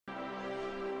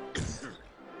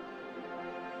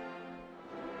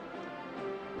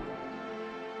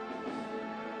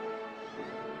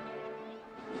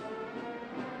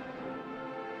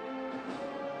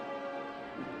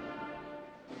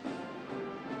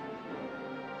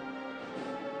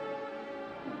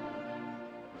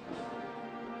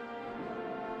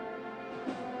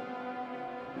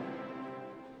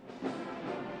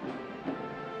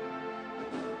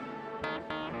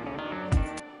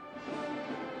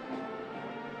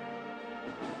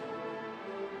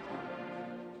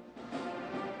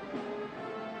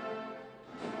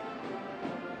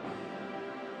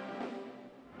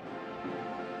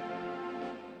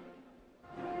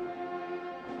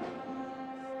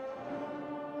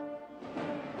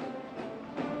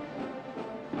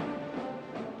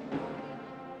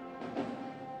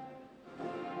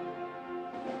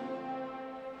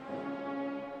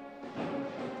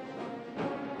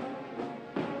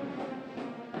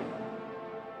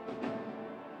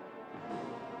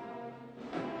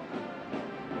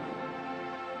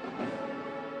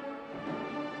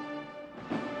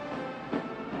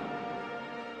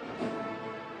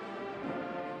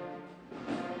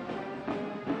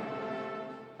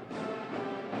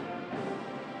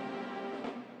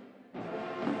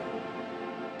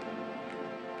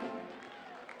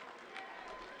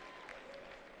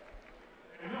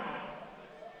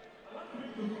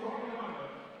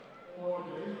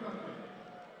And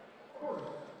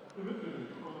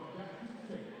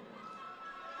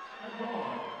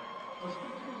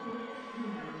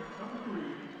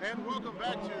welcome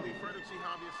back to the Frederick C.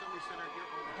 Hobby Assembly Center here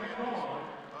on the campus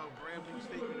of Grambling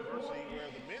State University,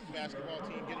 where the men's basketball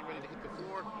team getting ready to hit the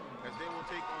floor as they will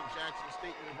take on Jackson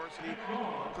State University.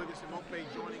 Cletus and Mope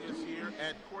joining us here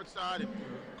at courtside. And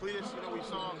Cletus, you know, we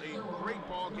saw a great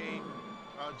ball game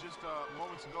just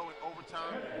moments ago in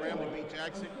overtime. Grambling beat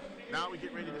Jackson. Now we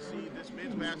get ready to see this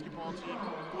men's basketball team,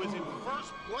 who is in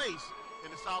first place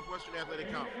in the Southwestern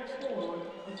Athletic Conference.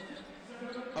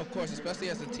 Of course, especially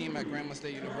as a team at Grambling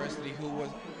State University who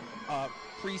was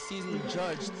preseason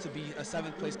judged to be a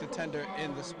 7th place contender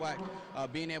in the SWAC,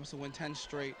 being able to win 10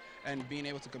 straight and being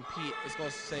able to compete is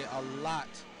going to say a lot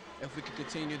if we could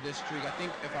continue this streak. I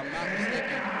think, if I'm not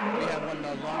mistaken, we have one of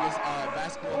the longest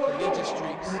basketball collegiate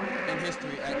streaks in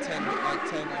history at 10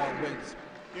 wins.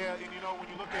 Yeah, and you know, when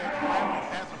you look at Grambling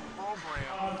as a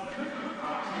program,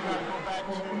 you got to go back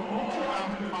to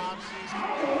 2005 season,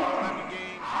 11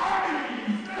 games.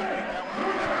 I think that was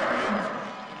 11 games.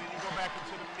 And then you go back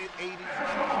into the mid-80s,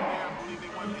 right around there. I believe they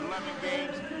won 11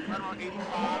 games, right around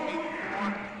 85, 84.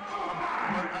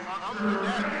 But other than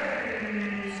that,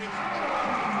 since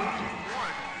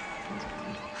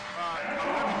 2001,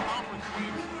 11 conference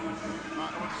wins,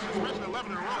 especially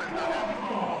 11 in a row, is not happening.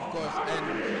 Of course, and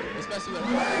especially with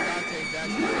Dante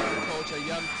Jackson, young coach, a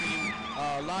young team,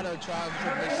 a lot of trials and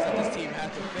tribulations that this team had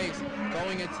to face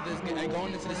going into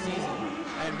the season,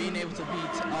 and being able to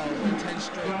win 10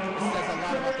 straight. It says a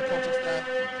lot about the coaching staff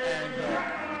and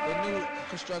the new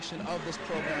construction of this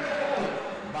program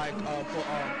by AD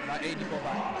Kobai.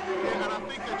 Yeah, and I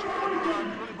think that you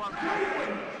really brought up a good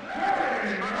point.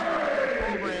 The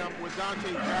program with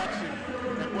Dante Jackson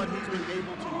and what he's been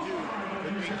able to do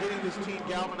in getting this team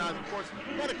galvanized. Of course,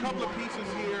 he had a couple of pieces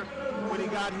here when he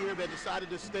got here that decided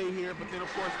to stay here, but then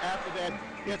of course after that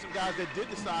he had some guys that did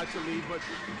decide to leave. But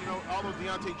you know, although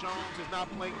Deontay Jones is not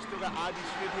playing, you still got Ivy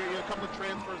Smith here. You had a couple of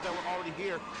transfers that were already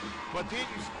here, but then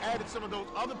you added some of those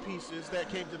other pieces that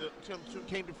came to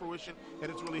fruition, and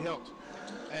it's really helped.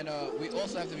 And we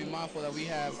also have to be mindful that we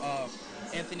have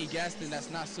Anthony Gaston that's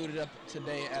not suited up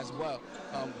today as well.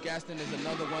 Gaston is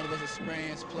another one of those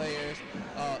experienced players,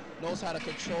 knows how to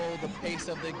control the pace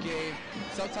of the game.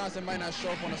 Sometimes it might not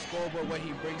show up on the scoreboard what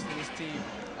he brings to this team,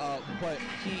 but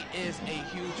he is a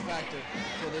huge factor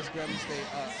for this Grambling State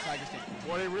Tigers team.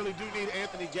 Well, they really do need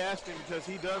Anthony Gaston because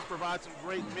he does provide some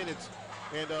great minutes,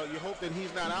 and you hope that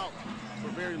he's not out for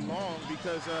very long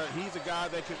because he's a guy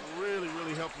that can really,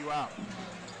 really help you out.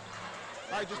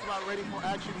 All right, just about ready for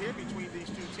action here between these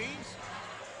two teams.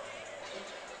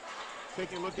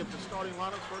 Taking a look at the starting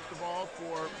lineups, first of all,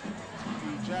 for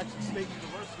the Jackson State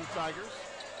University Tigers.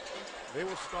 They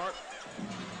will start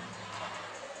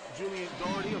Julian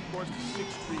Doherty, of course, the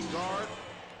 6'3" guard.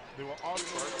 They will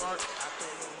also start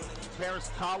Paris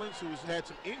Collins, who's had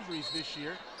some injuries this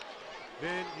year.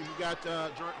 Then you've got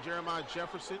Jeremiah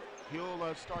Jefferson.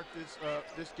 He'll start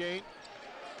this game.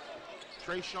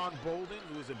 Trayshawn Bolden,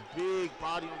 who is a big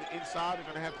body on the inside. They're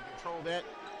going to have to control that.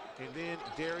 And then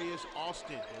Darius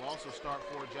Austin will also start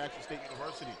for Jackson State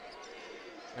University.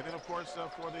 And then, of course,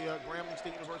 for the Grambling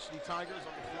State University Tigers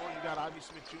on the floor, you got Ivy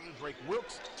Smith Jr., Drake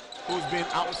Wilkes, who's been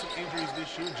out with some injuries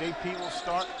this year. JP will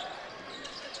start.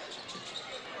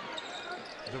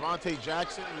 Devontae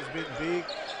Jackson, who's been big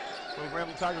for the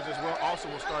Grambling Tigers as well, also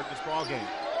will start this ball game.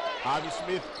 Ivy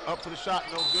Smith up for the shot,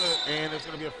 no good, and there's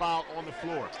going to be a foul on the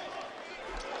floor.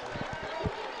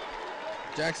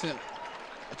 Jackson,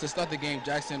 to start the game,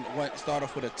 Jackson started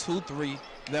off with a 2-3,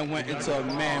 then went into a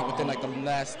man within like the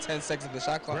last 10 seconds of the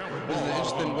shot clock, which is an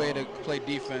interesting way to play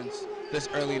defense this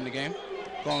early in the game.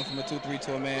 Going from a 2-3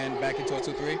 to a man back into a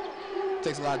 2-3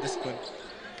 takes a lot of discipline. As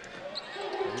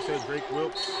you said, Drake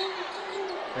Wilkes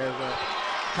has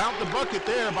count the bucket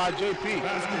there by JP.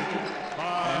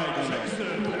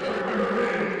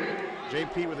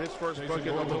 JP with his first bucket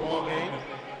of the ball game.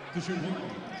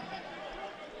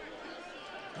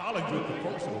 College with the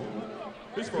first one.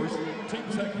 His first,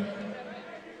 team second.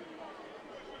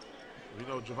 You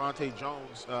know, Javante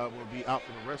Jones will be out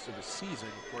for the rest of the season.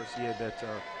 Of course, he had that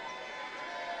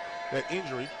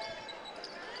injury.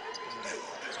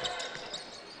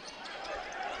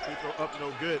 Free throw up,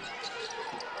 no good.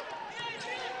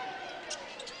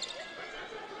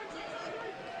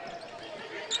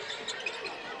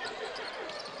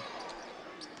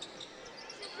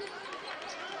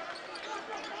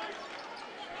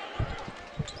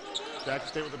 Jackson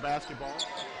State with the basketball.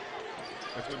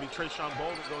 That's going to be Trayshawn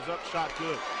Bolden. Goes up, shot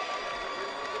good.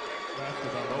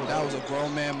 That was a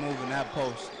grown man move in that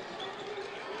post.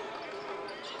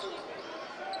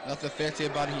 Nothing fancy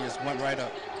about it. He just went right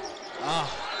up.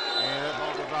 And that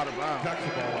ball goes out of bounds. That's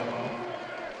the ball.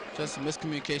 Just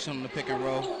miscommunication on the pick and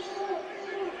roll.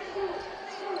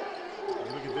 You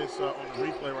look at this on the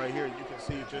replay right here. You can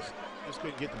see just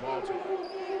couldn't get the ball to him.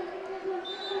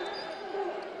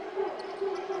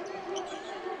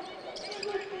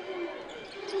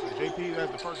 So JP has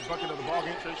the first bucket of the ball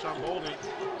game. Trayshawn Bolden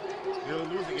nearly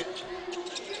losing it.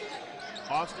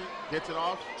 Austin gets it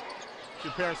off to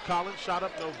Paris Collins. Shot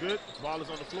up, no good. Ball is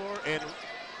on the floor, and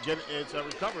it's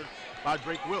recovered by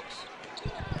Drake Wilkes.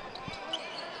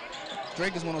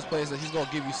 Drake is one of those players that he's going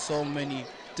to give you so many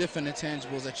different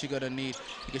intangibles that you're going to need.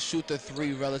 He can shoot the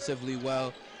three relatively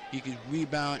well. He can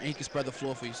rebound, and he can spread the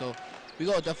floor for you. So we're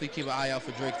going to definitely keep an eye out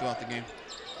for Drake throughout the game.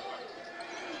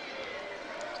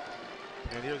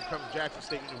 And here comes Jackson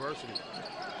State University.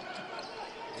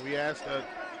 We asked the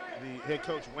head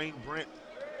coach, Wayne Brent,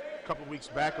 a couple weeks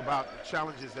back about the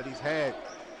challenges that he's had.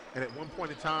 And at one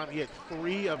point in time, he had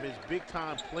 3 of his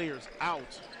big-time players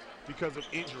out because of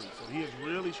injury. So he has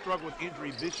really struggled with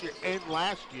injury this year and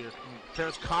last year.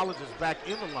 Paris Collins is back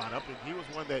in the lineup, and he was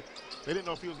one that they didn't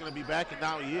know if he was going to be back, and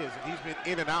now he is. And he's been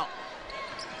in and out.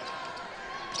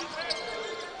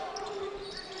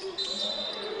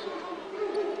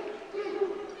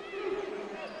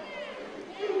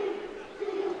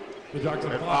 The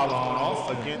Jackson And foul on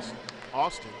Austin. against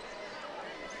Austin.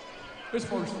 His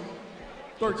first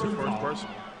 13 First foul.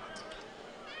 personal.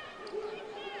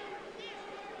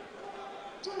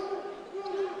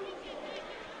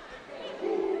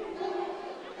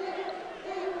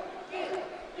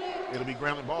 It'll be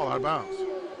Grambling ball out of bounds.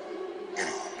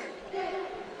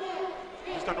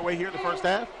 Just underway here in the first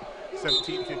half.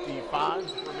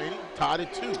 17:55 remaining, tied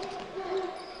at 2.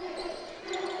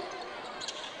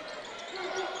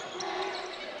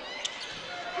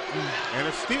 And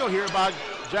a steal here by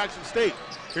Jackson State.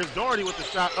 Here's Doherty with the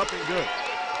shot up and good.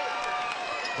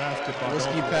 Basketball.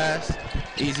 Risky pass,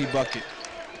 easy bucket.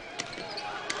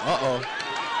 Uh-oh.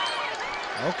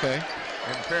 Okay.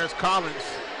 And Paris Collins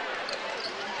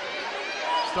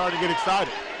starting to get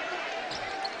excited.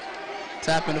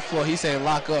 Tapping the floor. He said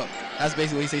lock up. That's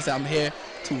basically what he says. I'm here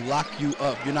to lock you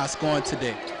up. You're not scoring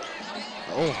today.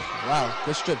 Oh, wow.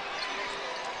 Good strip.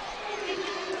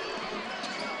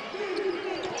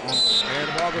 And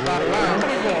the ball goes out of bounds.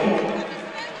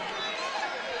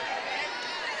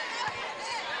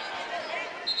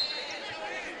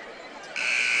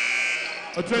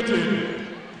 Attention.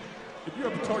 If you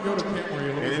have a Toyota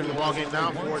Camry, And into the ball game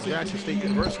now for Jackson State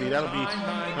University. That'll be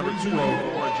number 2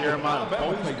 for Jeremiah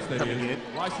Bolt coming in.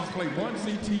 License plate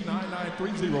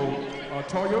 1CT9930.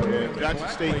 Toyota. And Jackson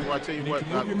State, well, I tell you what,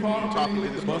 talking to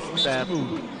this coaching staff,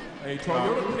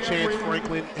 Chance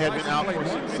Franklin had been out for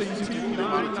a significant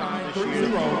amount of time this year.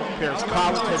 Paris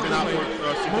Collins had been out for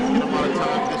a significant amount of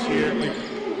time this year.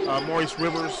 Maurice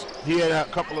Rivers, he had a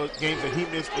couple of games that he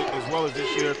missed as well as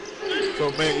this year. So,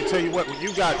 man, you tell you what, when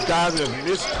you got guys that have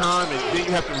missed time and then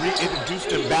you have to reintroduce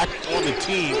them back on the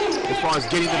team as far as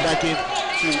getting them back in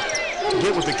to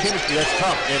get with the chemistry, that's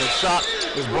tough. And a shot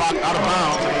is blocked out of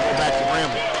bounds and they go back to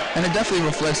Grambling. And it definitely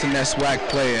reflects in their swag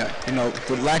play. You know,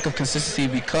 the lack of consistency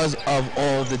because of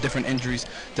all the different injuries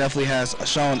definitely has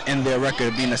shown in their record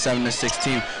of being a 7-6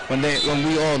 team. When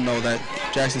we all know that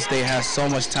Jackson State has so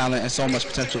much talent and so much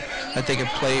potential that they can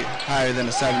play higher than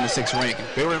a 7-6 ranking.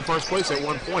 They were in first place at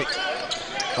one point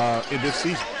in this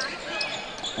season.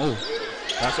 Oh,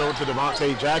 That's over to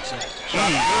Devontae Jackson. Shot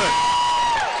good.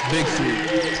 big three.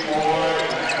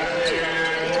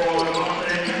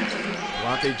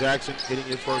 Devontae Jackson hitting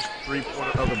his first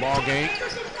three-pointer of the ball game.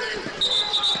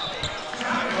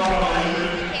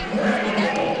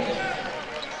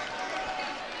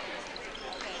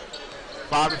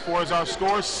 Five and 4 is our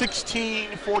score.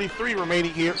 16:43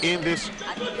 remaining here in this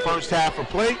first half of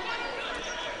play.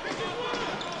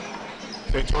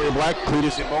 Victoria Black,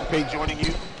 Cletus and Mope joining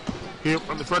you here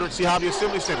from the Frederick C. Hobby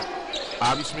Assembly Center.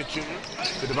 Ivy Smith Jr.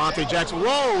 to Devontae Jackson.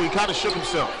 Whoa, he kind of shook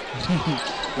himself.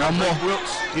 One more.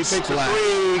 Wilkes, he takes a Splash.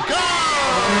 3. Go!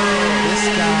 This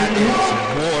guy is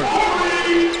bored.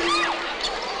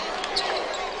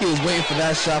 He was waiting for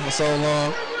that shot for so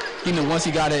long. He knew once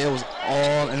he got it, it was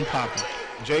all in popping.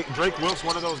 Drake Wilkes,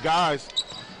 one of those guys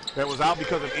that was out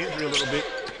because of injury a little bit.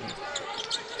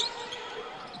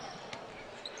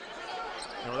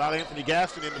 And without Anthony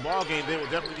Gaston in the ball game, they will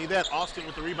definitely need that. Austin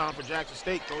with the rebound for Jackson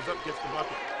State. Goes up, gets the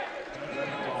bucket.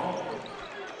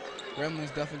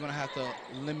 Grambling's definitely going to have to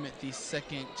limit these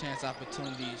second chance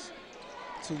opportunities.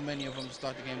 Too many of them to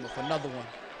start the game with. Another one.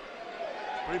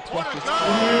 Three-pointer.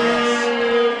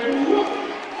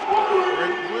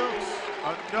 Drake Wilkes,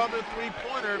 another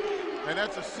three-pointer. And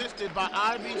that's assisted by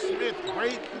Ivy Smith.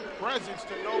 Great presence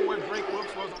to know where Drake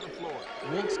Wilkes was on the floor.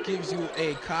 Wilkes gives you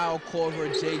a Kyle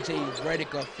Korver, J.J.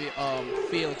 Redick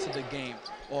feel to the game,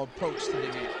 or approach to the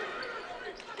game.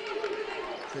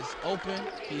 If it's open,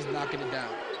 he's knocking it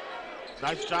down.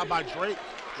 Nice job by Drake,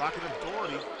 blocking up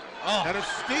Doherty. Oh. And a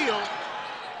steal.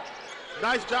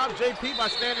 Nice job, JP, by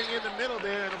standing in the middle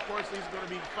there, and of course he's going to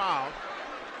be fouled.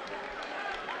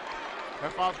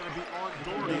 That foul's going to be on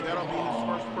Doherty. That'll be his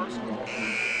first personal.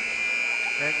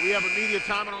 And we have immediate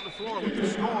timeout on the floor with the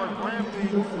score.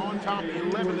 Grambling on top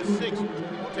 11-6.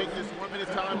 We'll take this 1 minute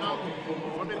timeout.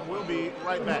 1 minute, we'll be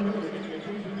right back.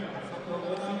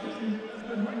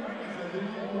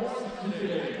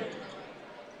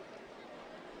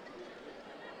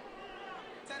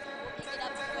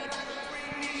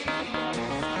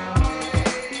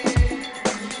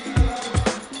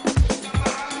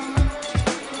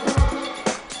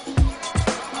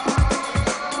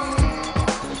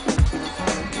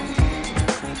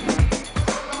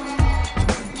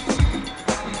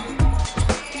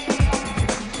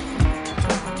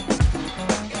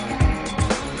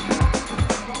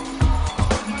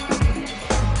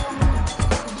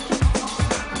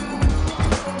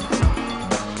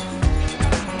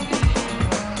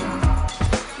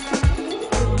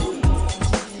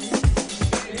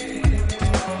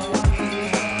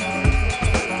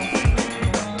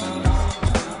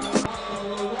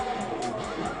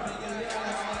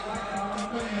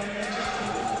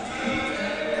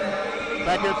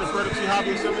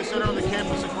 Center on the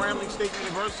campus of Grambling State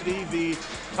University. The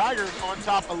Tigers on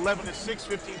top 11-6,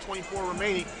 15:24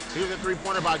 remaining. Here's a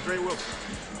three-pointer by Dre Wilkes.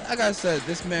 Like I said,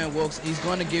 this man Wilkes, he's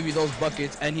going to give you those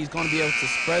buckets, and he's going to be able to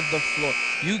spread the floor.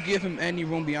 You give him any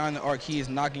room beyond the arc, he is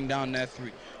knocking down that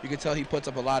three. You can tell he puts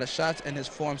up a lot of shots, and his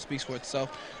form speaks for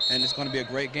itself, and it's going to be a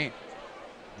great game.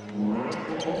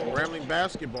 Grambling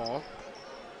basketball.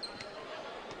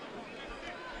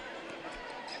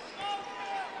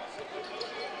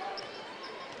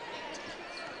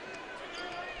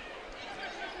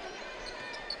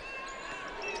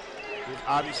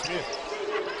 Ivy Smith.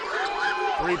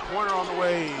 Three-pointer on the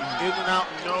way. In and out,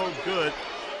 no good.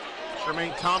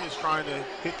 Tremaine Thomas trying to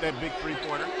hit that big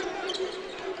three-pointer.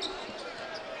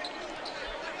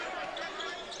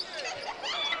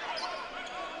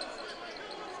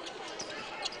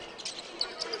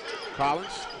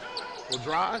 Collins will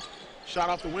drive. Shot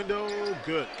off the window.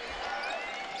 Good.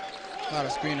 A lot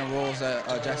of screen and rolls that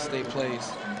Jackson State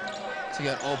plays to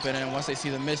get open, and once they see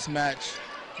the mismatch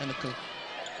and the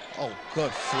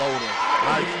good floater.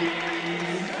 Nice.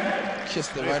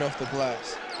 Kissed it right off the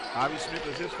glass. Ivy Smith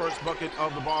is his first bucket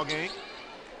of the ball game.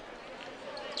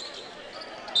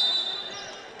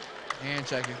 And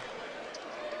checking.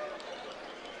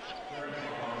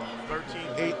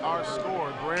 13-8 our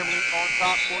score. Grambling on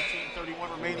top, 14:31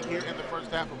 remaining here in the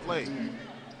first half of play.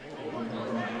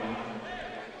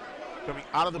 Coming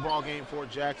out of the ball game for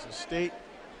Jackson State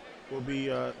will be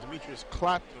Demetrius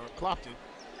Clopton.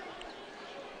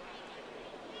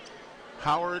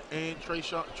 Howard and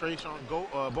Trayshawn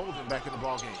Bolden back in the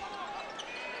ball game.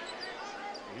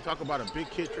 You talk about a big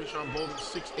kid, Trayshawn Bolden,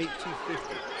 6'8",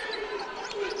 250.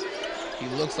 He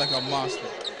looks like a monster.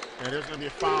 And there's going to be a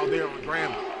foul there on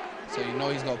Grambling. So you know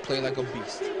he's going to play like a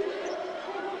beast.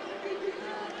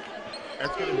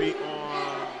 That's going to be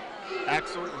on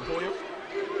Axel and Goyo.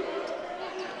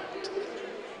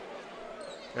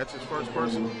 That's his first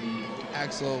person.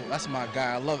 Axel, that's my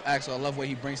guy. I love Axel. I love what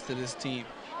he brings to this team.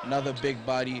 Another big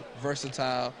body,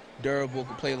 versatile, durable,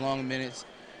 can play long minutes,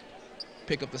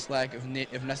 pick up the slack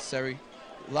if necessary.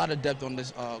 A lot of depth on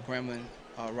this Grambling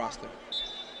roster.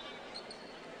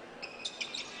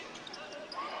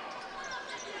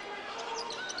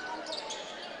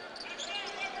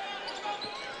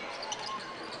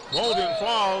 Bolden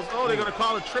falls. Oh, they're going to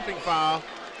call a tripping foul.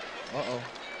 Uh-oh.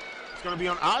 It's going to be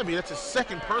on Ivy. That's his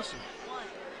second person.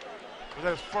 Or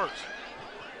that's first.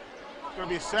 It's going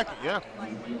to be a second, yeah.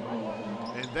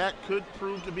 And that could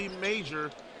prove to be major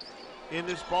in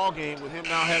this ball game with him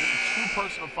now having two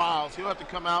personal fouls. He'll have to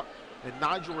come out, and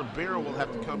Nigel Ribeiro will have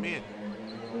to come in.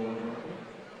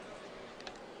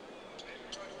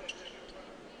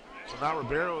 So now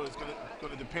Ribeiro is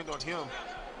going to depend on him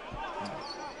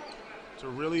to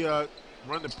really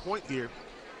run the point here.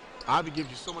 Ivy gives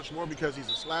you so much more because he's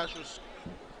a slasher,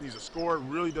 he's a scorer,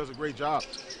 really does a great job.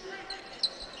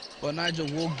 But Nigel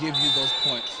will give you those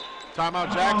points.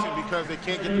 Timeout Jackson because they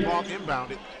can't get the ball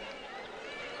inbounded.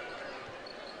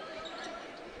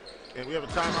 And we have a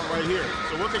timeout right here.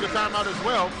 So we'll take a timeout as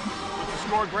well. With the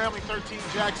score, Grambling 13,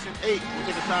 Jackson 8. We'll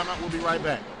take a timeout. We'll be right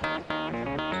back.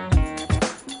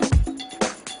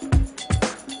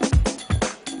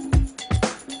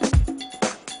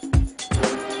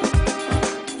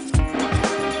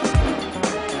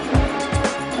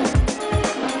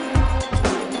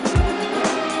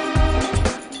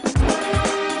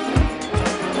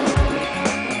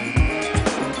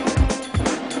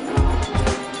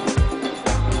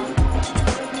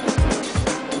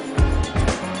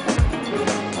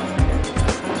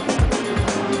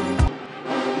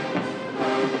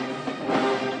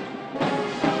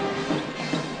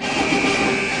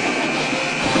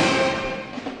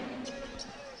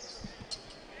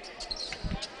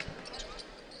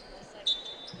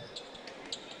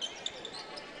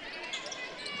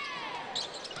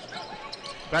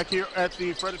 Back here at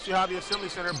the Frederick C. Hobby Assembly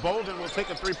Center, Bolden will take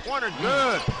a three-pointer.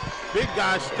 Good. Big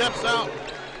guy steps out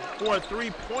for a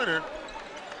three-pointer.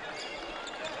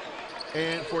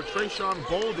 And for Trayshawn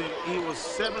Bolden, he was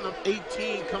 7 of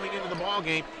 18 coming into the ball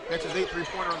game. That's his 8th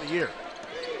three-pointer on the year.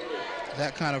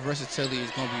 That kind of versatility is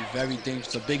going to be very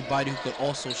dangerous. A big body who could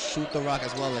also shoot the rock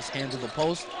as well as handle the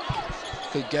post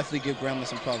could definitely give Grambling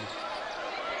some trouble.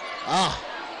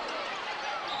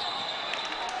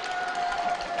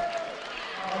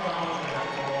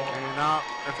 And now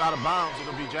that's out of bounds.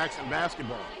 It'll be Jackson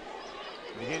basketball.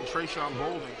 And again, Trayshawn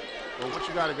Bolden. Well, once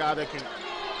you got a guy that can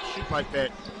shoot like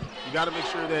that, you got to make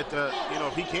sure that,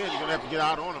 if he can, you're going to have to get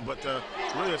out on him. But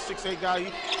really a 6'8" guy,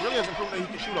 he really hasn't proven that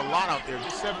he can shoot a lot out there.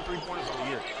 Just 7 3-pointers on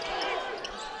the year.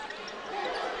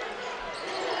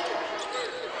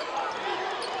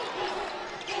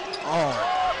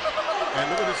 And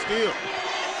look at the steal.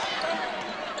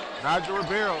 Nigel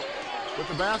Ribeiro with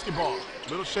the basketball.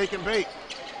 Little shake and bake.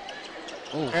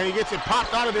 Ooh. And he gets it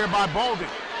popped out of there by Bolden.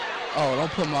 Oh,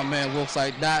 don't put my man Wilkes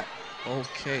like that.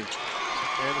 Okay.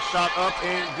 And the shot up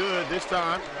and good this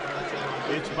time.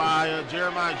 It's by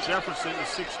Jeremiah Jefferson, the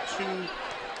 6'2"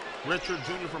 redshirt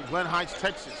junior from Glen Heights,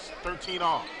 Texas. 13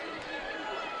 all.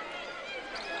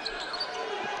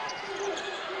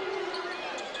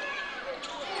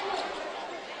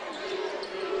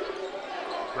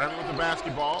 Grambling with the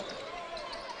basketball.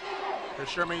 Here's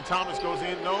Shermaine Thomas goes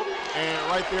in, no. And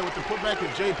right there with the putback is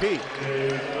JP.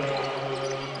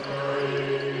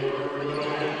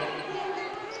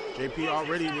 JP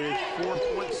already with 4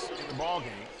 points in the ball game.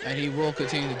 And he will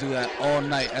continue to do that all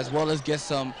night, as well as get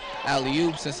some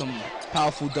alley-oops and some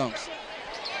powerful dunks.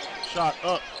 Shot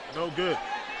up, no good.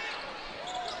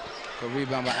 Good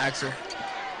rebound by Axel.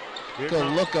 Here Good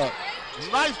comes. look up.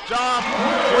 Nice job.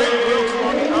 Great Wilkes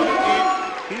on the other end.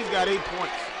 He's got 8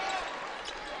 points.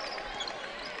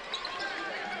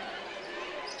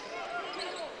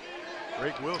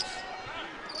 Drake Wilkes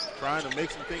trying to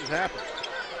make some things happen.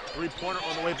 Three-pointer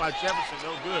on the way by Jefferson,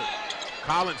 no good.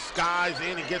 Collins skies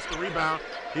in and gets the rebound.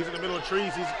 He's in the middle of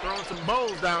trees. He's throwing some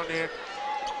bows down there.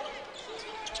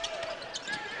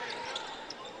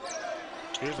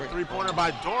 Here's a three-pointer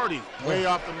by Doherty, way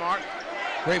off the mark.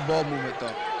 Great ball movement,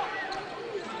 though.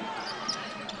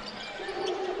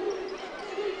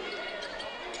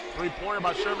 Three-pointer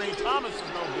by Shermaine Thomas is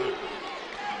no good.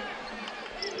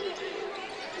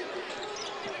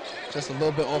 Just a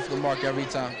little bit off the mark every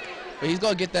time. But he's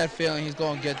going to get that feeling. He's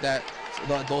going to get that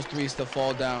those threes to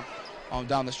fall down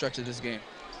down the stretch of this game.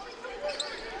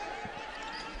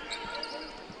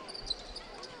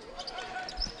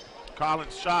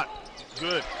 Collins shot,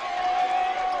 good.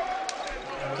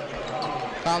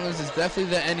 Collins is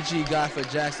definitely the energy guy for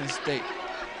Jackson State.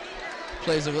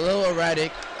 Plays a little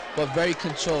erratic, but very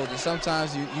controlled. And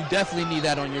sometimes you definitely need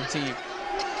that on your team.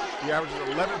 He averages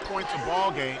 11 points a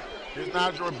ball game. Here's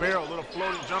Nigel Ribeiro, a little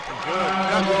floating jumper, good.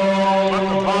 Nothing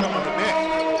at the bottom of the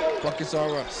net. Buckets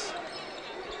are us.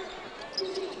 Those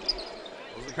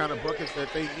are the kind of buckets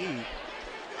that they need.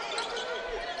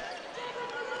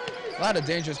 A lot of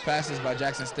dangerous passes by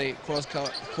Jackson State,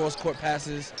 cross-court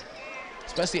passes,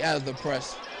 especially out of the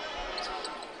press.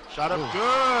 Shot up,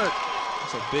 good.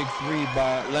 It's a big three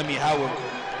by Lemmy Howard.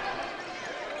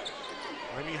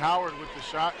 Lemmy Howard with the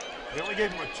shot. They only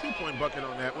gave him a 2-point bucket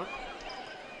on that one.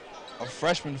 A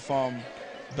freshman from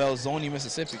Belzoni,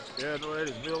 Mississippi. Yeah, no, that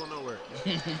is middle of nowhere.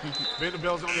 Been to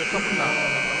Belzoni a couple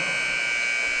times.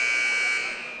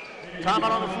 Timeout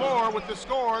on the floor with the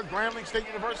score. Grambling State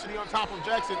University on top of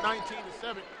Jackson,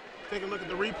 19-7. Take a look at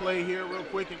the replay here real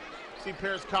quick and see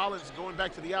Paris Collins going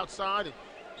back to the outside. And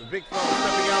the big fella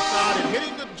stepping outside and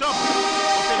hitting the jumper.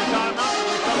 We'll take a timeout when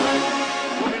we come back.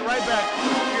 We'll be right back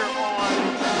here on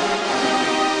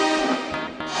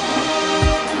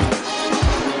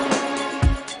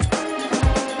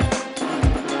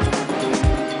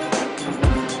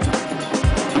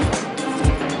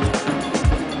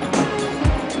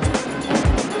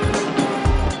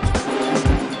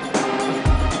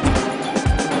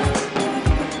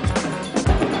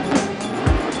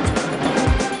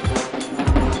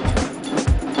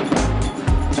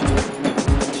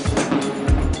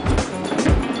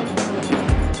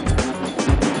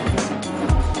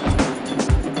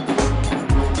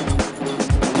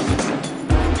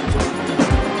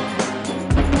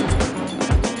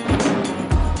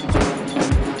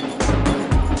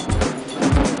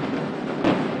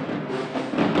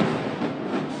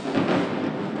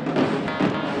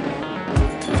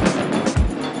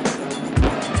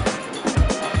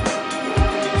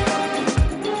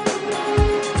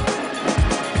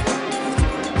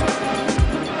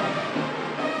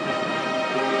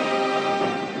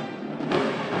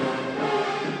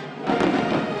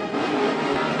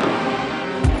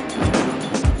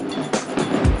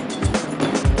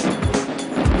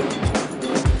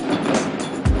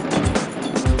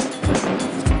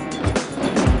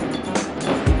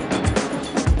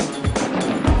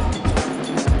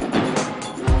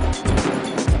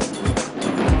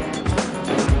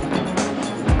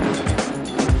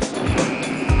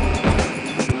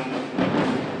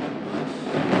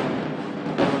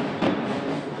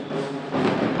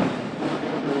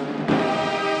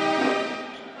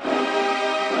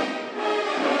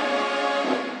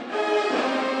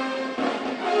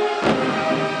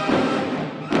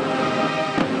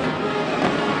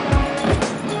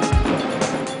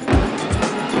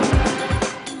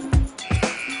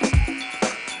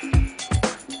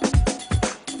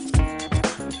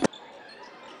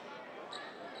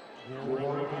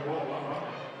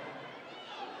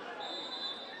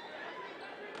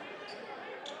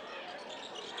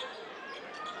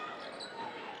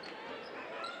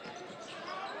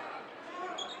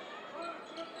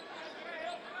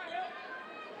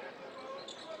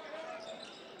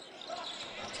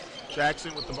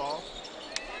Jackson with the ball.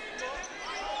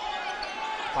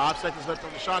 5 seconds left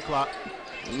on the shot clock.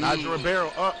 Nigel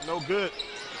Ribeiro up, no good.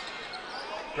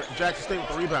 Jackson State with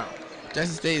the rebound.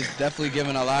 Jackson State is definitely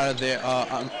giving a lot of their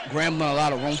Grambling a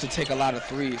lot of room to take a lot of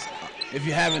threes. If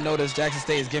you haven't noticed, Jackson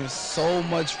State is giving so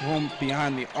much room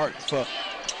behind the arc for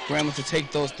Grambling to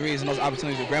take those threes and those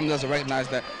opportunities. Grambling doesn't recognize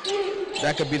that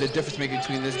that could be the difference maker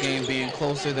between this game being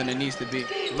closer than it needs to be.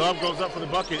 Love goes up for the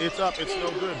bucket. It's up. It's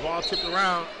no good. Ball tipped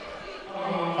around.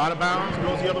 Out of bounds.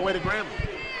 Goes the other way to Grambling.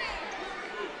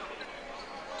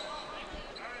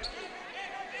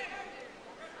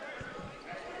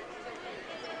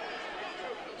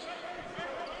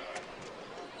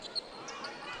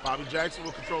 Bobby Jackson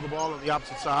will control the ball on the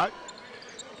opposite side.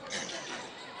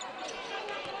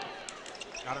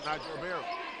 Out of Nigel Ribeiro.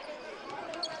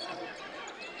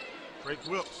 Drake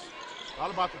Wilkes. All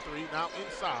about the three. Now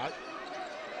inside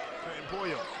to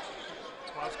Empoyo.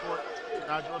 Cross court to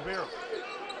Nigel Ribeiro.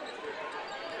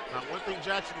 Now one thing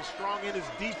Jackson is strong in is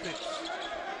defense.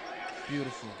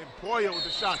 Beautiful. Empoyo with the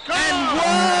shot. Go! And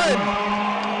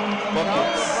one!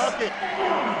 Bucket.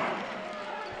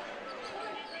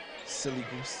 Silly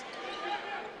goose.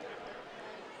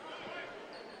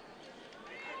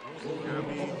 Gonna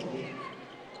be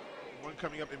one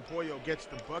coming up. Empoyo gets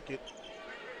the bucket.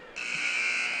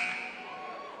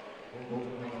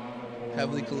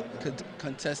 Heavily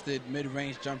contested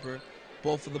mid-range jumper.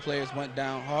 Both of the players went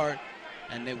down hard,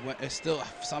 and they went. It's still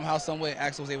somehow, some way,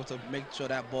 Axel was able to make sure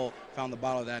that ball found the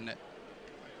bottom of that net.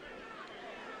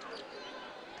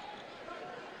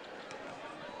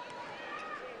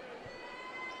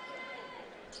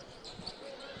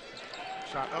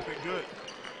 Shot up and good.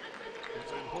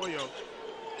 It's Empoyo.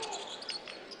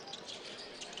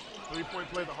 3-point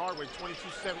play the hard way.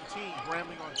 22-17.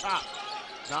 Grambling on top.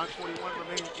 9:41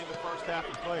 remaining in the first half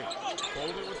of play.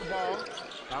 Bolden with the ball.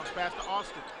 Bounce pass to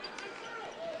Austin.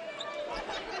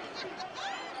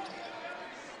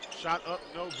 Shot up,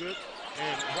 no good.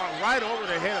 And right over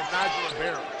the head of Nigel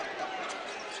Ribeiro.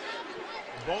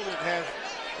 Bolden has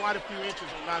quite a few inches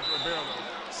on Nigel Ribeiro.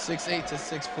 6'8" to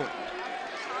 6 foot.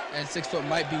 And 6 foot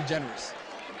might be generous.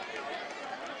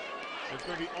 It's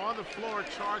going to be on the floor,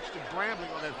 charged to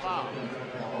Grambling on that foul.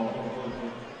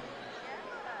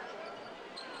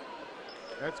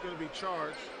 That's going to be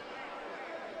charged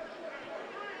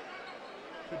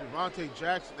to Devontae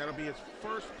Jackson. That'll be his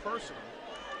first personal.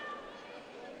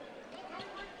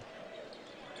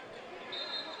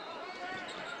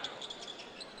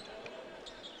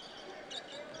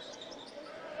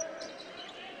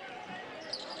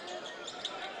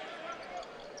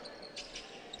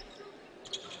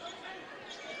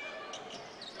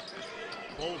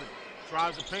 Bolden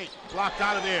drives the paint, blocked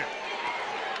out of there.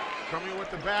 Coming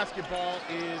with the basketball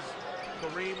is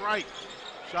Kareem Wright.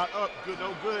 Shot up, good,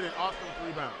 no good, and Austin with the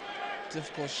rebound.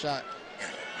 Difficult shot.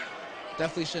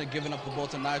 Definitely should have given up the ball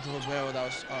to Nigel Ribeiro that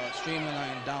was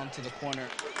streamlining down to the corner.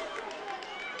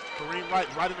 Kareem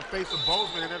Wright right in the face of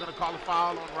Bozeman, and they're going to call a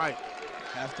foul on Wright.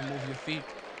 Have to move your feet.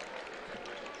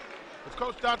 But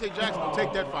Coach Dante Jackson will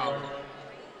take that foul.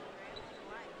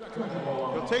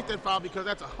 He'll take that foul because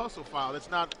that's a hustle foul.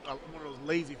 It's not one of those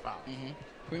lazy fouls.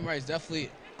 Kareem Wright is definitely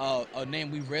a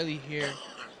name we rarely hear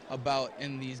about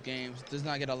in these games. Does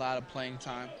not get a lot of playing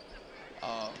time.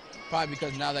 Probably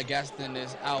because now that Gaston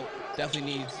is out,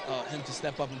 definitely needs him to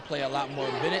step up and play a lot more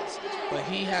minutes. But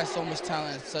he has so much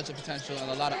talent and such a potential and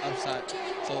a lot of upside.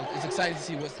 So it's exciting to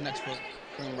see what's next for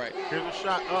Kareem Wright. Here's a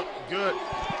shot up, good.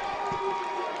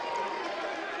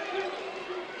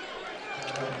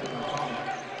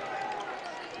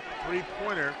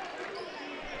 Three-pointer.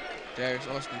 Darius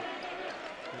Austin.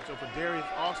 And so for Darius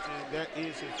Austin, that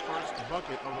is his first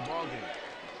bucket of the ball game.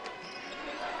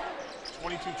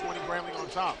 22-20 Grambling on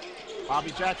top.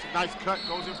 Bobby Jackson, nice cut,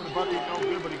 goes in for the bucket, no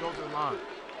good, but he goes to the line.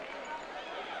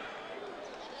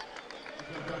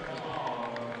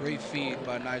 Great feed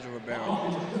by Nigel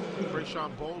Ribeiro.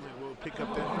 Brayshawn Bolden will pick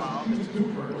up that foul. This is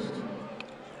his first.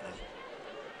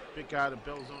 Big guy to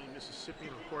Belzoni, Mississippi,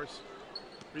 and of course,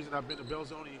 the reason I've been to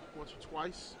Belzoni once or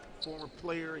twice, former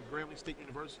player at Grambling State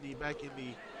University back in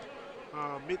the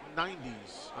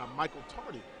mid-90s. Michael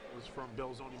Tardy was from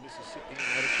Belzoni, Mississippi, and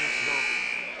had a chance to go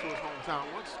to his hometown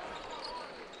once.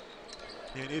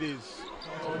 And it is,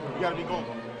 you gotta be going.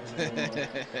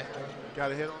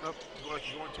 Gotta head on up,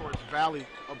 going towards Valley,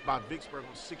 up by Vicksburg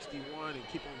on 61, and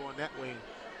keep on going that way.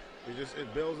 It's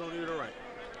Belzoni to the right.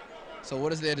 So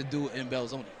what is there to do in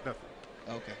Belzoni? Nothing.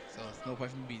 Okay, so it's no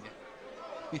point for me being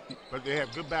there. But they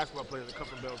have good basketball players that come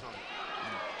from Belzoni.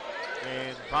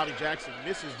 And Bobby Jackson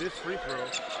misses this free throw.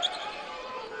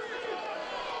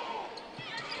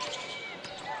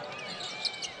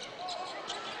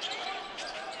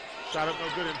 Shot up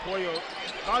no good, and Pollo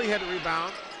thought he had the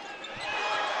rebound.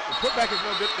 The putback is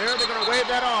no good. There, they're going to wave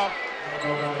that off.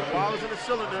 The ball is in the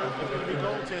cylinder. It's going to be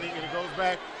goaltending, and it goes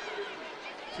back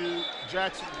to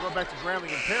Jackson, go back to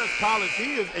Grambling. And Paris Collins,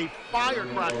 he is a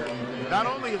firecracker, not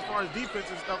only as far as defense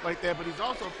and stuff like that, but he's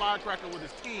also a firecracker with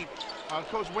his team.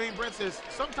 Coach Wayne Brent says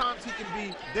sometimes he can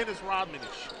be Dennis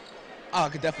Rodman-ish. Oh, I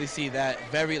could definitely see that.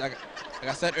 Very, like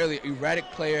I said earlier, erratic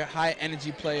player, high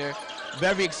energy player,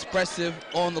 very expressive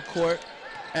on the court,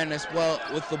 and as well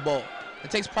with the ball. It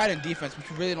takes pride in defense, which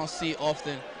you really don't see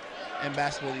often in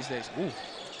basketball these days. Ooh.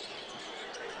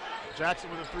 Jackson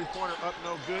with a three-pointer up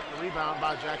no good, and a rebound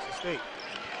by Jackson State.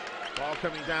 Ball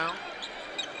coming down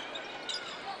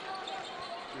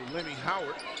to Lemmy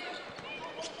Howard.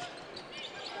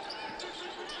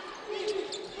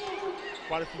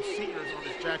 Quite a few seniors on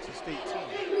this Jackson State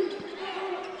team.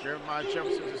 Jeremiah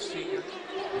Jefferson is a senior.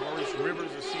 Maurice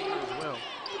Rivers is a senior as well.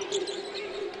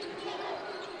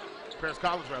 Paris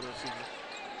Collins, rather, a senior.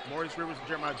 Maurice Rivers and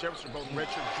Jeremiah Jefferson are both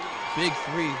redshirt juniors. Big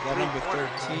three, that number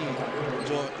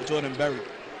 13, Jordan Berry.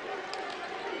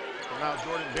 So now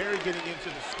Jordan Berry getting into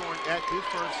the scoring at his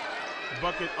first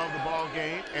bucket of the ball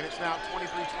game, and it's now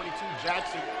 23-22.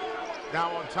 Jackson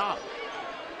now on top.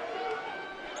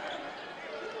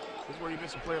 This is where you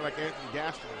miss a player like Anthony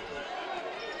Gaston.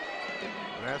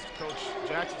 And as Coach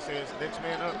Jackson says, next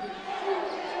man up.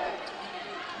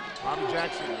 Bobby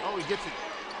Jackson, oh, he gets it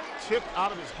tipped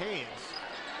out of his hands.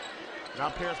 Now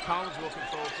Paris Collins will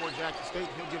control for Jackson State.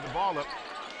 He'll give the ball up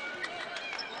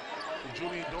to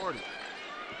Julian Doherty.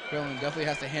 Grambling definitely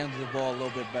has to handle the ball a little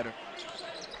bit better.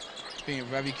 Being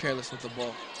very careless with the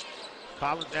ball.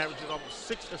 Collins averages almost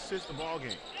 6 assists a ball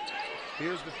game.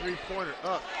 Here's the three-pointer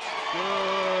up.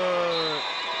 Good.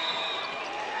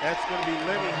 That's going to be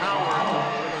Lemmy Howard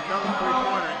with another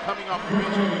three-pointer. And coming off the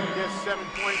bench, he gets 7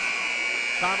 points.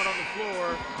 Timeout on the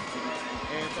floor.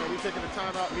 And so we're taking a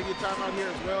timeout, media timeout here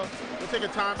as well. We'll take a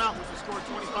timeout with the score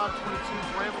 25-22.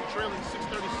 Grambling trailing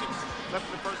 6:36 left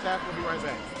in the first half. We'll be right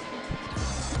back.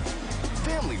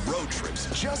 Family road trips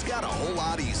just got a whole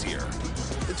lot easier.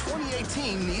 The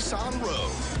 2018 Nissan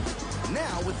Rogue.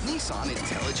 Now with Nissan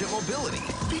Intelligent Mobility,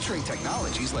 featuring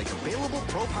technologies like available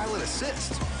ProPilot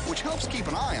Assist, which helps keep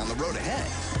an eye on the road ahead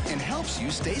and helps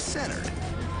you stay centered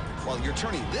while you're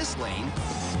turning this lane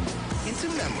into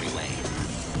memory lane.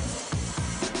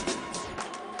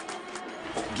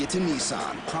 Get to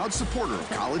Nissan, proud supporter of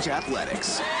college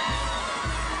athletics.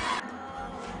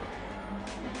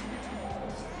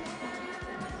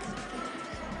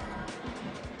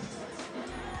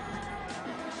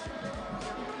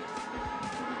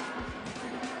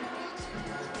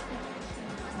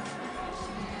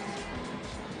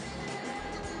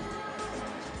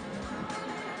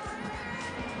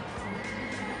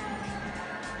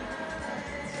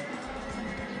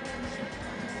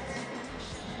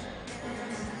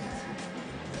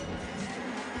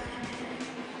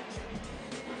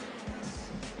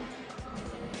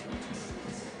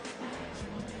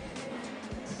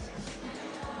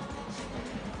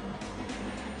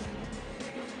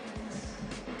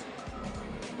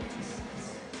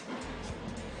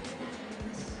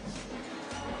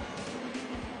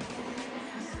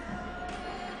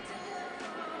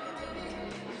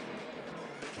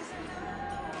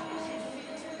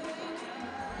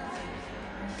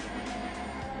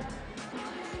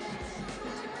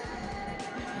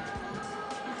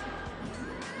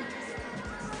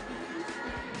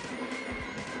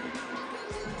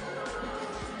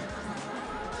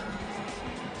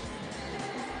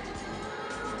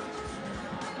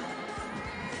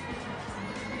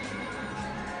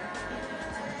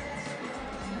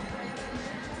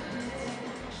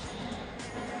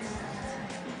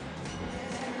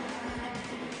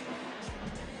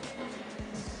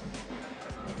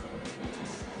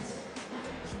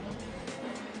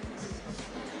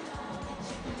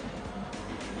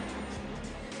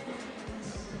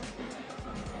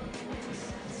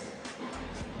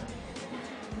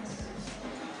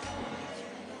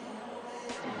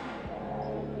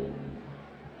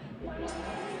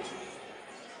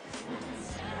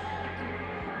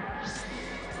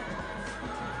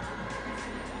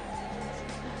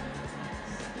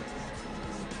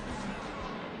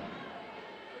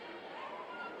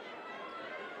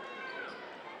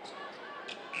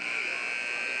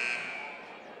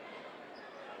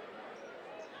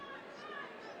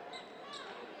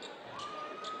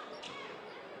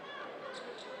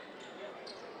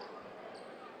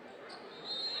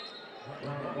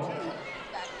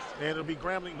 And it'll be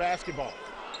Grambling basketball.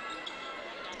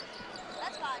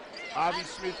 Ivy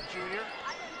Smith Jr.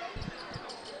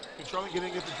 controlling,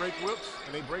 getting it to Drake Wilkes,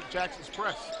 and they break Jackson's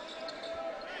press.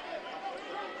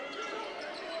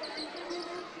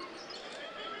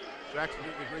 Jackson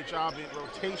doing a great job in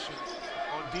rotation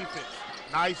on defense.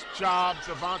 Nice job,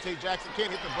 Devontae Jackson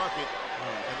can't hit the bucket.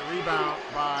 And the rebound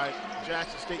by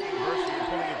Jackson State University,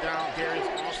 pulling it down, Darius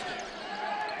Austin.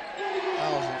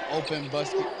 That was an open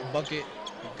bucket.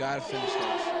 You gotta finish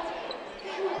those.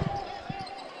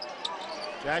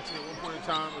 Jackson at one point in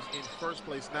time was in first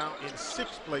place, now in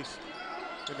sixth place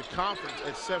in the conference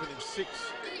at 7-6.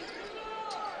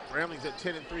 Grambling's at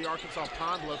 10-3. Arkansas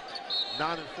Pine Bluff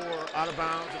 9-4 out of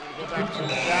bounds, and we'll go back to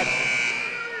Jackson.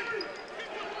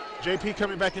 JP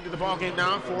coming back into the ballgame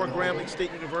now for Grambling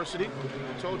State University.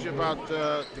 I told you about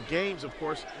the games, of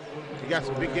course. You got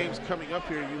some big games coming up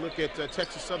here. You look at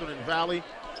Texas Southern and Valley.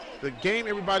 The game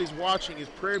everybody's watching is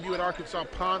Prairie View at Arkansas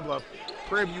Pine Bluff.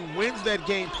 Prairie View wins that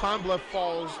game. Pine Bluff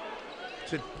falls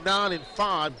to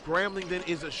 9-5. Grambling then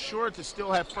is assured to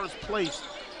still have first place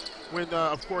when,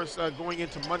 of course, going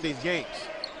into Monday's games.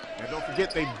 And don't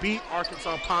forget, they beat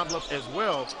Arkansas Pine Bluff as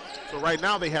well. So right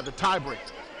now they have the tiebreak.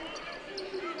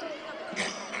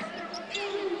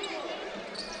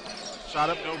 Shot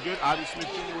up, no good. Ivy Smith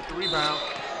Jr. with the rebound.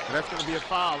 And that's going to be a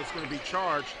foul. It's going to be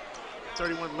charged.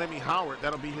 31, Lemmy Howard.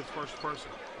 That'll be his first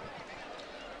person.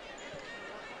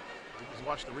 Let's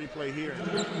watch the replay here.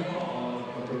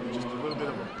 Just a little bit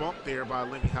of a bump there by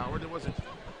Lemmy Howard. It wasn't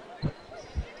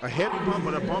a heavy bump,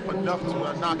 but a bump enough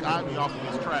to knock Ivy off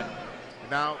of his track. And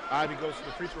now Ivy goes to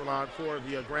the free throw line for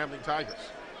the Grambling Tigers.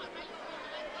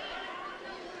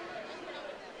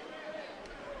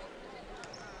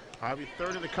 Ivy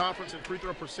third in the conference in free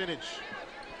throw percentage,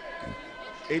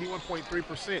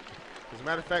 81.3%. As a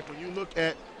matter of fact, when you look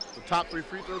at the top three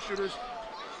free throw shooters,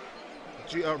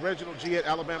 Reginald G at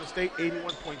Alabama State,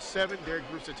 81.7. Derek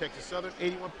Bruce at Texas Southern,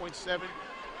 81.7.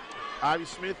 Ivy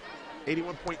Smith,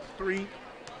 81.3.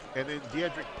 And then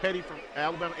Deidrick Petty from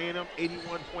Alabama A&M,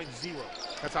 81.0.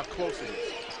 That's how close it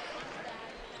is.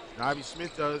 And Ivy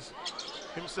Smith does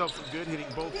himself some good, hitting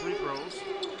both free throws.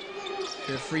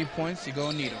 Your 3 points, you're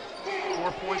going to need them.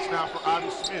 4 points now for Ivy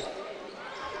Smith.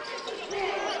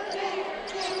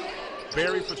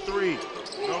 Berry for three.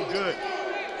 No good.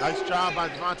 Nice job by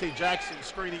Devontae Jackson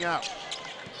screening out.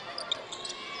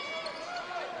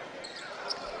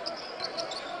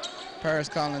 Paris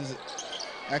Collins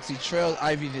actually trailed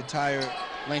Ivy the entire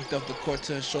length of the court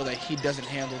to ensure that he doesn't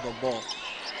handle the ball.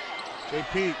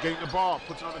 JP getting the ball,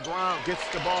 puts it on the ground, gets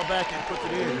the ball back and puts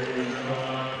it in.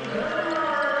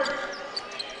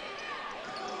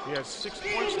 He has 6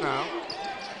 points now.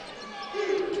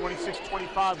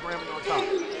 26-25, Grambling on top.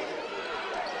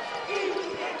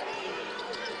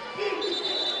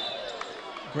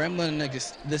 Grambling,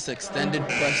 this extended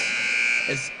press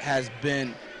has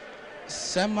been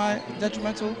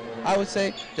semi-detrimental, I would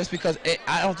say, just because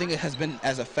I don't think it has been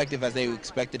as effective as they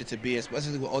expected it to be,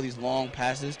 especially with all these long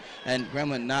passes and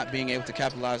Grambling not being able to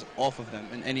capitalize off of them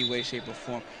in any way, shape, or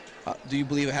form. Do you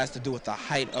believe it has to do with the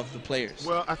height of the players?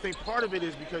 Well, I think part of it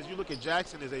is because you look at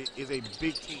Jackson is a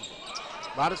big team.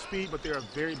 A lot of speed, but they're a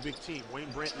very big team.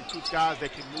 Wayne Brent recruits guys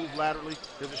that can move laterally.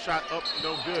 There's a shot up,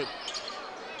 no good.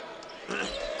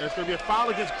 There's going to be a foul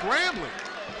against Grambling.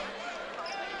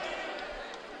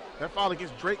 That foul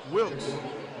against Drake Wilkes,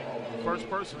 first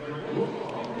person.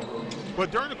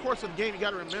 But during the course of the game, you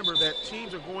got to remember that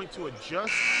teams are going to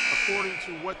adjust according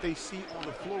to what they see on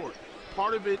the floor.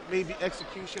 Part of it may be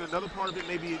execution. Another part of it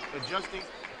may be adjusting.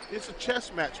 It's a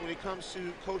chess match when it comes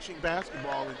to coaching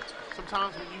basketball. And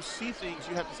sometimes when you see things,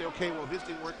 you have to say, okay, well, this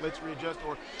didn't work, let's readjust.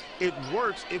 Or it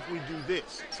works if we do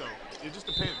this. So it just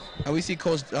depends. And we see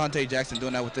Coach Devontae Jackson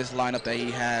doing that with this lineup that he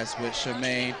has with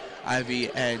Shemaine, Ivy,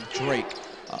 and Drake.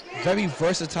 Very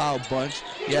versatile bunch.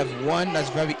 You have one that's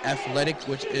very athletic,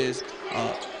 which is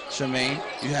Shemaine.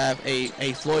 You have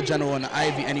a floor general in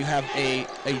Ivy, and you have a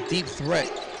deep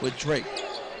threat with Drake.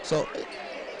 So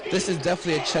this is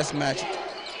definitely a chess match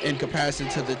in comparison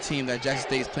to the team that Jackson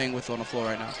State is playing with on the floor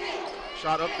right now.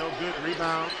 Shot up, no good.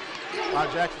 Rebound by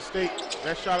Jackson State.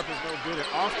 That shot up is no good. And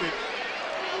Austin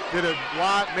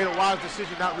made a wise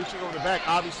decision not reaching over the back.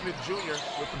 Ivy Smith Jr.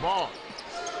 with the ball.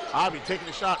 Ivy taking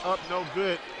the shot up, no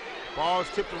good. Ball is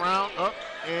tipped around, up,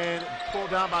 and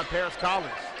pulled down by Paris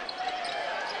Collins.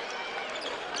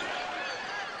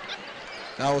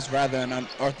 That was rather an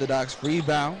unorthodox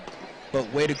rebound, but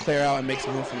way to clear out and make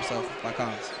some room for himself by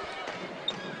Collins.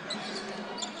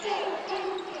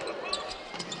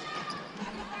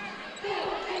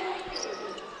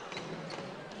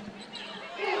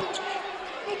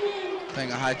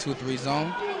 playing a high 2-3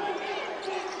 zone.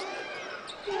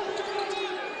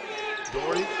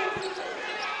 Doherty.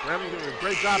 Grambling doing a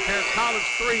great job. Paris Collins,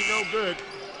 3, no good.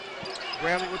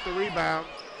 Grambling with the rebound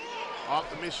off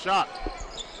the missed shot.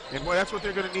 And boy, that's what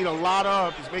they're going to need a lot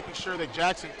of, is making sure that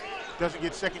Jackson doesn't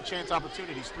get second chance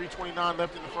opportunities. 3:29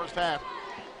 left in the first half.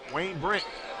 Wayne Brent,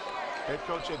 head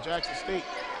coach at Jackson State.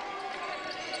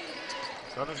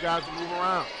 Telling his guys to move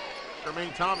around.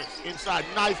 Tremaine Thomas inside,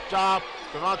 nice job.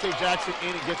 Devontae Jackson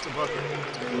in and gets the bucket.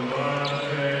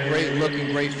 Great look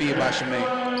and great feed by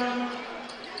Tremaine.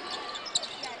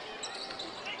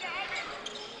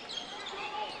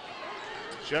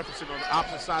 Jefferson on the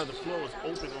opposite side of the floor was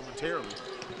open momentarily.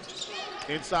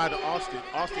 Inside to Austin.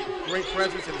 Austin, great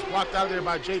presence, and is blocked out of there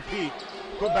by JP.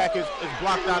 Putback is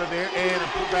blocked out of there, and a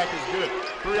putback is good.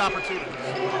 3 opportunities.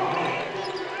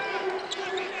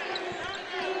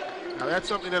 Now that's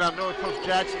something that I know Coach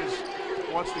Jackson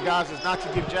wants the guys is not to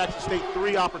give Jackson State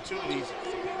 3 opportunities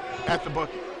at the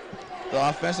bucket. The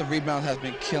offensive rebound has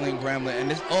been killing Grambling, and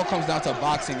this all comes down to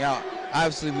boxing out.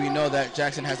 Obviously, we know that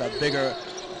Jackson has a bigger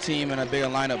team and a bigger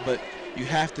lineup, but you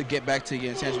have to get back to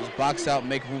your intangibles. Box out,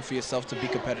 make room for yourself to be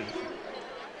competitive.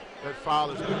 That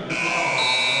foul is good.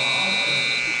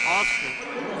 Austin,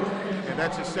 and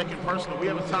that's his second personal. We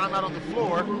have a timeout on the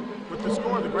floor with the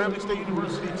score. The Grambling State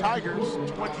University Tigers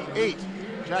 28,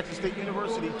 Jackson State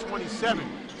University 27.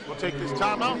 We'll take this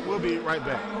timeout. We'll be right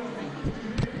back.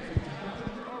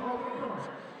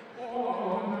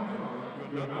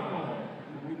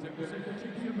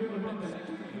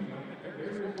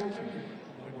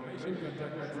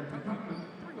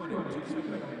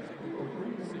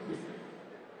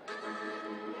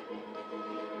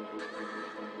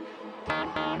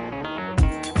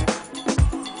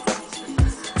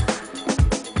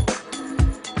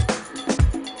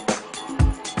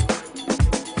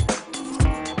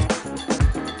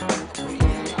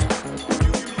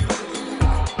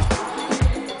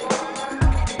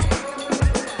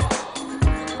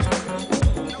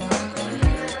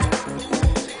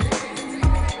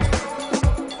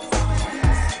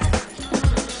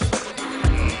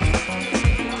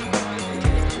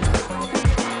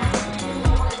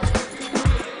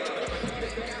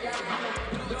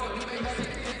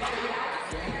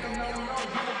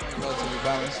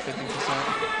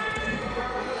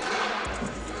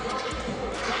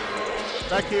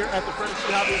 Back here at the Furnace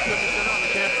Hobby Equipment Center on the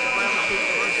campus of Grambling State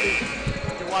University.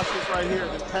 You can watch this right here.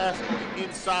 This pass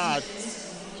inside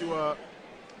to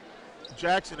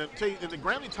Jackson. And the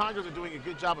Grambling Tigers are doing a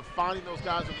good job of finding those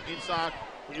guys on the inside.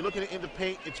 When you look at it in the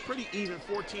paint, it's pretty even,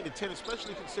 14-10,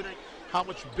 especially considering how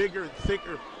much bigger and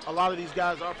thicker a lot of these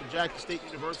guys are for Jackson State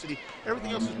University.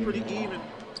 Everything else is pretty even.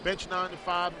 Bench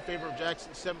 9-5 in favor of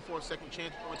Jackson, 7-4 second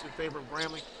chance points in favor of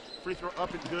Grambling. Free throw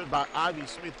up and good by Ivy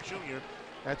Smith Jr.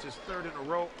 That's his 3rd in a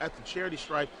row at the charity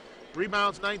stripe.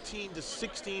 Rebounds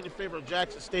 19-16 in favor of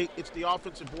Jackson State. It's the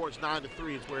offensive boards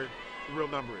 9-3 is where the real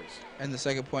number is. And the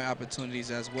second point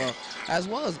opportunities as well as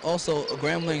also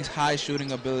Grambling's high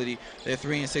shooting ability. They're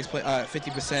 3 and 6,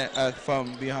 50%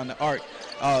 from behind the arc.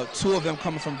 2 of them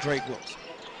coming from Drake Wilkes.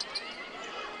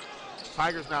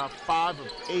 Tigers now 5 of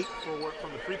 8 for work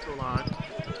from the free throw line.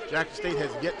 Jackson State has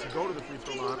yet to go to the free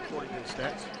throw line according to the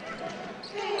stats.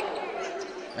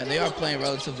 And they are playing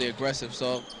relatively aggressive,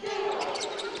 so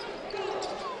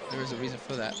there is a reason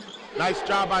for that. Nice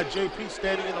job by JP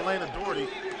standing in the lane of Doherty.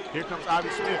 Here comes Ivy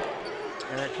Smith.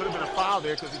 And it could have been a foul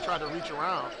there because he tried to reach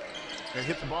around and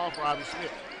hit the ball for Ivy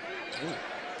Smith. Ooh.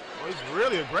 Oh, he's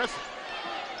really aggressive.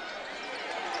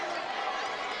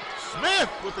 Smith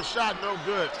with the shot, no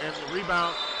good. And the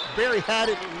rebound, Barry had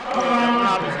it and he put it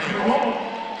out of his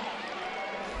hands.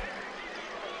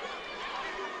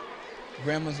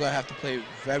 Grambling's going to have to play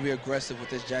very aggressive with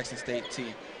this Jackson State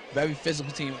team. Very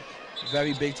physical team,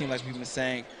 very big team like we've been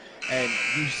saying. And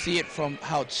you see it from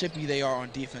how chippy they are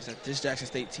on defense that this Jackson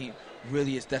State team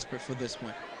really is desperate for this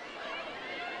win.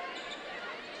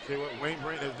 See what Wayne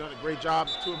Brent has done a great job.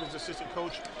 2 of his assistant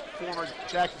coach, former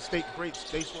Jackson State greats,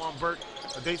 Dayswan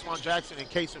Jackson and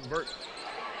Kason Burt.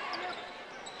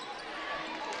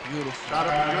 Beautiful. Shot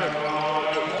up and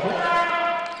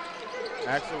good.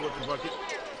 Axel with the bucket.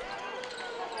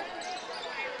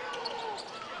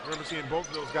 I remember seeing both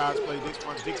of those guys play.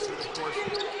 Dayswan Dixon, of course,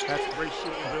 has some great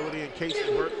shooting ability, and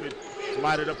Kason Burt could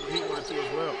light it up when he wanted to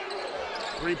as well.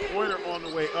 3-pointer on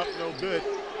the way up, no good.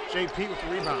 JP with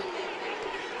the rebound.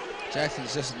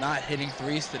 Jackson's just not hitting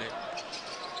threes today.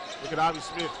 Look at Ivy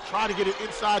Smith. Try to get it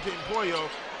inside to Emporio.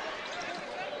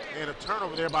 And a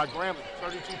turnover there by Grambling.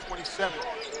 32-27.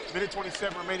 Minute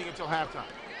 27 remaining until halftime.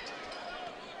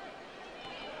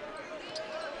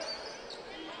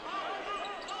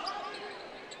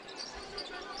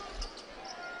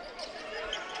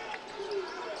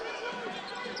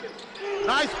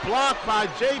 blocked by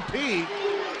JP.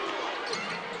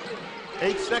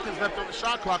 8 seconds left on the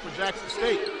shot clock for Jackson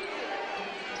State.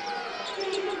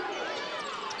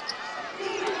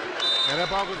 And that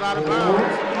ball goes out of bounds.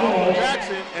 Off of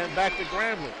Jackson and back to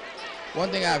Grambling. One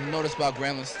thing I've noticed about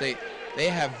Grambling State, they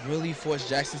have really forced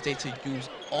Jackson State to use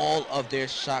all of their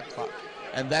shot clock.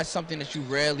 And that's something that you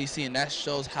rarely see, and that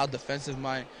shows how defensive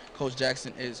minded Coach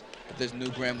Jackson is with this new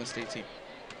Grambling State team.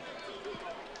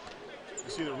 You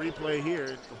see the replay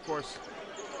here. Of course,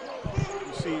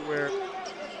 you see where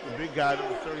the big guy,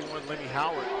 number 31, Lenny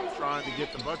Howard, trying to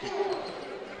get the bucket.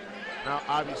 Now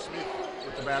Ivy Smith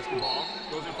with the basketball.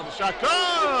 Goes in for the shot.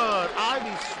 Good!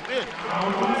 Ivy Smith.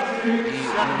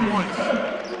 7 points.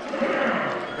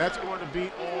 That's going to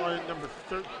be on number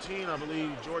 13, I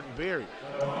believe, Jordan Berry.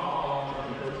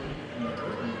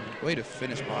 Way to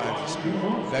finish by Ivy Smith.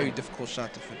 Very difficult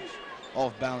shot to finish.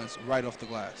 Off balance, right off the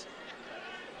glass.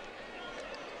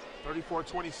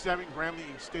 34-27, Grambling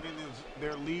extending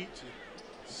their lead to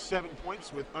 7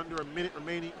 points with under a minute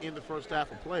remaining in the first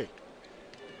half of play.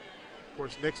 Of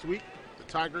course, next week, the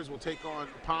Tigers will take on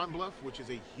Pond Bluff, which is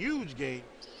a huge game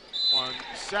on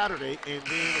Saturday. And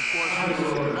then, of course,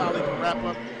 Mississippi Valley can wrap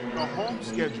up the home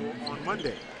schedule on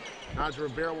Monday. Naja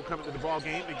Rivera will come into the ball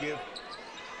game to give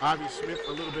Ivy Smith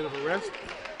a little bit of a rest.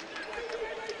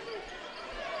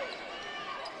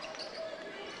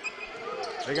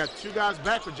 They got 2 guys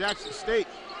back for Jackson State.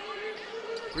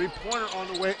 3-pointer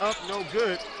on the way up, no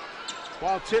good.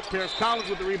 Ball tipped, Paris Collins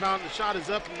with the rebound. The shot is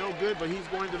up, no good, but he's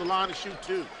going to the line to shoot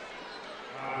 2.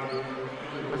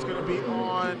 That's going to be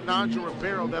on Naja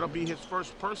Rivera. That'll be his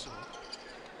first personal.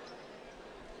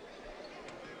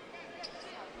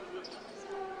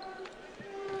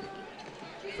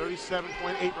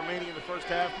 .8 remaining in the first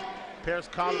half. Paris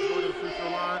Collins going to the free throw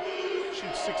line.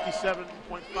 Shoots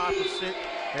 67.5%,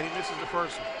 and he misses the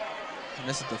first one. And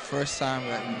this is the first time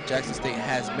that Jackson State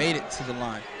has made it to the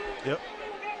line. Yep.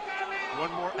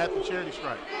 One more at the charity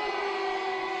stripe.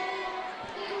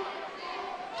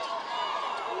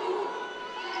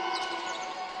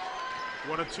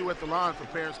 One or two at the line for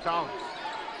Paris Collins.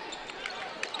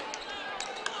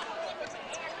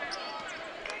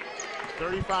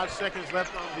 .35 seconds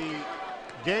left on the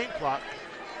game clock.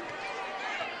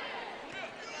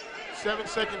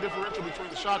 7-second differential between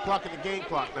the shot clock and the game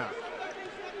clock now.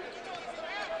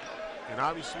 And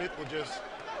Ivy Smith will just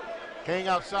hang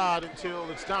outside until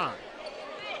it's time.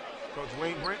 Coach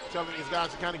Wayne Brent telling these guys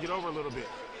to kind of get over a little bit.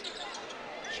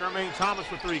 Charmaine Thomas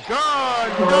for 3. Good!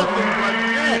 Nothing but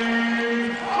net.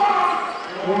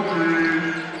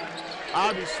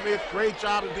 Ivy Smith, great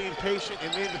job of being patient,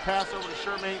 and then the pass over to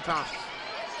Charmaine Thomas.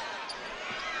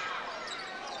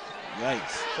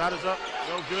 Yikes. Shot is up,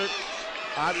 no good.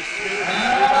 Ivy Smith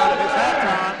rebounded his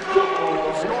halftime with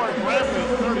the score at Grambling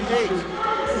 38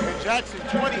 and Jackson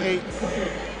 28.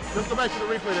 Let's go back to the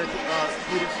replay there,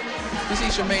 Cletus. You see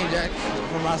Charmaine Jackson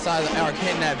from outside the arc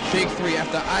hitting that big 3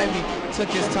 after Ivy took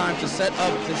his time to set up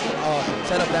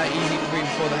that easy 3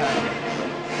 before the half.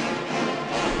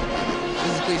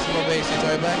 This is Cletus from Obey, so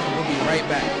back, and we'll be right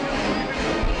back.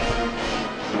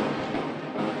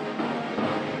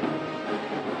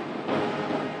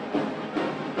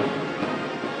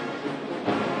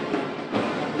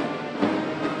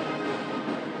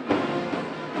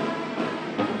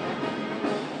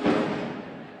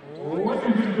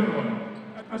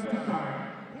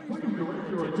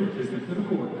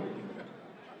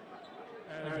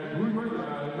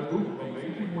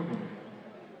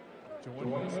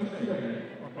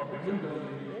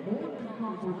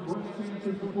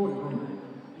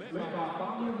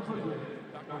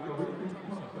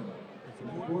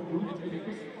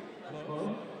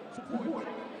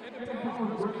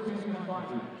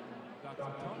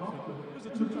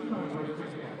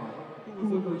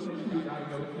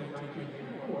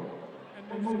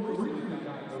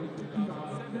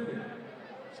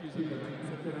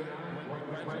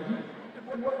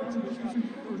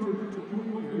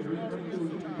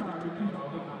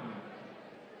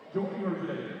 Joining her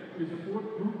today is the 4th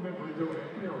group member Joanne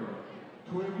Carey,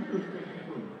 12 years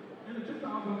technically, and a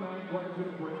 2009 graduate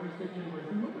of Grambling State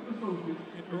University with an associate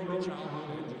in early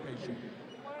childhood education.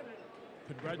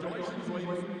 Congratulations,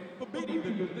 ladies, for beating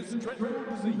this dreadful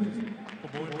disease. For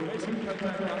more information,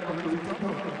 contact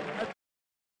Dr.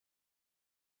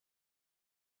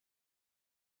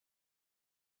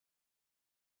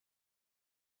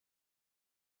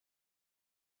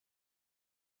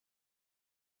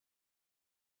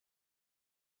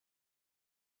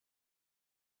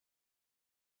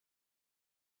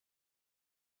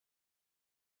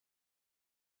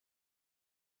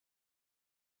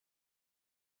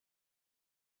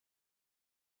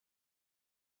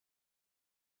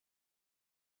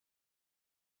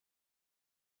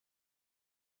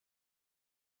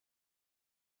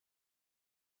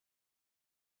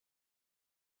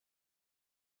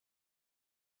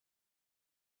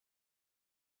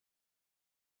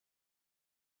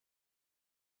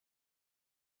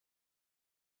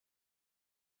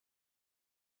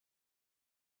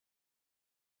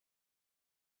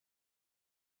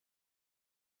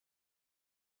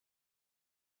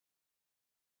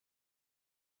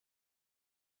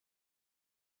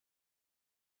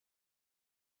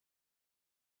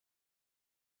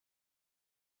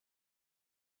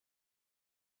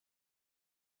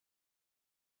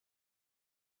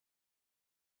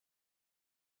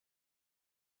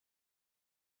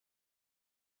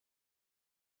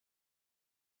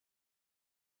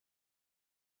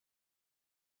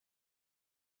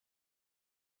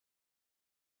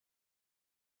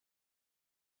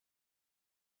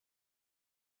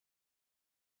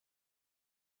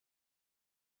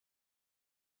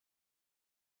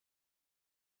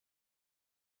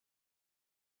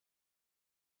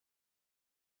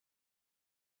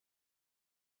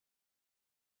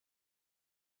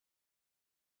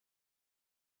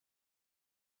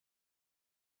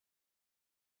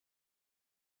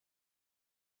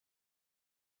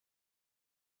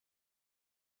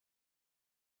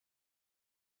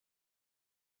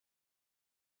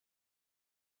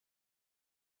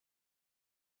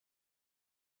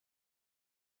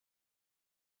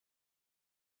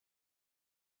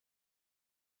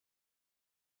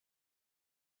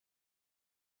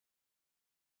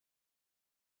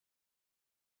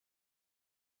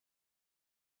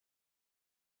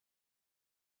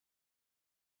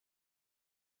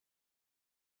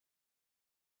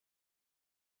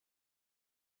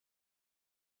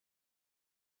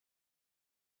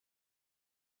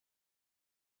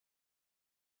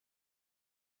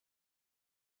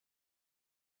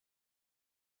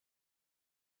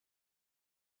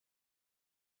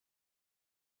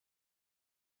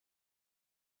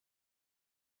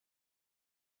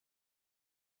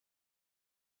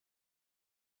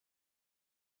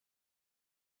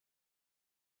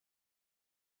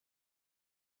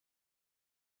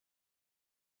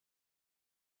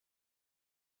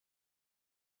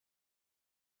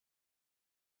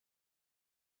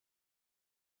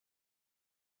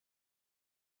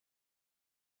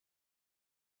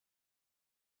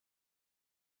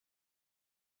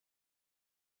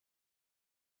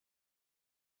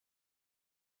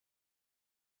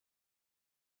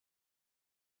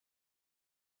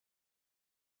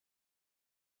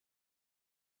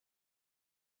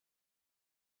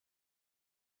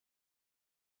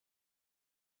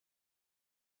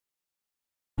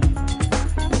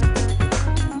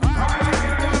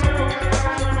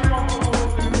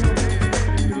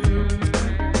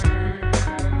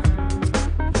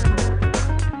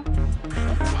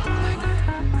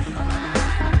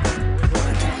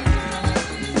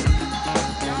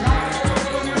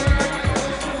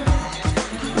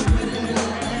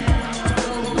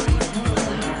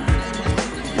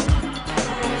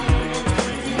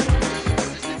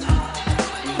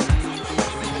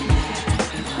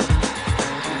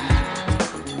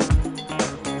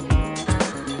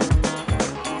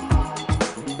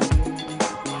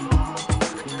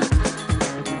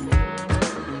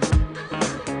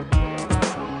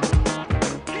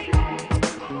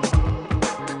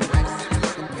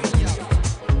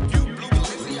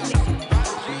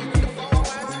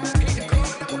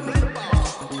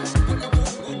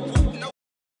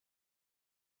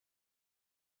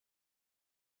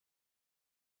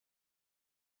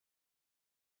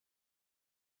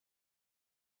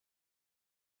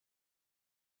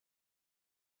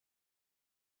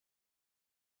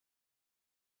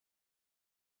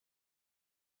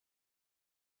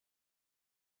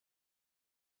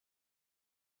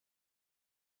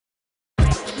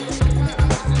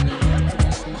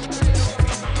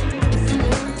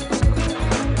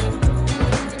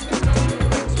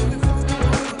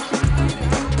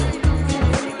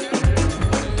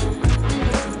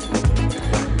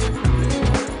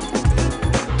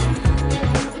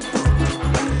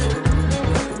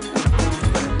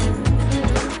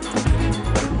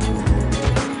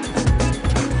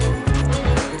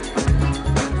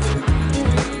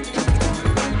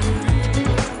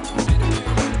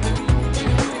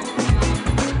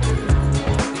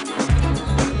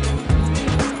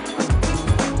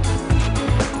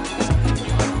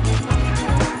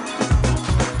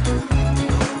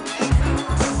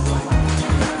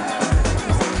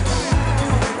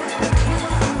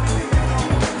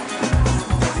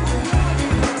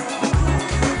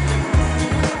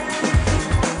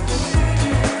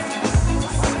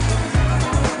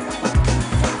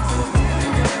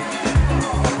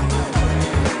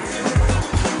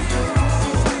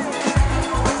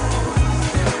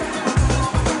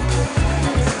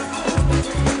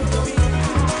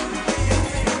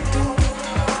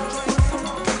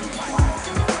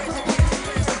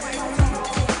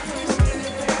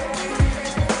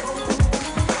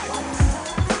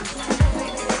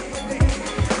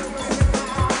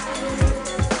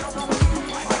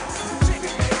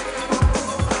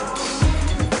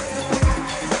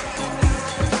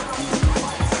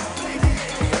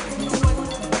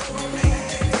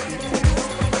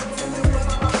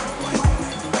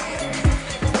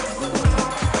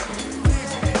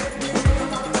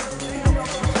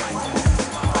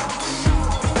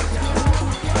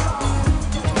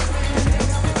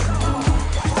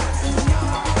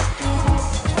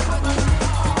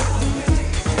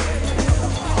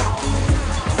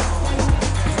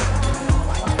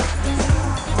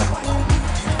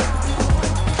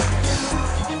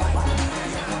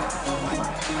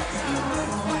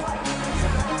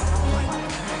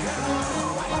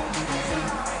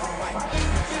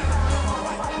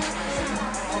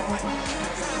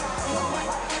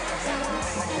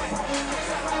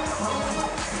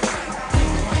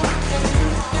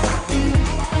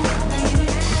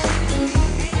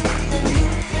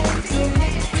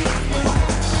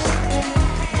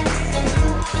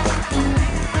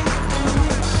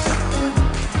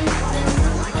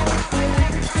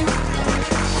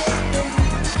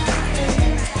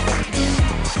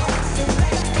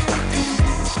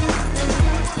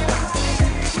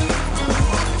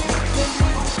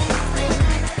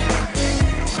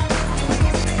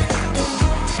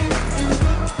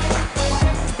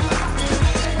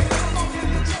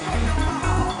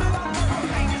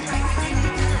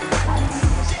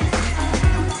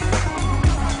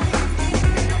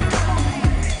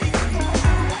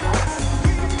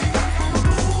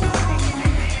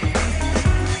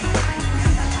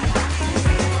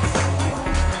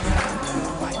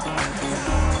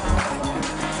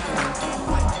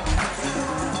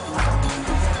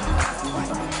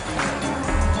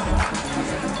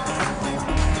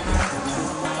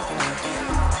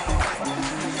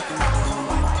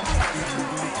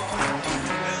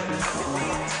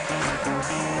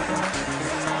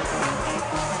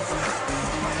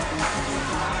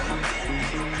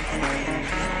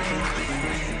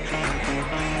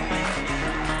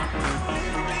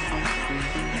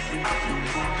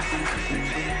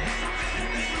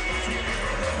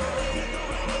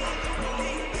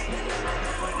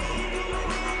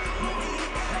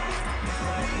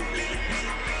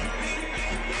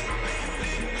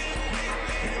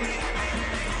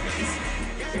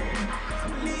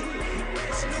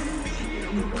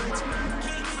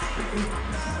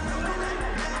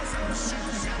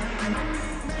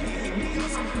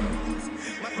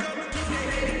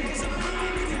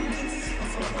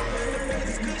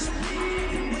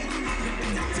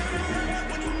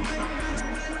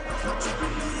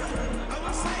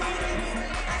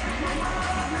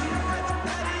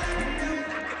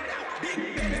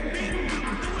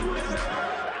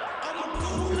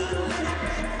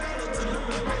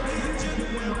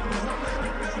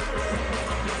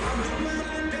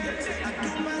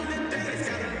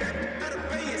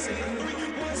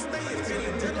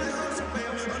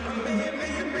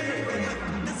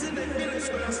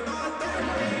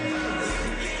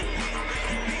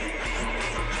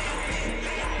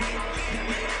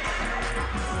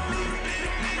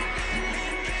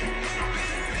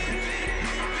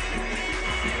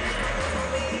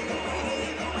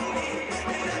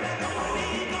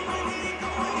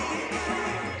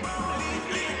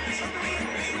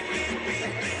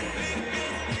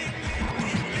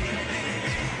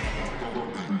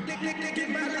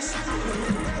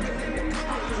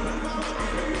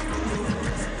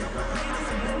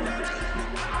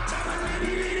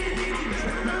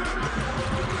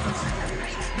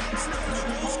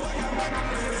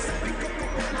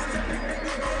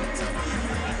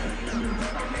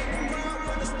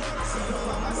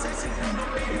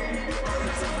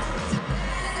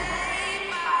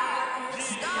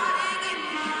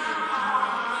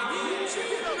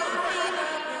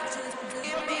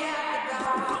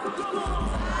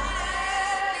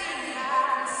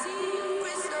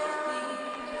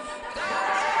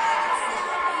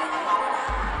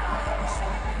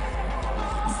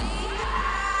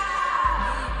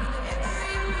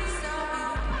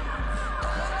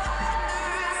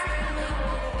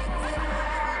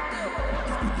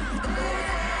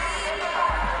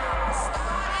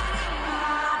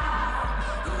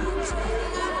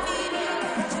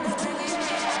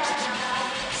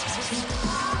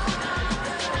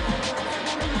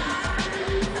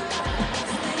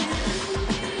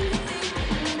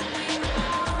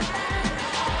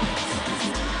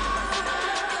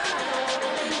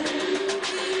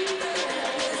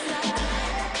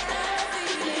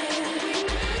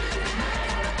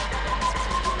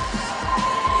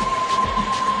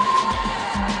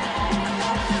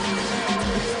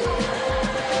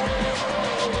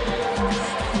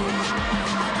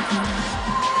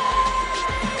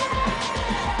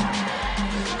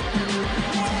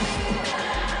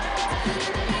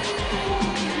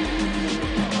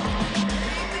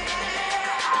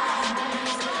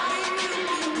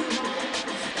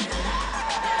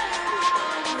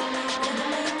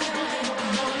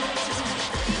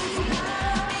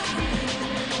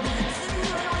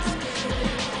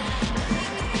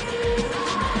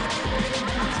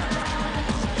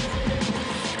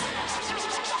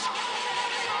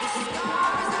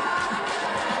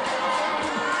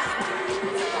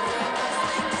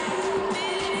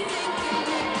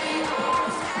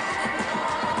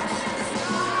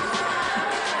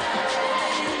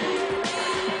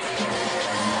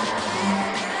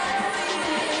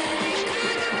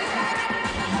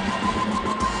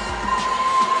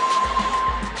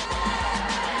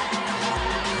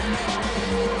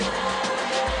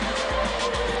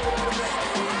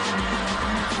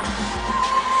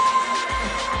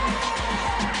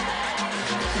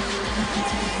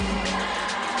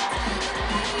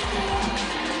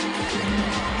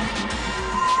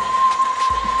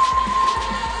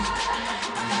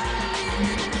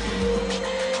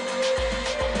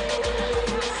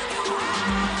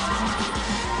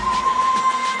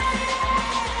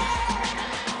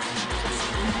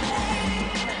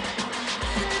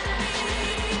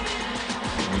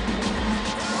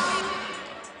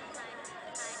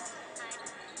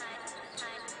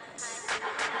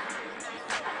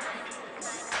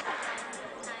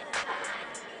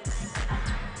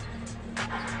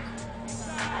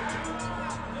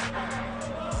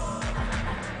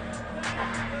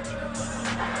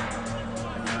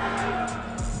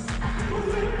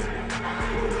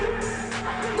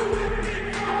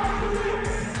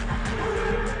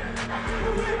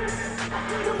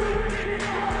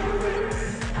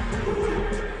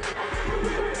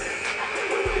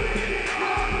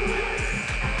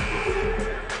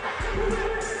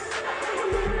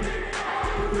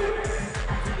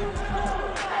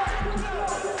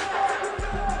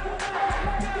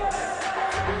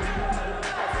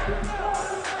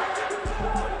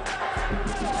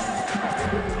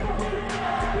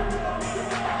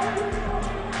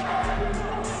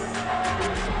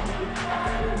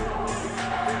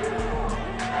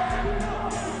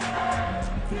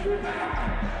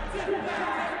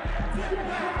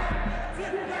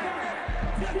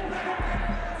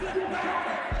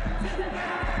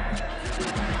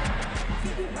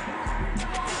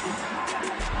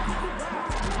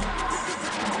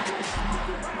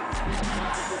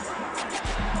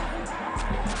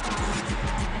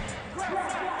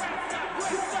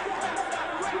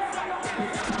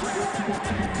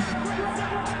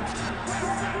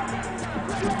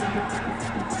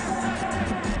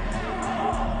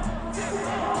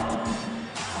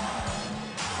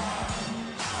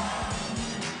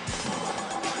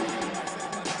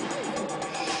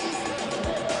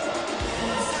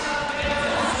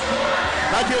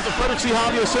 here at the Frederick C.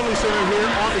 Hobby Assembly Center here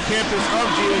on the campus of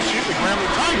GSU. The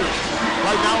Grambling Tigers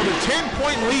right now with a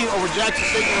 10-point lead over Jackson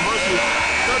State University,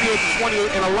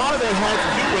 38-28, and a lot of that had to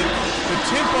do with the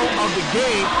tempo of the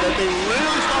game that they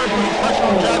really started putting pressure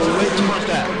on Jackson late in the first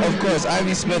half. Of course,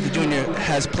 Ivy Smith Jr.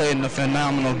 has played in a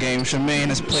phenomenal game. Tremaine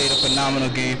has played a phenomenal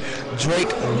game. Drake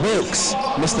Wilkes,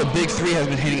 Mr. Big Three, has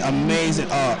been hitting amazing,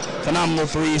 phenomenal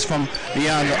threes from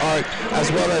beyond the arc,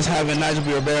 as well as having Nigel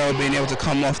B. Ribeiro being able to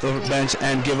come off the bench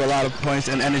and give a lot of points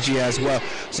and energy as well.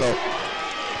 So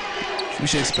we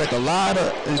should expect a lot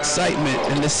of excitement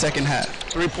in this second half.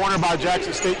 Three-pointer by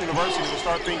Jackson State University to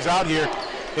start things out here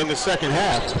in the second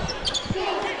half.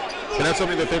 And that's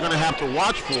something that they're going to have to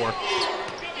watch for.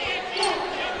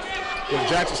 With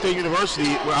Jackson State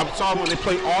University, where I saw when they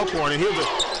played Alcorn, and here's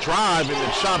a drive, and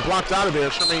the shot blocked out of there.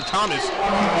 Tremaine Thomas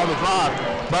on the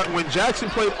drive. But when Jackson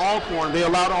played Alcorn, they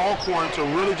allowed Alcorn to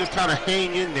really just kind of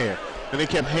hang in there. And they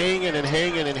kept hanging and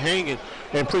hanging and hanging.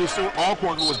 And pretty soon,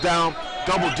 Alcorn, who was down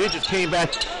double digits, came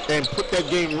back and put that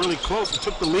game really close and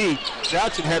took the lead.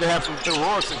 Jackson had to have some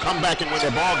heroics and come back and win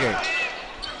that ball game.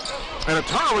 And a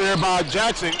turnover there by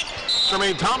Jackson.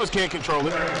 Tremaine Thomas can't control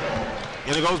it.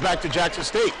 And it goes back to Jackson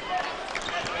State.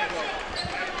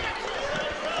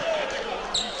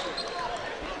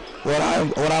 What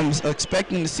I'm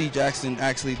expecting to see Jackson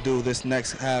actually do this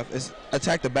next half is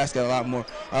attack the basket a lot more.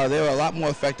 They were a lot more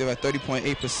effective at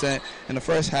 30.8% in the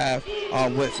first half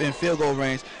within field goal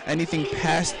range. Anything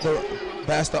past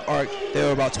the arc, they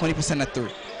were about 20% at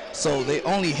 3. So they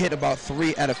only hit about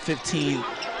 3 out of 15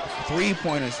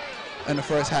 3-pointers in the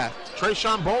first half.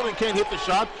 Trayshawn Bolden can't hit the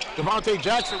shot. Devontae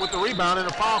Jackson with the rebound and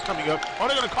a foul coming up. Oh,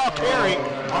 they're going to call carry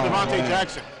on Devontae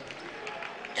Jackson.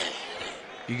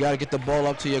 You got to get the ball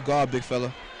up to your guard, big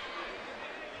fella.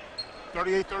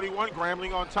 38-31,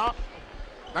 Grambling on top.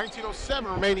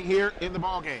 19:07 remaining here in the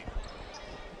ball game.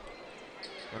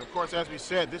 And of course, as we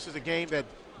said, this is a game that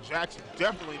Jackson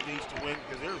definitely needs to win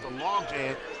because there's a log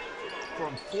jam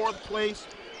from 4th place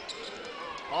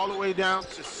all the way down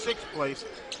to 6th place.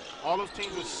 All those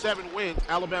teams with 7 wins.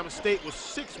 Alabama State with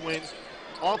 6 wins.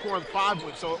 Alcorn 5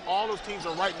 wins. So all those teams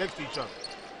are right next to each other.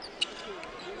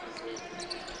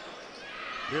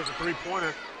 Here's a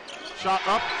three-pointer. Shot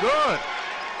up, good.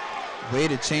 Way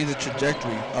to change the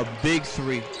trajectory. A big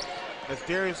 3. That's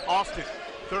Darius Austin,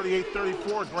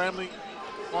 38-34. Grambling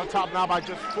on top now by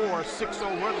just 4.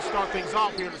 6-0 run to start things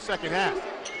off here in the second half.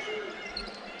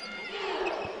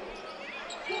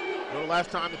 The last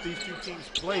time that these two teams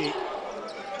played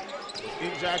was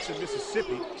in Jackson,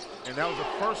 Mississippi, and that was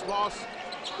the first loss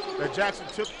that Jackson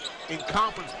took in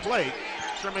conference play.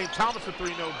 Tremaine Thomas for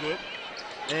 3, no good.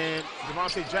 And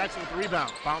Devontae Jackson with the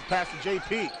rebound. Bounce pass to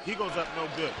JP. He goes up, no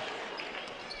good.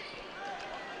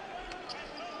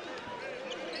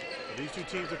 These two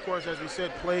teams, of course, as we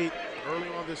said, played early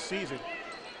on this season.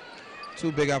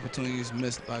 2 big opportunities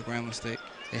missed by Grambling State.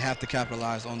 They have to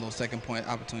capitalize on those second-point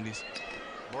opportunities.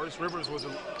 Maurice Rivers was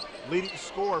a leading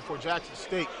scorer for Jackson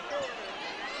State.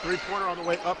 Three-pointer on the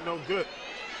way up, no good.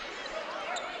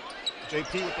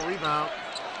 JP with the rebound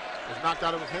was knocked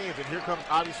out of his hands, and here comes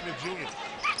Ivy Smith Jr.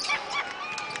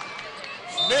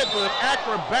 Smith with an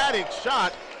acrobatic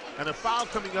shot, and a foul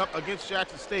coming up against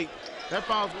Jackson State. That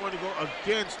foul is going to go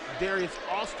against Darius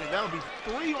Austin. That'll be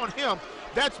 3 on him.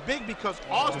 That's big because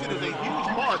Austin is a huge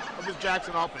part of this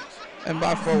Jackson offense. And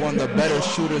by far one of the better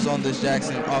shooters on this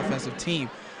Jackson offensive team.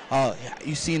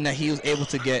 You've seen that he was able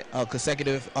to get a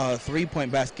consecutive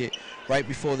 3-point basket right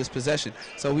before this possession.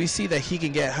 So we see that he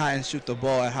can get high and shoot the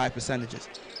ball at high percentages.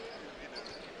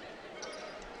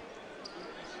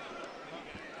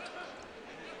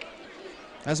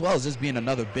 As well as just being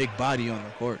another big body on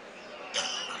the court.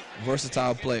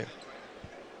 Versatile player.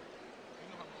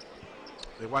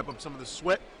 They wipe up some of the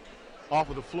sweat off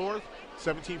of the floor.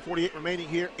 17:48 remaining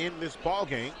here in this ball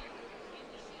game.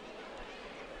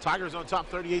 Tigers on top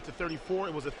 38-34.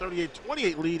 It was a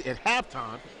 38-28 lead at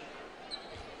halftime.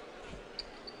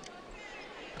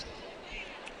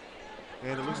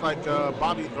 And it looks like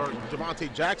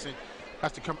Devontae Jackson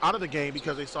has to come out of the game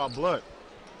because they saw blood.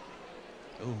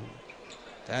 Ooh,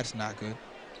 that's not good.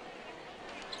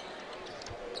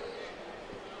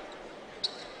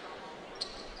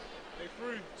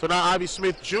 So now Ivy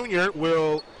Smith Jr.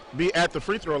 will be at the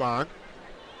free throw line.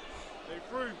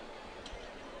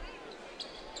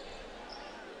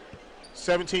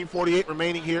 17:48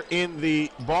 remaining here in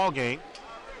the ball game.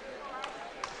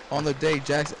 On the day,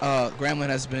 Grambling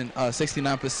has been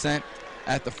 69%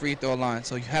 at the free throw line,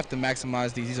 so you have to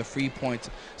maximize these. These are free points,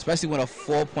 especially when a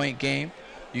 4-point game.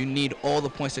 You need all the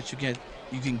points that you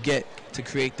can get to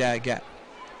create that gap.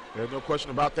 There's no question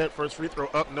about that. First free throw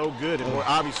up, no good. And boy,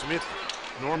 Ivy Smith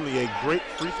normally a great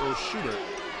free throw shooter,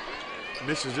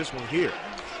 misses this one here.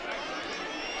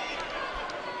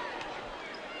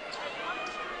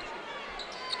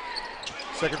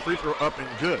 Second free throw up and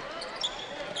good.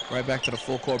 Right back to the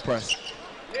full court press.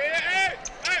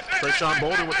 Trayshawn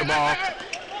Bolden with the ball.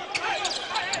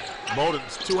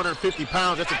 Bolden's 250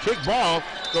 pounds. That's a kick ball.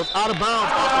 Goes out of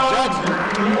bounds off of Jackson.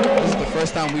 This is the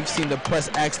first time we've seen the press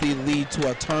actually lead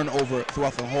to a turnover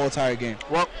throughout the whole entire game.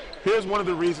 Well, here's one of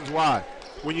the reasons why.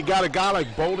 When you got a guy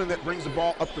like Bolden that brings the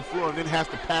ball up the floor and then has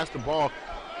to pass the ball,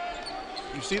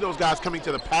 you see those guys coming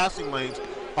to the passing lanes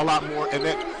a lot more, and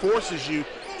that forces you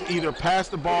to either pass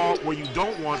the ball where you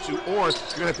don't want to, or you're going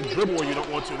to have to dribble where you don't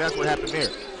want to. That's what happened there.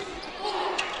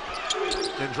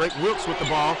 And Drake Wilkes with the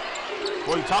ball.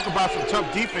 Boy, you talk about some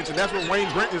tough defense, and that's what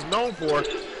Wayne Brent is known for,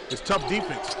 is tough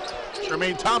defense.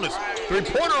 Jermaine Thomas,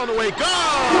 three-pointer on the way. Go!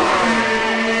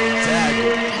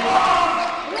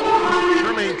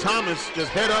 Jermaine Thomas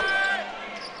just head up,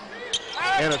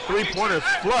 and a three-pointer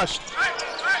flushed.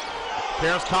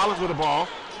 Terrence Collins with the ball.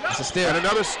 It's a steal. And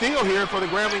another steal here for the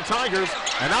Grambling Tigers,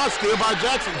 and now a steal by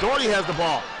Jackson. Doherty has the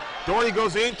ball. Doherty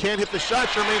goes in, can't hit the shot.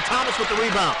 Jermaine Thomas with the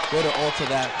rebound. Go to alter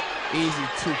that. Easy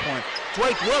 2-point.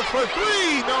 Drake Wilkes for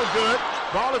three, no good.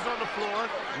 Ball is on the floor.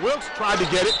 Wilkes tried to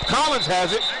get it. Collins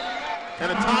has it. And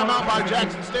a timeout by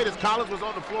Jackson State as Collins was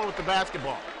on the floor with the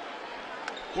basketball.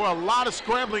 Boy, a lot of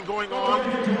scrambling going on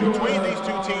between these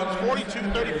two teams.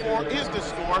 42-34 is the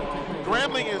score.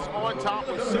 Grambling is on top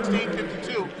with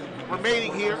 16:52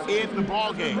 remaining here in the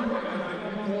ball game.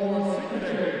 We're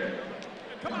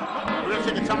going to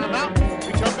take a timeout.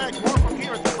 We come back more from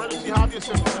here at the Frederick C. Hobby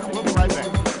Assembly Center. We'll be right back.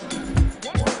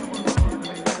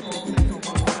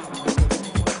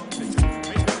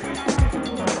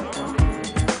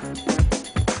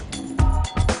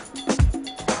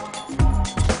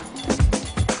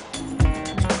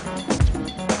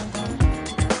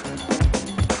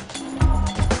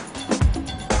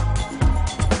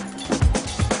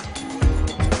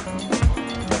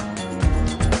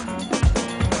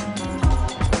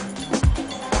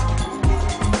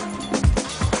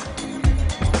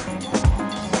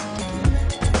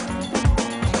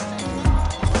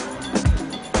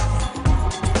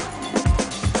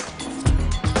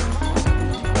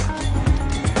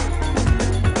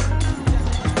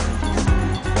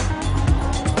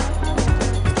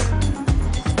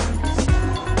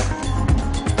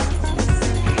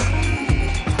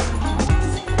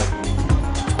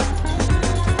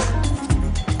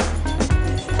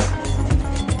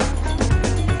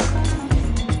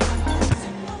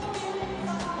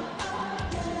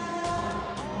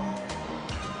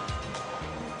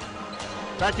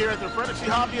 Back here at the Frederick C.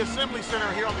 Hobby Assembly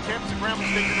Center here on the campus of Grambling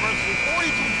State University.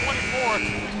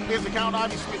 42-24 is the count.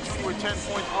 Ivy Smith Jr. with 10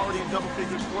 points already in double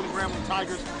figures for the Grambling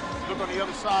Tigers. Look on the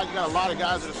other side, you got a lot of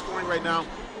guys that are scoring right now.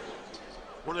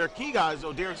 One of their key guys,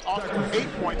 though, Darius Austin with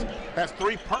 8 points, has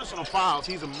 3 personal fouls.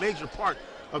 He's a major part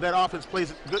of that offense,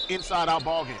 plays a good inside-out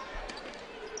ball game.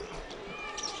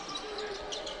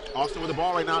 Austin with the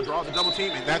ball right now, draws a double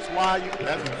team, and that's why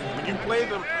when you play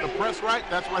the press right,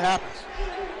 that's what happens.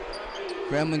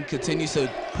 Grambling continues to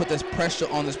put this pressure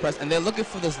on this press, and they're looking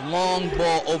for this long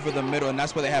ball over the middle, and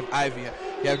that's where they have Ivy.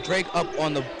 You have Drake up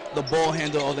on the ball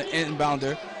handle or the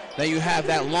inbounder. Then you have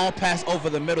that long pass over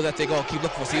the middle that they go keep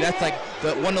looking for. See, that's like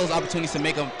one of those opportunities to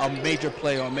make a major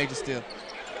play or a major steal.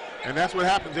 And that's what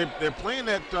happens. They're playing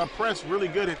that press really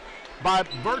good. And by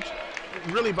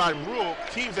rule,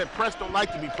 teams that press don't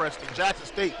like to be pressed. And Jackson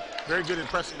State, very good at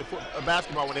pressing the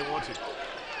basketball when they want to.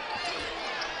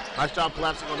 Nice job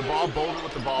collapsing on the ball. Bolden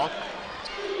with the ball.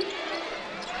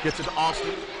 Gets it to Austin.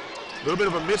 A little bit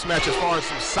of a mismatch as far as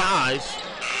some size.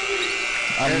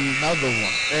 Another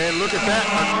one. And look at that,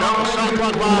 another shot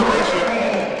clock violation.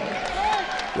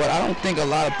 What I don't think a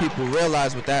lot of people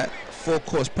realize with that full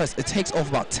course press, it takes off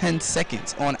about 10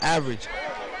 seconds on average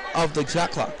of the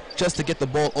shot clock just to get the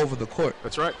ball over the court.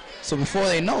 That's right. So before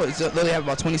they know it, they have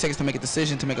about 20 seconds to make a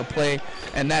decision, to make a play,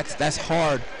 and that's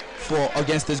hard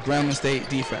against this Grambling State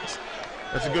defense.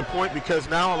 That's a good point, because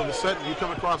now all of a sudden you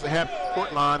come across the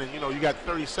half-court line and you got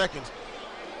 30 seconds.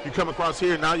 You come across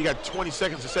here, now you got 20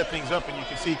 seconds to set things up, and you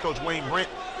can see Coach Wayne Brent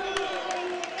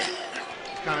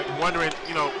kind of wondering,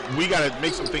 we got to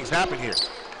make some things happen here.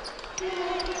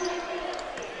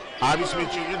 Ivy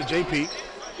Smith Jr. to JP.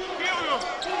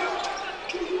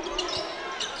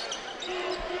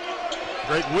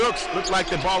 Drake Wilkes looked like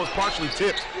the ball was partially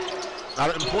tipped.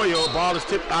 Out of Empoyo, ball is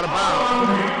tipped out of bounds.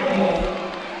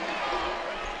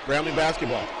 Grambling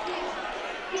basketball.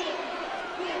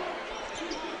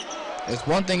 There's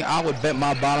one thing I would bet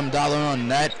my bottom dollar on,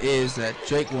 and that is that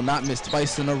Drake will not miss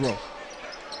twice in a row.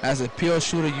 As a pure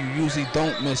shooter, you usually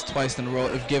don't miss twice in a row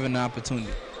if given the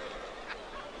opportunity.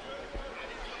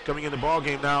 Coming in the ball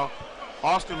game now,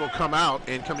 Austin will come out,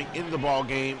 and coming in the ball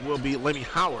game will be Lemmy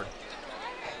Howard.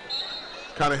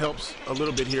 Kind of helps a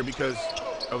little bit here because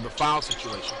of the foul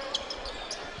situation.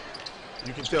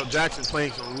 You can tell Jackson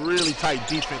playing some really tight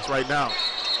defense right now.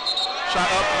 Shot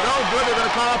up, no good. They're going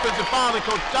to call offensive foul. And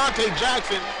Coach Dante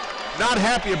Jackson not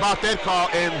happy about that call,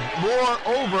 and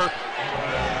moreover,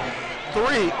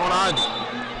 3 on Ivy.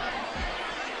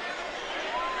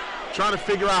 Trying to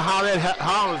figure out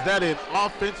how is that an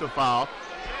offensive foul.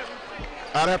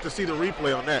 I'd have to see the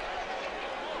replay on that.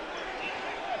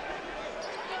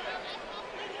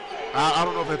 I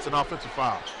don't know if it's an offensive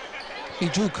foul. He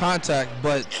drew contact,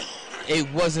 but it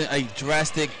wasn't a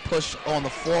drastic push on the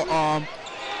forearm.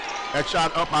 That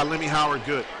shot up by Lemmy Howard,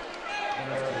 good.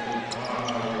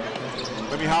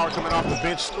 Lemmy Howard coming off the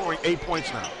bench, scoring 8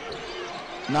 points now.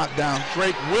 Knocked down.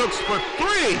 Drake Wilkes for 3.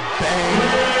 Bang,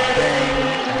 bang,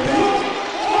 bang.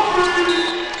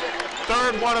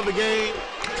 Third one of the game.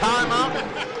 Timeout.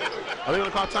 Are they going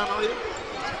to call timeout here?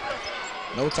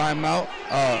 No timeout.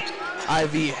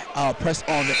 Ivy pressed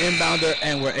on the inbounder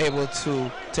and were able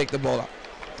to take the ball out.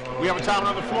 We have a timeout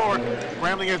on the floor.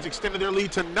 Grambling has extended their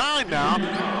lead to 9 now.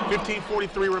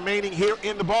 15:43 remaining here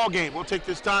in the ball game. We'll take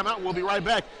this timeout. We'll be right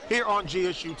back here on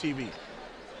GSU TV.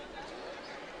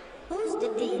 Who's the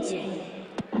DJ?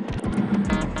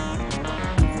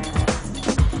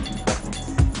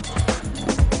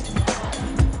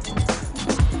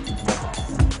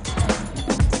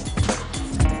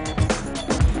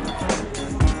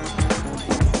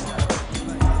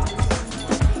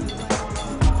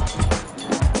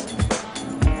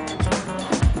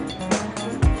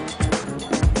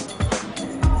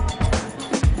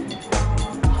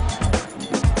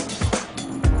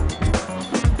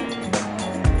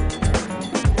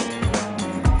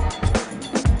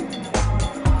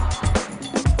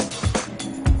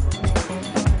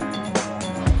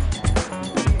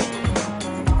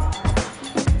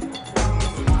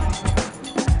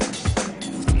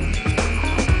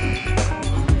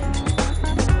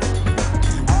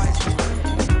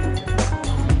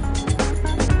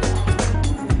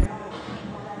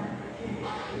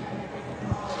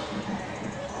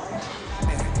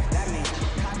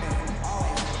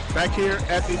 Back here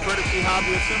at the Courtesy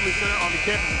Hobby Assembly Center on the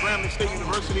campus of Grambling State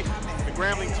University. The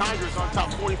Grambling Tigers on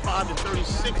top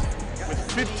 45-36 with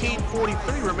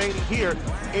 15:43 remaining here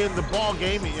in the ball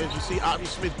game. And as you see, Ivy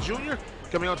Smith Jr.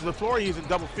 coming onto the floor. He's in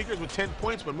double figures with 10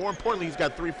 points, but more importantly, he's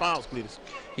got 3 fouls, Cletus.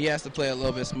 He has to play a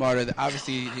little bit smarter.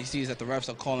 Obviously, he sees that the refs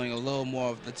are calling a little more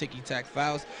of the ticky-tack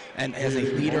fouls, and as a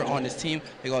leader on his team,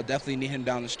 they're going to definitely need him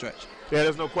down the stretch. Yeah,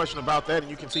 there's no question about that, and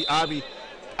you can see Ivy.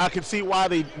 I can see why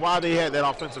they had that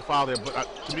offensive foul there, but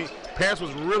to me, Paris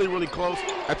was really, really close.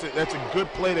 That's a good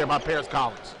play there by Paris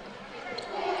Collins.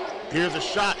 Here's a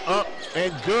shot up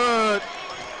and good.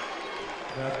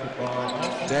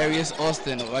 Darius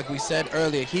Austin, like we said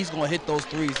earlier, he's going to hit those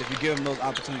threes if you give him those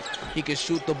opportunities. He can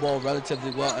shoot the ball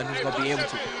relatively well, and he's going to be able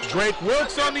to. Drake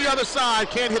Wilkes on the other side,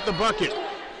 can't hit the bucket.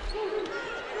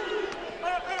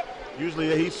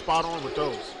 Usually he's spot on with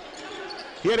those.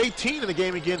 He had 18 in the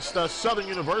game against Southern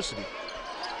University.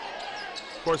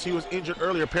 Of course, he was injured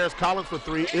earlier. Paris Collins for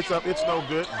 3. It's up, it's no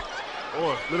good.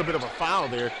 Oh, a little bit of a foul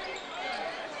there.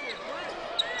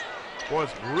 Boy,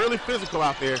 it's really physical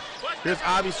out there. Here's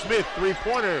Ivy Smith,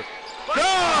 3-pointer. Go!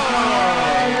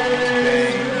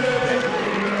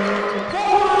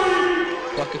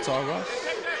 Buckets are Russ.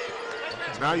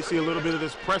 Now you see a little bit of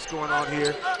this press going on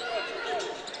here.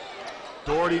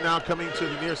 Doherty now coming to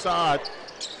the near side.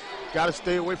 Got to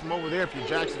stay away from over there if you're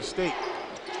Jackson State.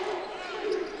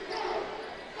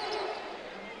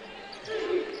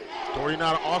 Doherty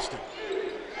now to Austin.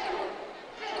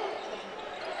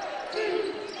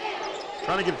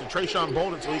 Trying to get it to Trayshawn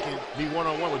Bolden so he can be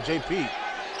one-on-one with JP.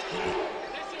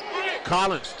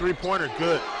 Collins, 3-pointer,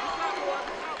 good.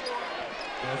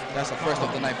 That's the first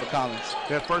of the night for Collins.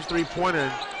 That first 3-pointer,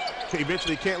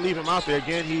 eventually can't leave him out there.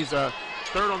 Again, he's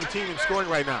third on the team in scoring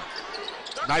right now.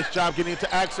 Nice job getting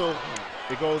into Axel.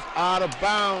 It goes out of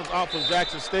bounds off of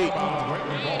Jackson State.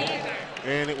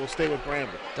 And it will stay with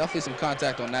Grambling. Definitely some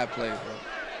contact on that play, bro.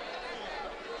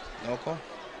 No call.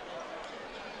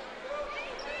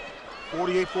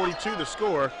 48-42 the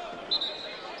score.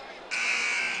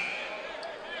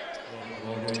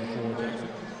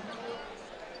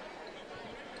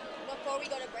 Before we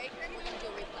go to break, we can do a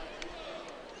replay.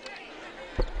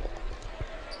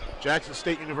 Jackson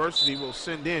State University will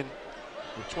send in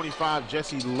with 25,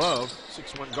 Jesse Love,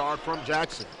 6'1" guard from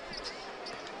Jackson.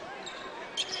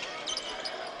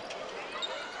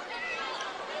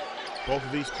 Both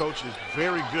of these coaches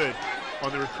very good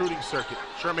on the recruiting circuit.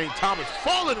 Shermaine Thomas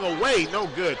falling away, no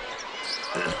good.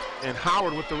 And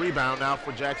Howard with the rebound now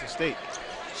for Jackson State.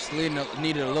 Just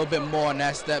needed a little bit more on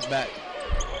that step back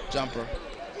jumper.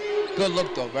 Good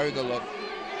look though, very good look.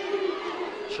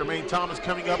 Shermaine Thomas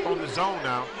coming up on the zone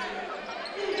now.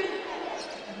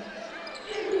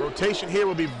 Rotation here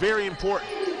will be very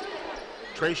important.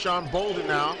 Trayshawn Bolden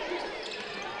now.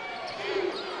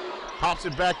 Pops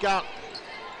it back out.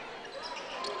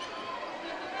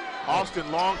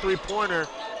 Austin, long three-pointer,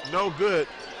 no good.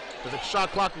 The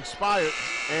shot clock expired,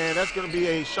 and that's going to be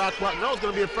a shot clock. No, it's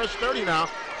going to be a fresh 30 now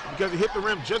because it hit the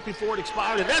rim just before it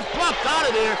expired, and that's blocked out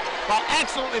of there by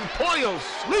Axel Empoyo.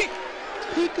 Sleep.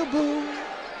 Peekaboo.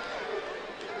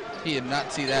 He did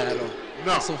not see that at all.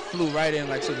 No. Axel flew right in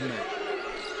like Superman.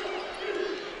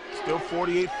 Still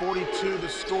 48-42 the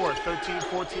score,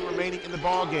 13-14 remaining in the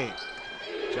ball game.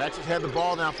 Jackson's had the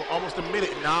ball now for almost a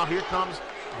minute, and now here comes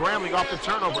Grambling off the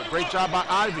turnover. Great job by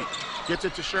Ivy. Gets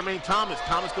it to Shermaine Thomas.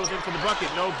 Thomas goes in for the bucket,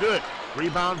 no good.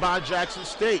 Rebound by Jackson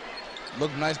State.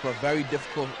 Looked nice, but very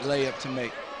difficult layup to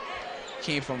make.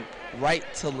 Came from right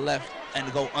to left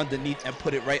and go underneath and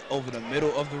put it right over the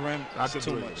middle of the rim. That's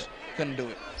too much. Couldn't do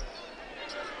it.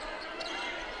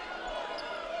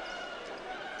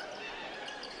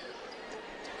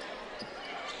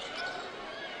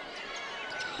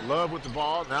 Love with the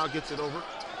ball, now gets it over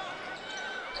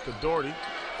to Doherty.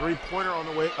 Three-pointer on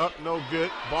the way up, no good.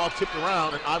 Ball tipped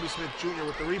around, and Ivy Smith Jr.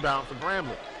 with the rebound for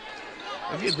Grambling.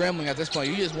 If you're Grambling at this point,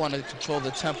 you just want to control the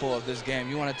tempo of this game.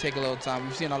 You want to take a little time.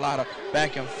 We've seen a lot of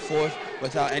back and forth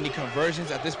without any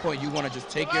conversions. At this point, you want to just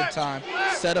take your time,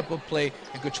 set up a play,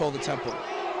 and control the tempo.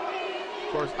 Of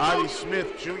course, Ivy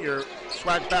Smith Jr.,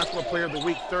 SWAC Basketball Player of the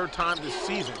Week, third time this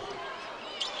season.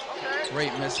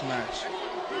 Great mismatch.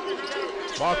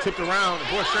 Ball tipped around.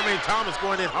 Boy, Shermaine Thomas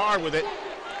going in hard with it.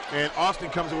 And Austin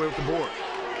comes away with the board.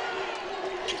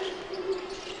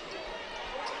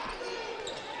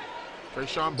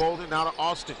 Trayshawn Bolden now to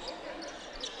Austin.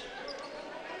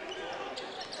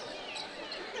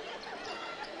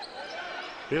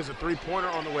 Here's a three-pointer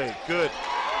on the way. Good.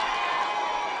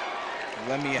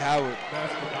 Lemmy Howard.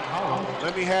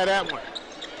 Lemmy had that one.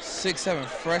 6'7"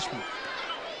 freshman.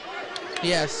 He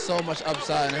has so much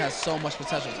upside and has so much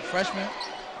potential. As a freshman,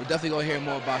 we're definitely going to hear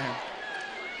more about him.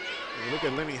 Look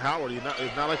at Lemmy Howard.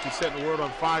 It's not like he's setting the world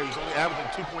on fire. He's only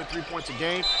averaging 2.3 points a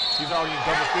game. He's already in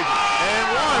double figures. And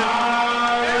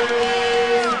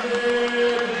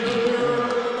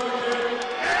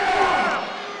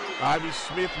one. Ivy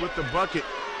Smith with the bucket.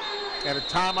 And a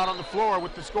timeout on the floor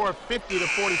with the score of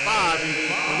 50-45.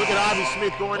 And look at Ivy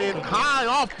Smith going in high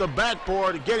off the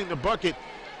backboard and getting the bucket.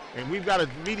 And we've got an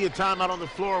immediate timeout on the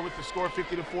floor with the score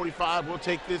 50-45. We'll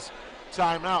take this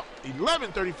timeout.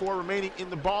 11:34 remaining in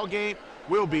the ball game.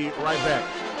 We'll be right back.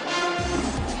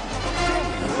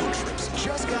 Road trips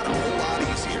just got a whole lot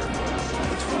easier.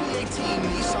 The 2018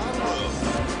 Nissan Rogue.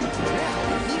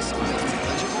 Now, Nissan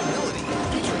Intelligent Mobility,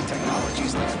 featuring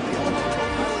technologies like available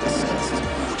ProPilot Assist,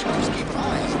 which helps keep an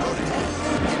eye on the road ahead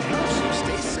and helps you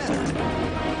stay centered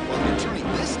while you're turning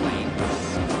this lane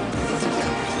to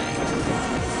that lane.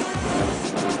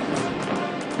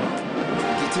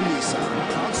 Get to Nissan,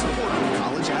 proud supporter of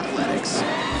college athletics.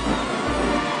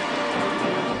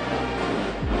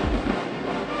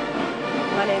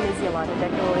 My name is Yolanda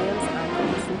Decker-Williams. I'm from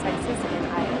Houston, Texas, and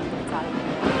I am the Italian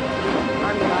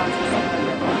Army ROTC.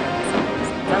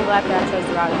 I'm glad that I chose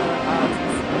the route of doing ROTC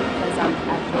because I'm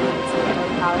actually able to go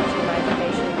to college, get my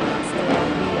education, stay up,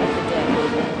 be up to date,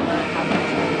 and learn how to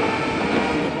train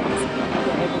events.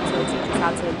 We're able to teach us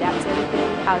how to adapt to everything,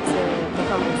 how to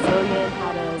become resilient,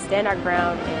 how to stand our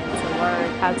ground, and to learn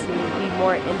how to be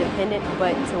more independent,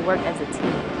 but to work as a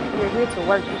team. We're here to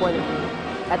work for the team.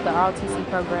 At the ROTC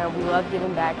program, we love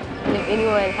giving back. And if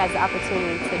anyone has the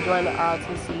opportunity to join the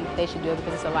ROTC, they should do it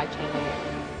because it's a life-changing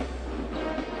event.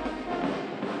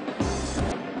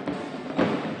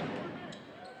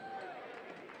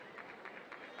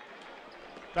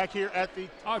 Back here at the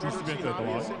Audrey Smith at the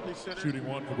line, Assembly Center, shooting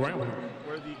one for Grambling.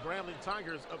 where the Grambling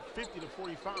Tigers up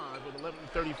 50-45 with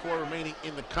 11:34 remaining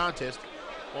in the contest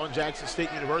on Jackson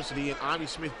State University, and Ivy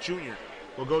Smith Jr.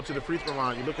 will go to the free throw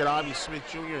line. You look at Ivy Smith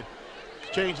Jr.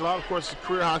 Changed a lot, of course, his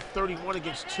career high 31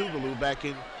 against Tougaloo back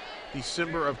in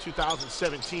December of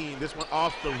 2017. This one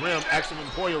off the rim. Axel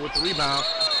Empoyo with the rebound.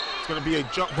 It's going to be a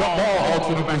jump ball.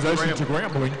 Alternate possession to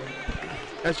Grambling.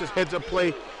 That's just heads-up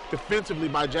play defensively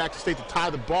by Jackson State to tie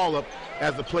the ball up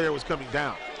as the player was coming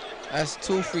down. That's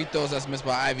 2 free throws that's missed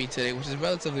by Ivy today, which is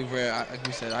relatively rare. Like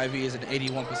we said, Ivy is an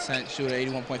 81% shooter,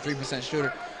 81.3%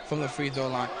 shooter from the free throw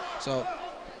line. So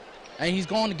And he's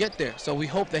going to get there. So we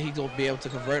hope that he'll be able to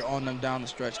convert on them down the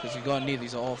stretch because he's going to need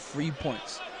these are all free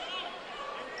points.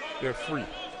 They're free.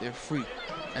 They're free.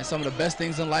 And some of the best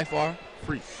things in life are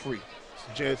Free. Free.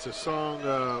 It's a song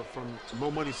from the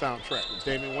Mo Money soundtrack with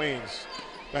Damon Wayans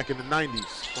back in the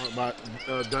 90s,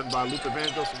 done by Luther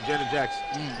Vandross and Janet Jackson.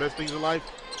 Best things in life,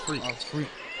 free. Free.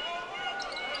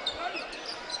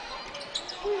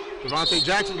 Devontae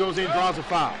Jackson goes in, draws a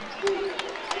foul.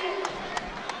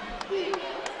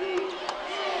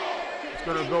 It's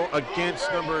going to go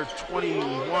against number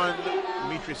 21,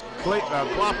 Demetrius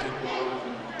Clopton.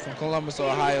 From Columbus,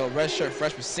 Ohio, redshirt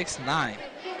freshman, 6'9".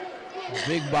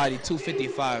 Big body,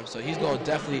 255. So he's going to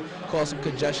definitely cause some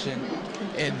congestion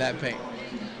in that paint.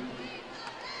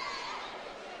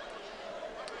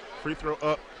 Free throw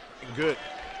up and good.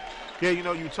 Yeah, you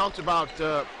know, you talked about he's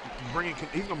going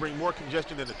to bring more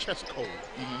congestion than a chest cold.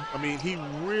 I mean, he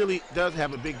really does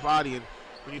have a big body, and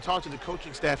when you talk to the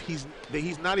coaching staff, he's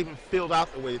not even filled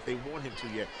out the way that they want him to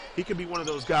yet. He could be one of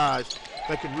those guys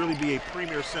that could really be a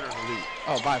premier center in the league.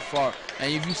 Oh, by far.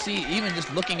 And if you see, even just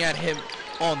looking at him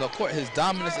on the court, his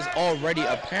dominance is already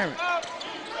apparent.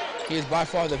 He is by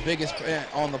far the biggest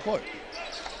on the court.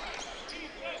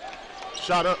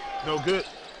 Shot up, no good.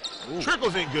 Ooh.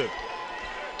 Trickles in good.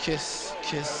 Kiss,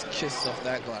 kiss, kiss off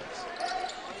that glass.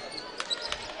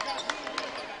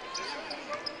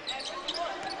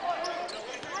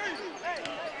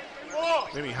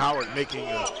 Maybe Howard making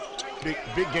a big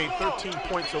game, 13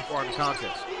 points so far in the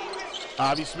contest.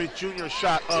 Avi Smith Jr.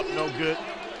 shot up, no good.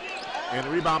 And a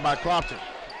rebound by Clopton.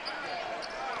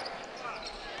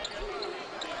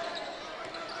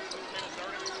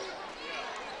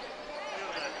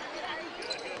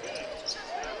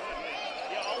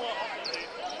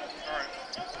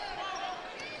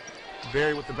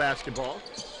 Barry with the basketball.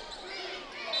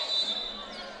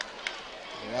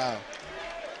 Wow.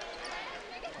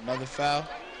 Another foul.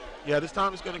 Yeah, this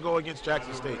time it's going to go against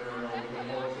Jackson State.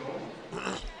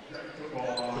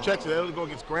 But check it, it'll go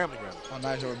against Grambling, rather. On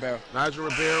Nigel Ribeiro. Nigel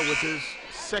Ribeiro with his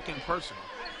second personal.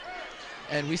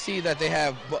 And we see that they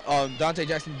have Coach Dante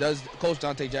Jackson does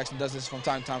this from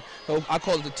time to time. So I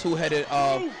call it the two-headed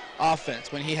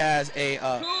offense when he has a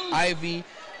Ivy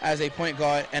as a point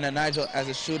guard and a Nigel as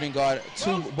a shooting guard,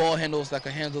 two ball handles that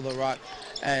can handle the rock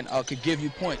and could give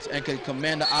you points and could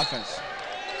command the offense.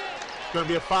 It's going to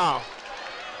be a foul.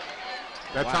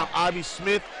 That time, Ivy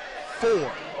Smith,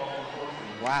 4.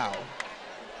 Wow.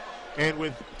 And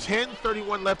with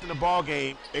 10:31 left in the ball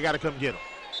game, they got to come get him.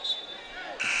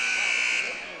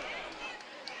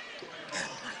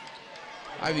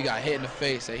 Ivy got hit in the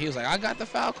face. And he was like, I got the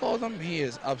foul called him. He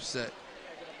is upset.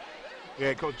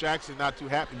 Yeah, Coach Jackson not too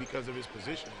happy because of his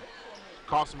position.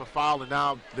 Cost him a foul, and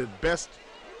now the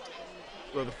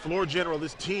floor general of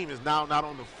this team is now not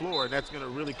on the floor, and that's going to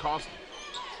really cost him.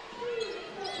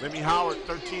 Lemmy Howard,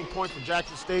 13 points for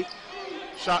Jackson State.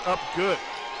 Shot up good.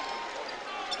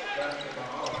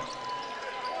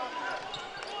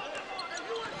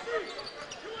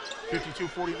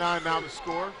 (52-49) now the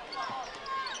score.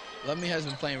 Lemmy has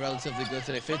been playing relatively good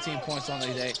today. 15 points on the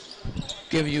day,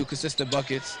 giving you consistent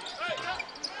buckets.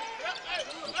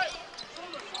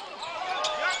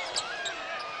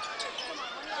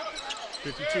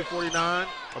 (52-49),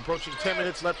 approaching 10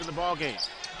 minutes left in the ball game.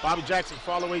 Bobby Jackson,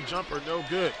 fall away jumper, no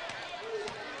good.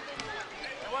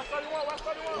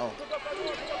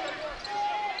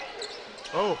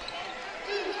 Oh.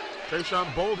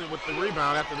 Trayshawn Bolden with the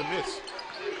rebound after the miss.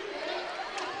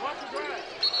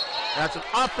 That's an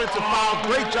offensive foul.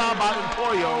 Great job by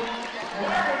Emporio.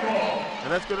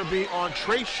 And that's going to be on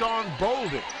Trayshawn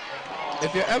Bolden.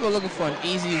 If you're ever looking for an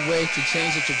easy way to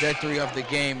change the trajectory of the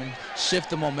game and shift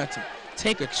the momentum,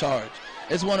 take a charge.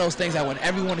 It's one of those things that when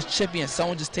everyone is chippy and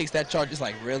someone just takes that charge, it's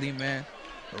like, really, man?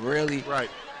 Really? Right.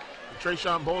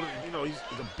 Trayshawn Bolden, you know, he's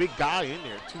a big guy in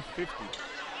there, 250.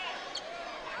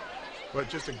 But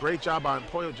just a great job by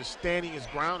Empoyo just standing his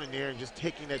ground in there and just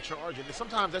taking that charge. And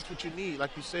sometimes that's what you need.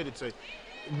 Like you said, it's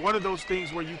one of those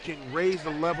things where you can raise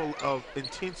the level of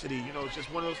intensity. You know, it's just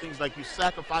one of those things like you're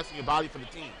sacrificing your body for the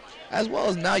team. As well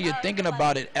as now you're thinking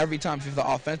about it every time if you're the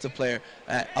offensive player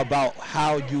about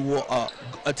how you will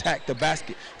attack the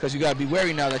basket. Because you got to be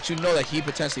wary now that you know that he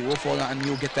potentially will fall down and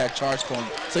you'll get that charge for him.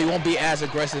 So you won't be as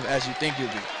aggressive as you think you'll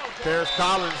be. Paris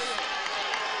Collins, of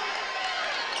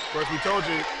course, we told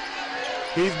you,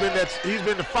 he's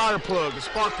been the fire plug, the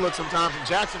spark plug sometimes, and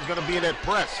Jackson's going to be in that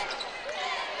press.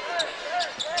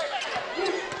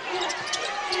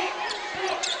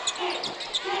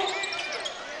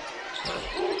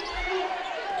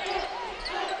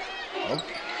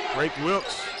 Drake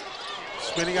Wilkes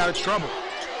spinning out of trouble.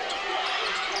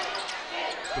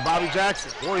 to Bobby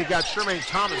Jackson. Boy, he got Shermaine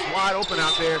Thomas wide open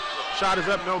out there. Shot is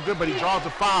up, no good, but he draws a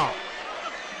foul.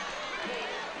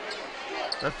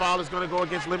 That foul is going to go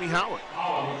against Lemmy Howard.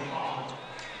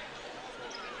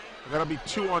 That'll be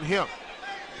 2 on him.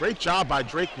 Great job by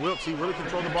Drake Wilkes. He really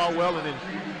controlled the ball well, and then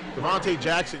Devontae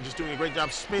Jackson just doing a great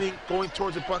job spinning, going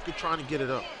towards the bucket, trying to get it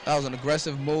up. That was an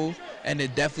aggressive move, and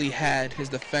it definitely had his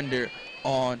defender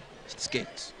on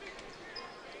skates.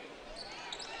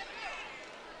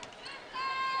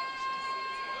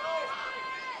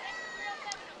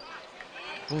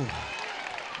 Ooh,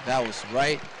 that was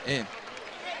right in.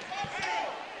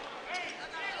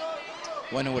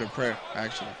 Went in with a prayer,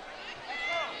 actually.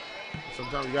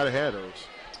 Sometimes you got to have those.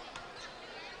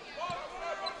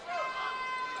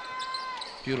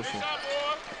 Beautiful.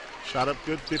 Shot up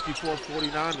good,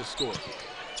 54-49 to score.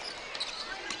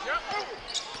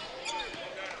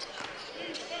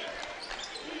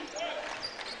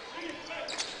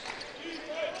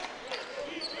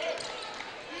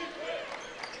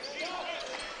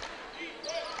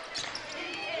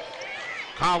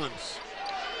 Collins.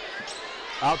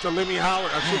 Out to Lemmy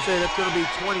Howard. I should say that's going to be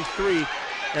 23,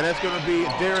 and that's going to be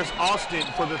Darius Austin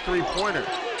for the three-pointer.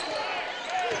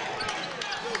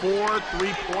 4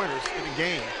 3-pointers in the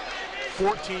game,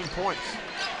 14 points.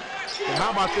 And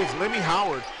how about this? Lemmy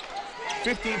Howard,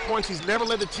 15 points. He's never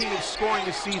led the team in scoring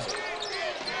this season.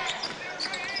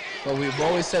 But we've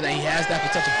always said that he has that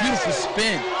potential. Beautiful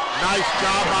spin. Nice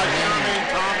job by Jermaine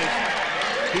Thomas.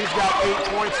 He's got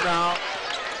 8 points now.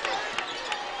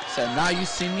 So now you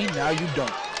see me, now you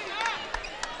don't.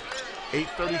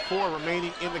 8:34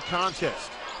 remaining in the contest.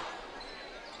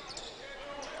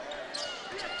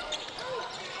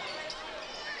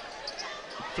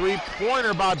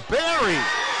 Three-pointer by Barry.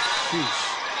 Sheesh.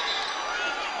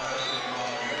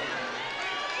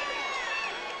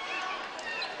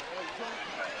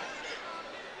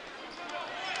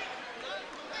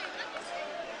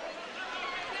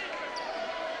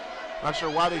 Not sure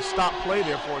why they stopped play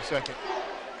there for a second.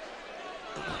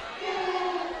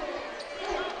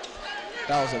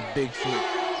 That was a big three.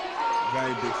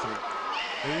 Very big three.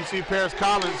 And you see Paris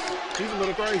Collins, he's a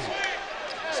little crazy.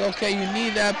 It's okay, you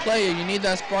need that player, you need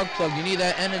that spark plug, you need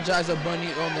that energizer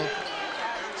bunny on the...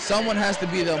 Someone has to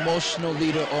be the emotional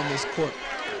leader on this court.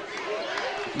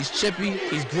 He's chippy,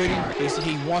 he's gritty,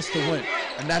 he wants to win.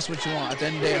 And that's what you want. At the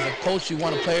end of the day, as a coach, you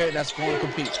want a player that's going to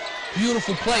compete.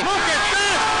 Beautiful play. Look at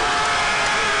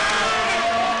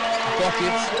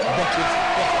Buckets, buckets,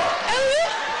 buckets.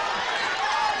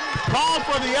 Call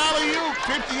for the alley-oop,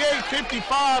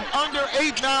 58-55, under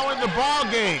 8 now in the ball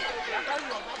game.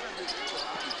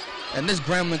 And this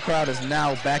Grambling crowd is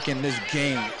now back in this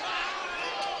game.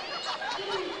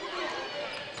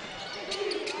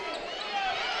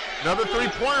 Another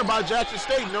three-pointer by Jackson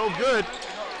State, no good.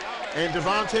 And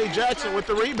Devontae Jackson with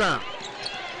the rebound.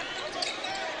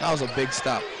 That was a big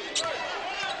stop.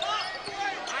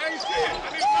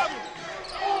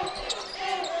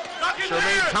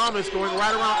 Shermaine Thomas going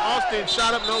right around Austin,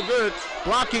 shot up no good.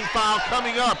 Blocking foul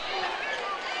coming up.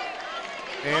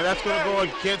 And that's going to go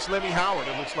against Lemmy Howard,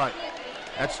 it looks like.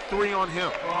 That's 3 on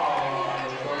him.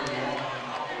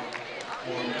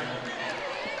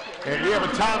 And we have a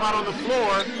timeout on the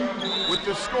floor with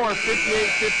the score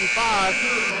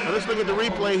 58-55. Now let's look at the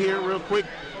replay here real quick.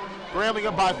 Grambling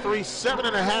up by 3,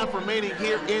 7.5 remaining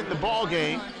here in the ball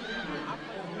game.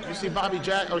 You see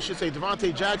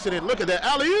Devontae Jackson, and look at that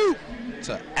alley-oop. It's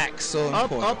an axle.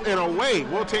 Up and away.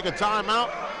 We'll take a timeout.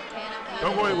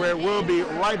 Don't go anywhere. We'll be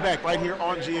right back right here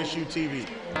on GSU TV.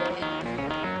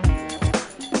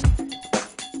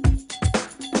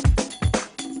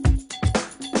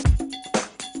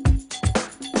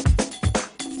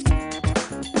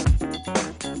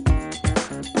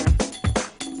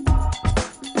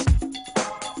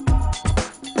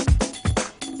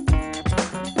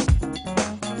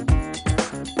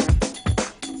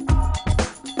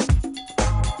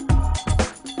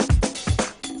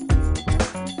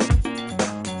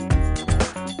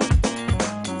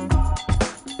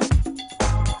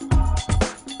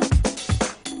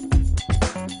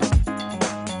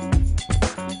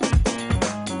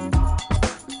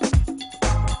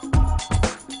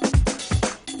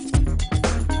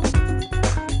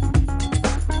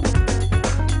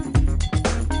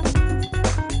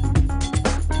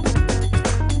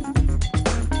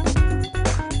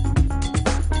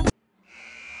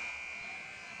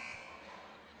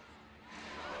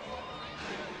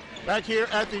 Back here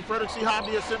at the Frederick C.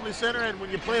 Hobby Assembly Center, and when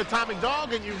you play Atomic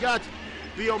Dog and you've got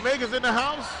the Omegas in the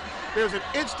house, there's an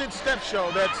instant step show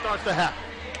that starts to happen.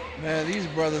 Man, these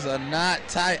brothers are not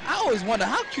tight. I always wonder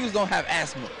how Qs don't have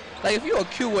asthma. Like if you're a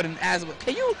Q with an asthma,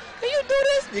 can you do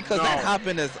this? Because No. that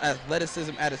hopping is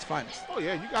athleticism at its finest. Oh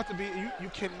yeah, you got to be. You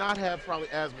cannot have probably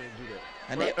asthma and do that.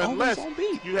 And Right? they always Unless on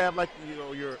beat. you have like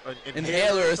your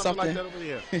Inhaler or something something. like that over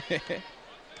there.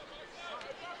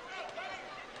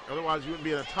 Otherwise, you wouldn't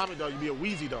be an atomic dog. You'd be a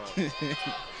wheezy dog.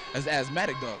 As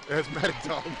asthmatic dog. Asthmatic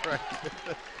dog, right?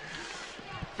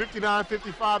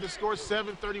 59-55 the score.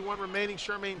 7:31 remaining.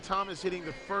 Shermaine Thomas hitting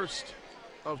the first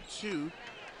of two.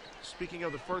 Speaking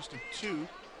of the first of two,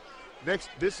 next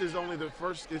this is only the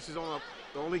first. This is only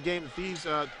the only game that these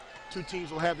two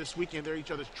teams will have this weekend. They're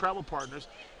each other's travel partners.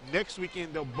 Next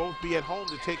weekend they'll both be at home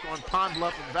to take on Pine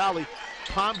Bluff and Valley.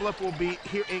 Pine Bluff will be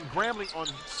here in Grambling on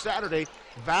Saturday.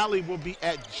 Valley will be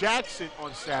at Jackson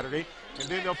on Saturday, and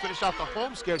then they'll finish out the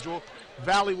home schedule.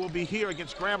 Valley will be here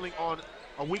against Grambling on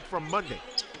a week from Monday.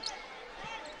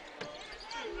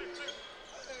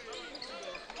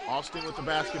 Austin with the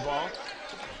basketball.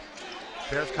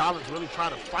 Paris Collins really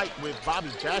trying to fight with Bobby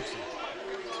Jackson.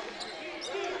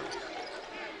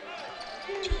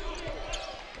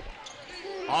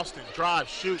 Austin drives,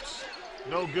 shoots,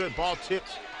 no good, ball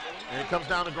tipped, and it comes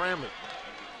down to Grambling.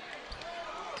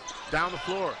 Down the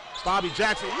floor, Bobby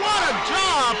Jackson, what a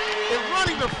job in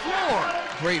running the floor.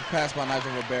 Great pass by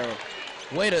Nigel Ribeiro.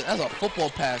 That's a football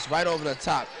pass right over the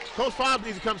top. Coach Fobb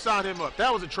needs to come sign him up.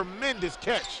 That was a tremendous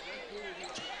catch.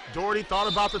 Doherty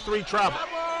thought about the three travel.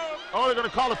 Oh, they're going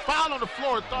to call a foul on the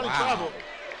floor. Thought he traveled.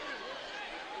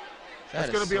 That's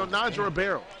going to be on Nigel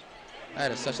Ribeiro.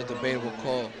 That is such a debatable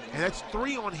call. And that's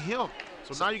 3 on him.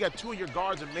 So now you got 2 of your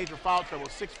guards in major foul trouble,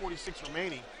 6:46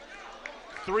 remaining.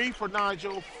 3 for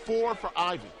Nigel, 4 for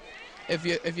Ivy.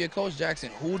 If you're Coach Jackson,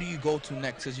 who do you go to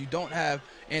next? Because you don't have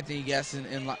Anthony Gasson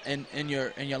in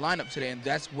your lineup today, and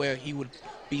that's where he would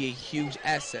be a huge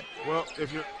asset. Well,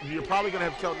 if you're probably going to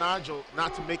have to tell Nigel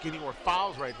not to make any more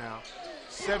fouls right now.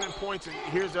 7 points, and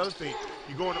here's the other thing.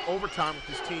 You go into overtime with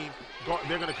this team,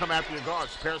 they're going to come after your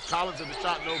guards. Paris Collins in the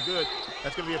shot, no good.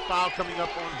 That's going to be a foul coming up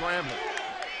on Grambling.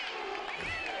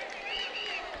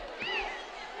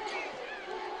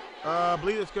 I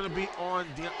believe it's going to be on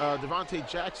Devontae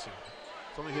Jackson.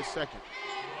 It's only his second.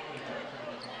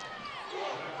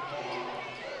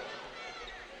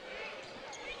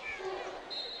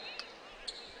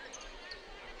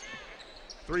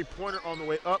 Three-pointer on the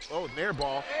way up. Oh, near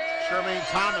ball. Shermaine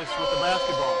Thomas with the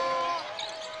basketball.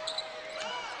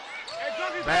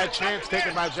 Bad chance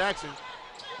taken by Jackson.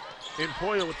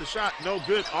 Empoyo with the shot. No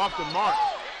good. Off the mark.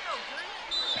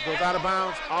 Goes out of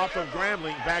bounds off of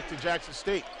Grambling back to Jackson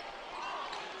State.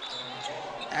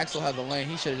 Axel had the lane.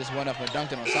 He should have just went up and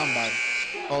dunked it on somebody.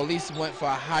 Or at least went for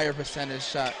a higher percentage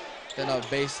shot than a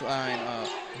baseline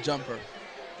jumper.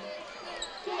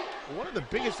 One of the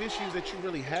biggest issues that you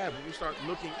really have when you start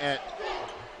looking at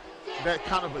that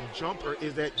kind of a jumper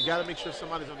is that you got to make sure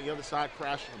somebody's on the other side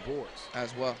crashing the boards.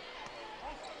 As well.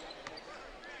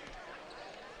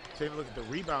 Taking a look at the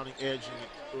rebounding edge, and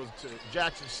it was to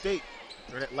Jackson State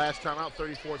during that last time out,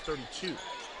 34-32.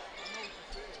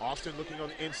 Austin looking on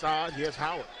the inside. Here's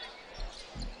Howard.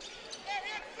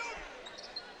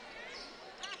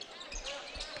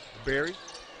 Barry,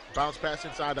 bounce pass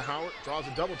inside to Howard, draws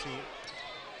a double team.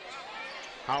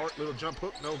 Howard, little jump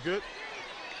hook, no good.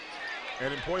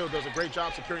 And Empoyo does a great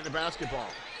job securing the basketball.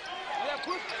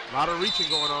 A lot of reaching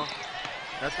going on.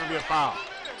 That's going to be a foul.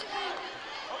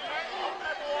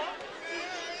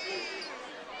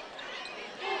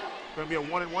 It's going to be a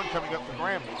 1-and-1 coming up for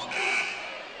Grambling.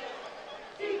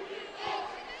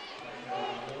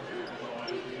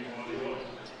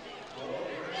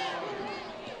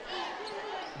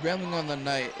 Grambling on the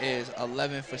night is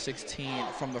 11 for 16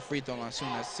 from the free throw line,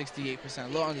 shooting at 68%, a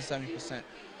little under 70%,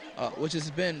 which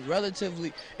has been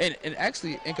relatively, and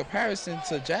actually in comparison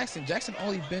to Jackson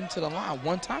only been to the line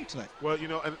one time tonight. Well, you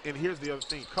know, and here's the other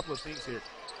thing, a couple of things here.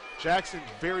 Jackson's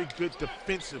very good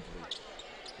defensively,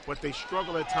 but they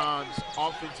struggle at times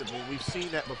offensively. We've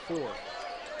seen that before.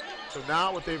 So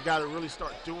now what they've got to really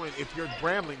start doing, if you're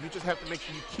Grambling, you just have to make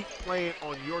sure you keep playing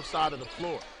on your side of the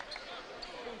floor.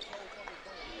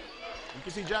 You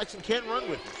can see Jackson can run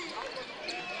with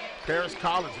it. Paris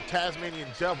Collins, the Tasmanian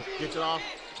Devil, gets it off.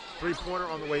 Three-pointer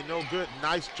on the way, no good.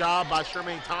 Nice job by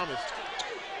Shermaine Thomas.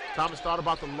 Thomas thought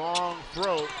about the long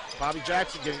throw. Bobby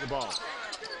Jackson getting the ball.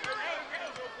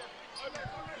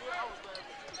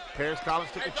 Paris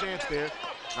Collins took a chance there.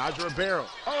 Nigel Ribeiro.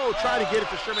 Oh, trying to get it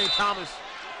to Shermaine Thomas.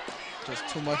 Just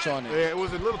too much on it. Yeah, it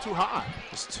was a little too high.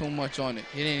 Just too much on it.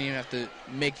 He didn't even have to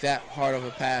make that hard of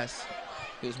a pass.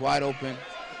 He was wide open.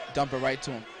 Dump it right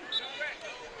to him.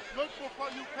 Look before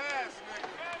you pass,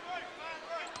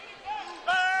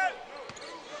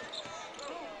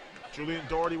 Julian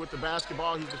Doherty with the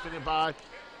basketball. He's defended by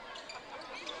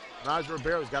Nigel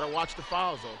Ribeiro's got to watch the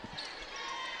fouls, though.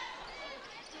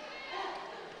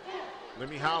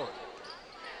 Lemmy Howard.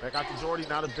 Back out to Doherty,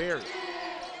 now to Berry.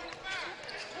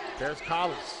 There's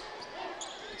Collins.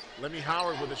 Lemmy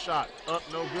Howard with a shot. Up,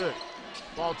 no good.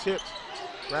 Ball tipped.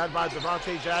 Grabbed by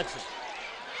Devontae Jackson.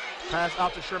 Pass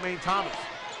out to Shermaine Thomas.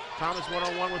 Thomas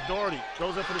one-on-one with Doherty.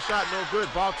 Goes up for the shot, no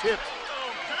good. Ball tipped.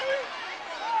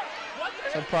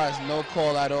 Surprised, no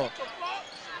call at all.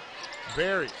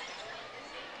 Berry.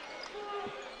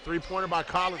 Three-pointer by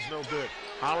Collins, no good.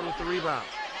 Howard with the rebound.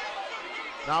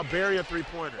 Now Berry a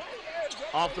three-pointer.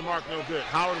 Off the mark, no good.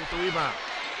 Howard with the rebound.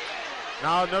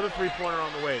 Now another three-pointer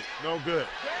on the way, no good.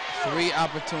 Three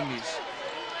opportunities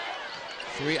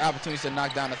to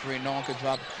knock down a three. No one could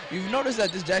drop it. You've noticed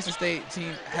that this Jackson State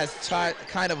team has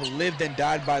kind of lived and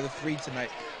died by the three tonight.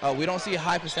 We don't see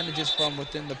high percentages from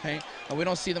within the paint, and we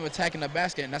don't see them attacking the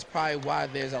basket, and that's probably why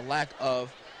there's a lack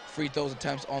of free throws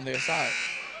attempts on their side.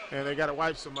 And they got to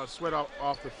wipe some sweat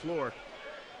off the floor.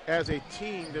 As a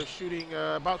team, they're shooting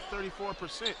about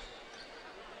 34%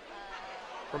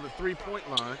 from the three-point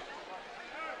line.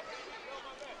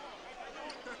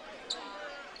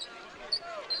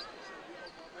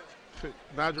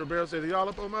 Nigel Ribeiro says, y'all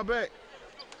up on my back.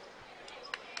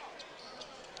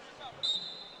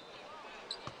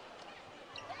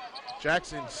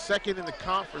 Jackson second in the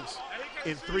conference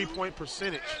in three-point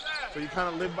percentage. So you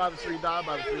kind of live by the three, die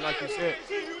by the three, like you said.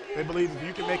 They believe if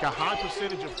you can make a high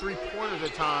percentage of three-pointers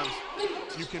at times,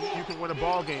 you can win a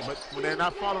ball game. But when they're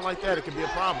not falling like that, it can be a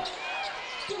problem.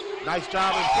 Nice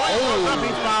job in Emporio.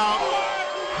 He fouled.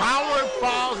 Howard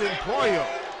fouls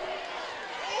Emporio.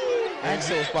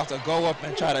 Axel was about to go up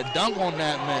and try to dunk on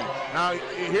that man. Now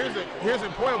here's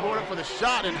Emporio going up for the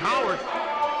shot, and Howard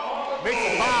makes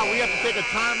a foul. We have to take a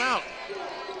timeout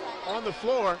on the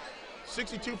floor.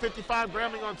 62-55,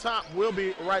 Grambling on top. We'll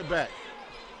be right back.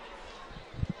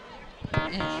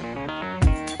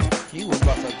 He was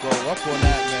about to go up on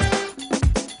that man.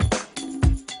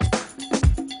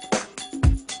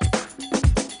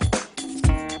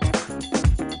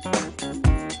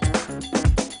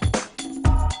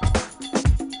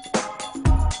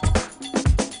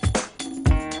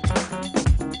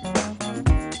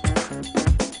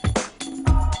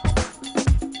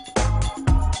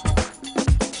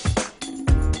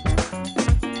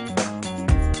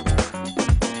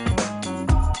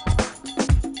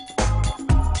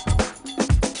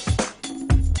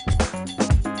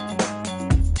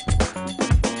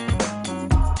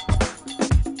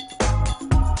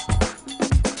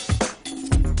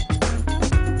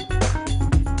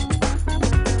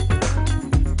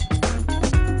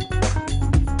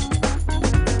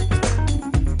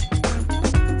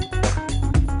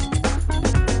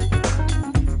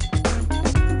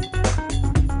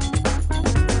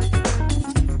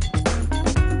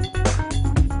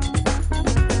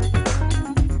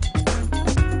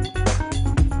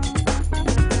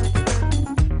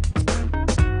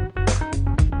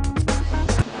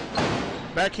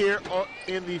 Back here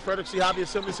in the Frederick C. Hobby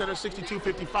Assembly Center,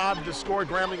 62-55, the score,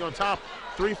 Grambling on top,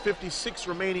 3:56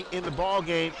 remaining in the ball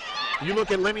game. You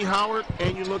look at Lemmy Howard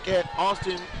and you look at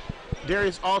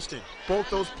Darius Austin.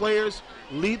 Both those players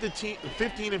lead the team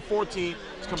 15 and 14,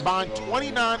 combined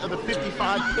 29 of the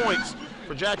 55 points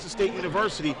for Jackson State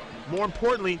University. More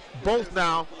importantly, both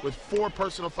now with 4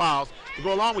 personal fouls to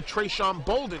go along with Trayshawn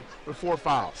Bolden with 4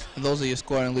 fouls. And those are your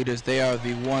scoring leaders. They are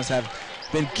the ones that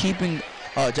have been keeping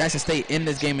Jackson State in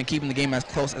this game and keeping the game as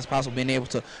close as possible, being able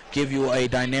to give you a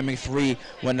dynamic three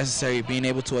when necessary, being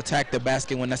able to attack the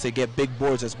basket when necessary, get big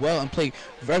boards as well, and play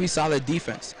very solid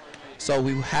defense. So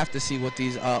we have to see what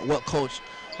what coach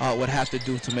would have to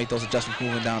do to make those adjustments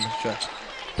moving down the stretch.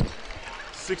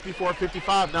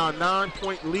 64-55, now a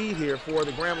 9-point lead here for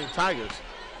the Grambling Tigers.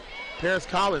 Paris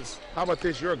Collins, how about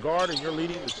this? You're a guard and you're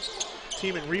leading the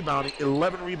team in rebounding.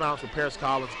 11 rebounds for Paris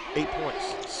Collins, 8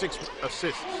 points, 6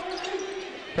 assists.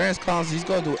 Paris Collins, he's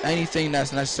going to do anything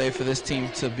that's necessary for this team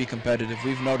to be competitive.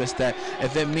 We've noticed that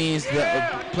if it means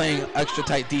playing extra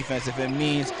tight defense, if it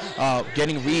means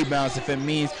getting rebounds, if it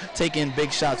means taking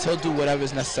big shots, he'll do whatever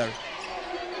is necessary.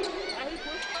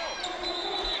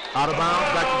 Out of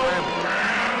bounds, back to Grambling.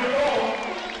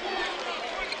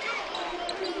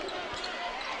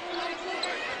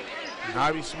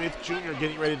 Ivy Smith Jr.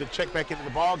 getting ready to check back into the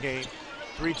ball game.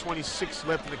 3:26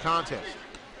 left in the contest.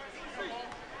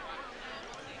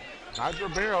 Nigel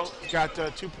Ribeiro got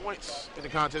 2 points in the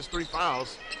contest, 3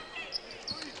 fouls.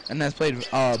 And that's played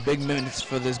big minutes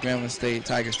for this Grambling State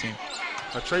Tigers team.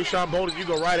 Trayshawn Bolden, you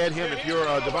go right at him if you're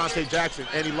Devontae Jackson,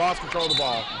 and he lost control of the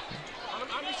ball.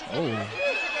 Oh.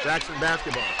 Jackson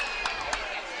basketball.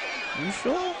 You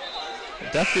sure?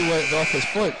 Definitely went off his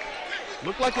foot.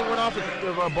 Looked like it went off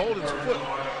of Bolden's foot.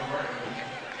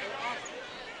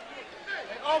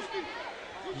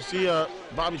 You see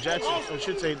Bobby Jackson, or I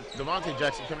should say Devontae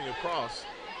Jackson coming across.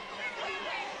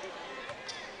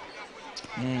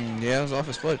 Yeah, it was off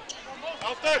his foot.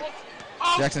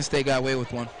 Jackson State got away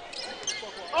with one.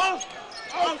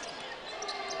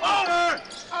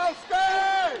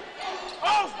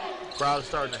 Crowd is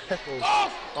starting to heckle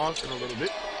Austin a little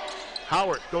bit.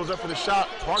 Howard goes up for the shot,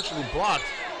 partially blocked.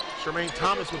 Tremaine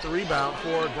Thomas with the rebound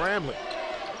for Grambling.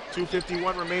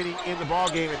 2:51 remaining in the ball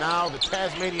game, and now the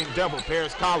Tasmanian Devil,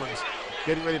 Paris Collins,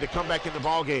 getting ready to come back in the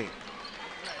ball game.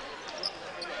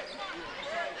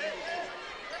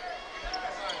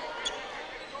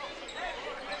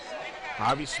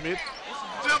 Harvey Smith.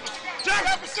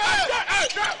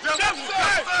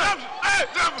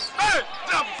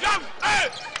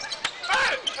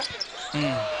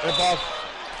 That ball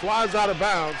flies out of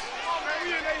bounds.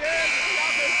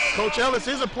 Coach Ellis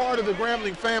is a part of the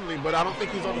Grambling family, but I don't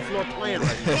think he's on the floor playing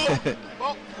right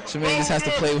now. Tremaine just has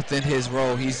to play within his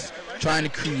role. He's trying to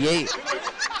create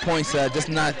points that are just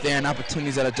not there and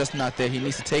opportunities that are just not there. He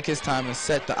needs to take his time and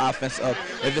set the offense up.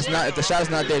 If the shot is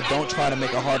not there, don't try to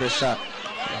make a harder shot.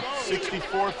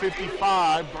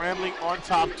 64-55, Grambling on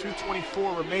top,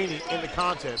 2:24 remaining in the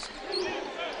contest.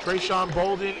 Trayshawn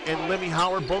Bolden and Lemmy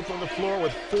Howard both on the floor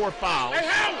with 4 fouls. Hey,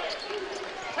 Howard!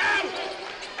 Howard!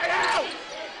 Hey, Howard!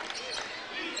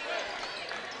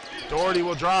 Doherty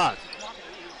will drive.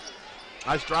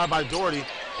 Nice drive by Doherty.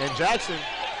 And Jackson,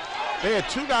 they had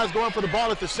 2 guys going for the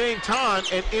ball at the same time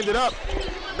and ended up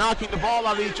knocking the ball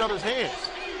out of each other's hands.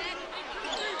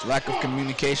 Lack of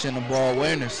communication and ball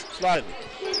awareness. Slightly.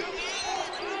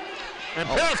 And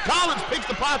Paris Collins picks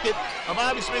the pocket of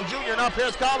Ivy Smith Jr. Now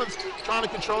Paris Collins trying to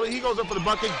control it. He goes up for the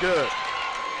bucket. Good.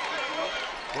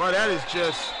 Boy, that is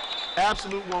just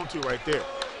absolute 1-2 right there.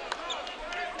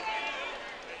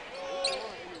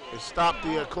 They stopped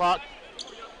the clock.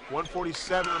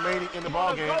 1:47 remaining in the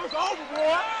ball game. It's over,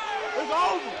 boy. It's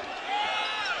over.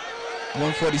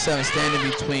 147 standing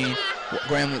between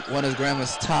one of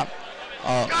Grambling's top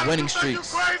winning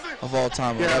streaks of all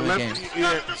time, 11 games.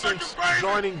 Yeah, since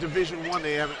joining Division I,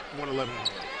 they haven't won 11 games.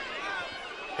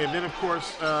 And then, of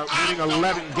course, winning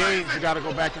 11 games, you got to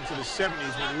go back into the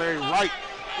 70s when Larry Wright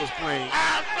was playing.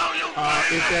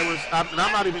 If there was, and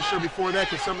I'm not even sure before that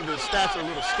because some of the stats are a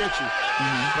little sketchy.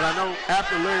 But I know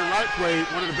after Larry Wright played,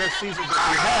 one of the best seasons that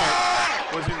we had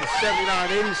was in the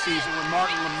 79-80 season when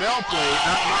Martin Lamel played.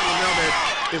 Not Martin Lamel that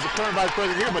is a current vice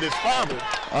president here, but his father.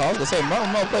 Oh, I was going to say,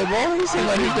 Martin Lamel played ball? He seemed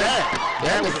like his dad.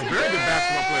 Dad was a very good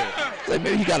basketball player. Like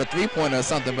maybe he got a three-pointer or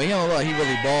something, but he don't look like he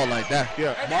really balled like that.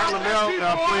 Yeah, Martin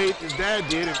Lamel played, his dad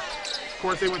did, and of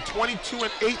course they went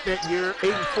 22-8 that year,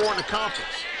 8-4 in the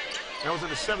conference. That was in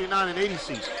the 79 and 80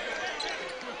 season.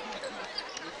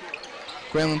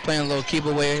 Grambling playing a little keep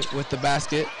away with the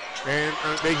basket. And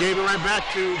they gave it right back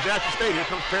to Jackson State. Here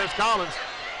comes Paris Collins.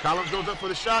 Collins goes up for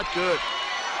the shot. Good.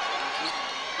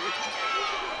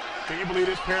 Can you believe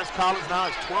this? Paris Collins now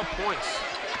has 12 points.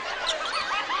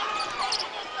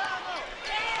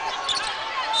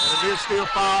 And a near steal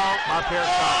foul by Paris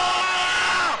Collins.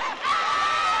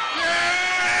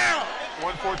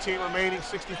 1:14 remaining,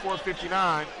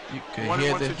 64-59.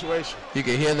 1-1 situation. You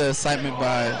can hear the excitement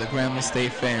by the Grambling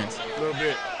State fans. A little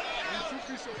bit.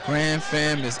 Grand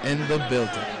Fam is in the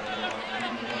building.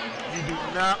 You do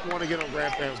not want to get on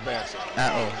Grand Fam's bad side.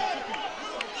 At all.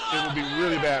 It would be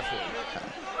really bad for you.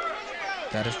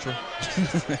 That is true.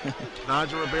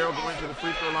 Nigel Ribeiro going to the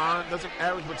free throw line. Doesn't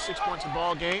average but 6 points a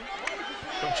ball game.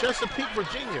 From Chesapeake,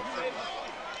 Virginia.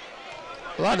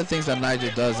 A lot of things that Nigel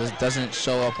does doesn't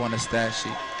show up on the stat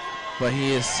sheet, but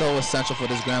he is so essential for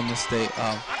this Grambling State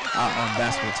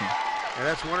basketball team. And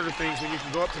that's one of the things when you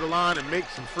can go up to the line and make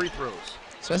some free throws.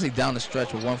 Especially down the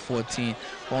stretch with 114,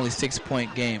 only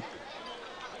 6-point game.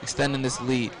 Extending this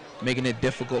lead, making it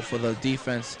difficult for the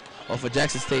defense or for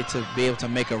Jackson State to be able to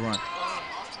make a run.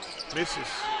 Misses.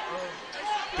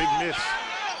 Big miss.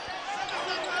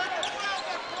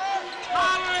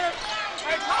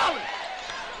 Hey, Collins!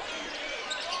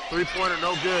 Three-pointer,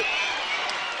 no good.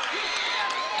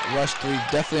 Rush three,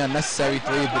 definitely unnecessary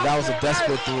three, but that was a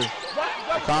desperate three.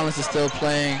 Collins is still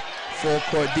playing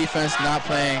full-court defense, not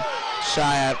playing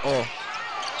shy at all.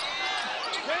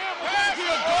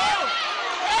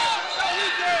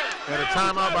 And a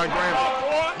timeout by Grambling.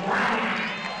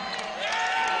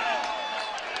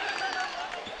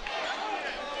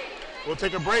 We'll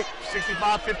take a break.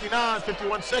 65-59,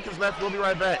 51 seconds left. We'll be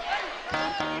right back.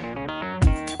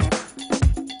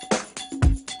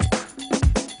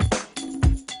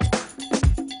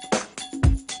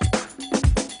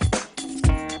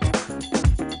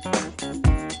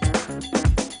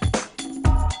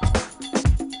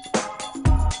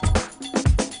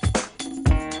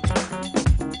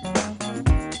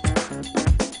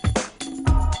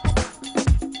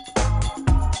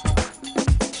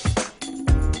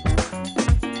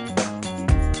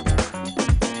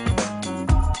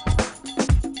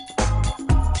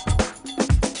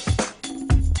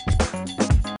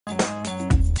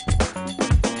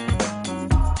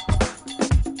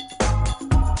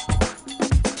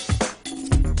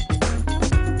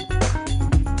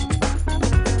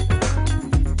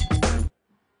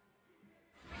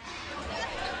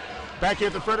 Back here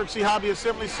at the Frederick C. Hobby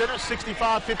Assembly Center,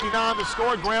 65-59 the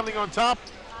score. Grambling on top.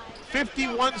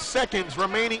 51 seconds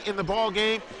remaining in the ball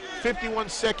game. 51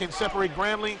 seconds separate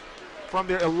Grambling from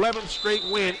their 11th straight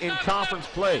win in conference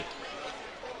play.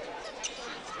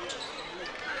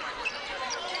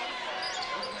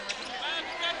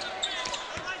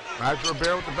 Nigel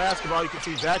Ribeiro with the basketball. You can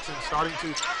see Jackson starting to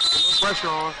put pressure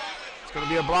on. It's going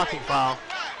to be a blocking foul.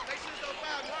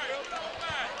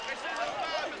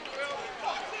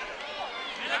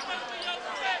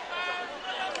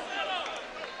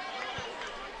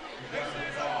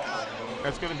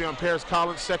 That's going to be on Paris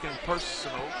Collins' second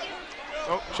personal.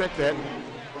 Oh, check that.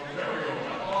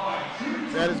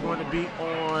 That is going to be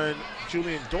on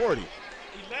Julian Doherty.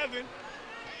 11.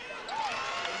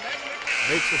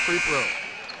 Makes the free throw.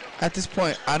 At this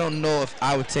point, I don't know if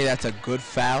I would say that's a good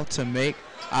foul to make.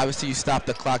 Obviously, you stop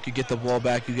the clock, you get the ball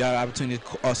back, you got an opportunity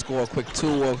to score a quick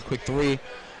 2 or a quick 3,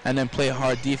 and then play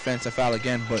hard defense, a foul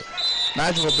again. But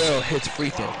Nigel Ribeiro hits free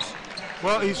throws.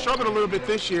 Well, he's struggled a little bit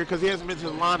this year because he hasn't been to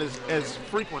the line as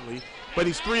frequently, but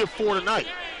he's 3 of 4 tonight.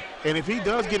 And if he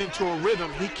does get into a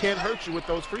rhythm, he can hurt you with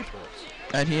those free throws.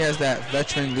 And he has that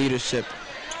veteran leadership.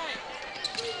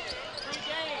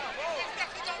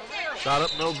 Shot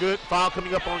up, no good. Foul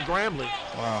coming up on Grambling.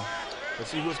 Wow. Let's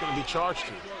see who's going to be charged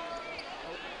to.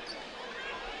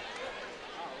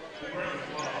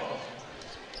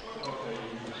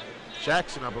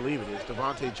 Jackson, I believe it is.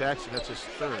 Devontae Jackson, that's his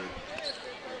third.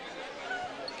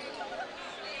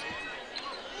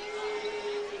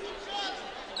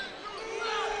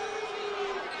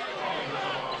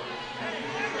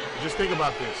 Just think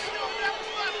about this.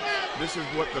 This is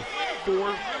what the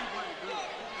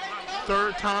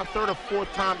third or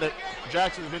fourth time that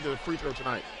Jackson's been to the free throw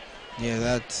tonight.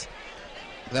 Yeah,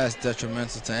 that's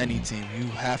detrimental to any team. You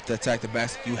have to attack the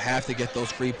basket. You have to get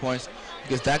those free points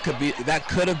because that could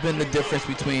have been the difference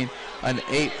between an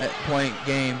 8-point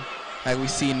game like we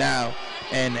see now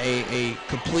and a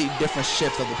complete different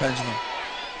shift of the pendulum.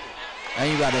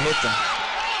 And you got to hit them.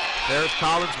 There's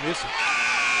Collins missing.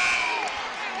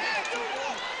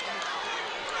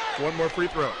 One more free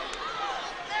throw.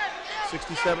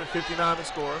 67-59 the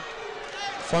score.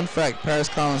 Fun fact, Paris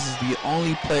Collins is the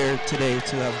only player today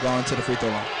to have gone to the free throw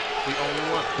line. The only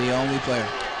one. The only player.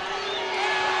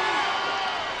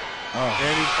 Oh.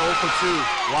 And he's 0 for 2.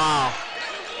 Wow.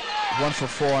 1 for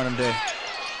 4 on him day.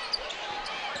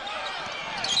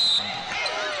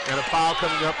 And a foul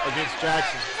coming up against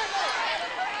Jackson.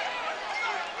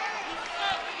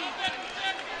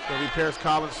 It's going to be Paris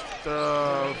Collins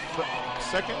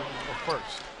second or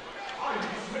first?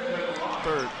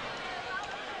 Third.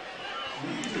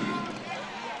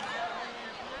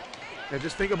 Now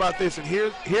just think about this, and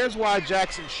here's why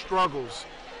Jackson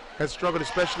has struggled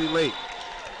especially late.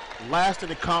 Last in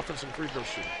the conference in free throw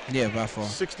shooting. Yeah, by far.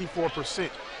 64%.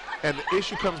 And the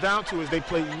issue comes down to is they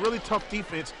play really tough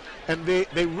defense, and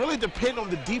they really depend on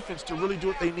the defense to really do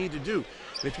what they need to do.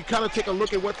 And if you kind of take a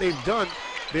look at what they've done,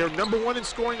 they're #1 in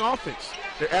scoring offense.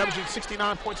 They're averaging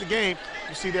 69 points a game.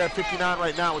 You see they're at 59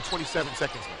 right now with 27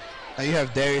 seconds left. Now you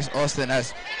have Darius Austin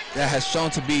that has shown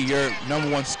to be your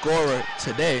 #1 scorer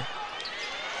today.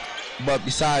 But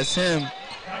besides him,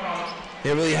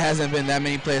 there really hasn't been that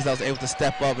many players that was able to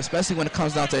step up, especially when it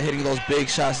comes down to hitting those big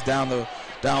shots down the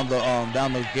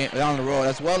road,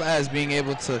 as well as being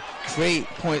able to create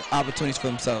point opportunities for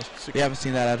themselves. We haven't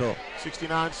seen that at all.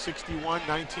 69-61,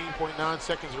 19.9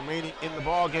 seconds remaining in the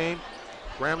ball game.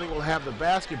 Grambling will have the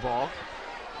basketball.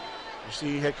 You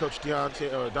see head coach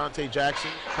Dante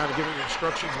Jackson kind of giving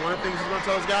instructions. One of the things he's going to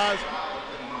tell his guys,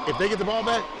 if they get the ball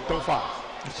back, don't foul.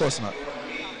 Of course not.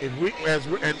 As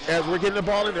we're getting the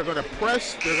ball in, they're going to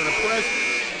press.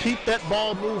 Keep that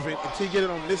ball moving until you get it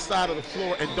on this side of the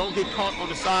floor, and don't get caught on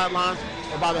the sidelines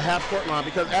or by the half-court line.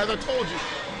 Because as I told you,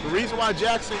 the reason why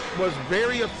Jackson was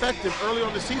very effective early on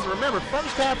in the season, remember,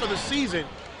 first half of the season,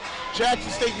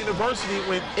 Jackson State University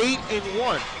went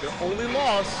 8-1. Their only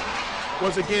loss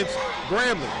was against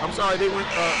Grambling. I'm sorry, they went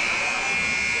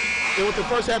the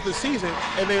first half of the season,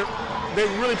 and they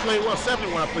really played well,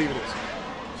 7-1, I believe it is.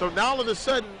 So now all of a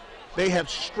sudden, they have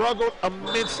struggled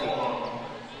immensely.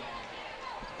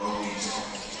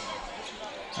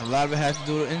 A lot of it has to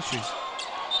do with injuries.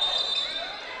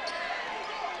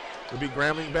 It'll be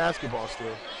Grambling basketball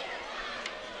still.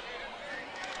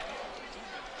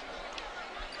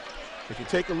 If you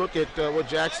take a look at what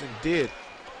Jackson did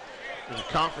in the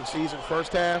conference season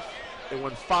first half, they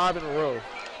won 5 in a row.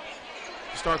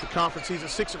 To start the conference season,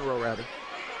 6 in a row rather.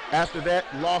 After that,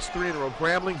 lost 3 in a row.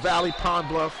 Grambling, Valley, Pond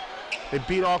Bluff. They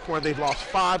beat Alcorn. They've lost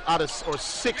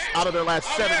 6 out of their last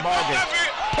 7 ball games.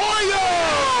 Poyo!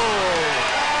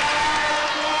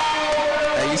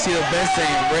 You you see the bench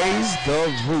saying, raise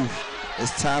the roof.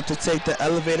 It's time to take the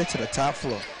elevator to the top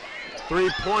floor.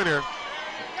 Three-pointer.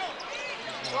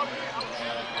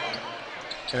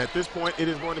 And at this point, it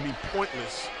is going to be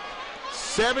pointless.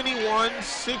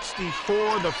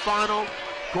 71-64, the final.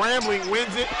 Grambling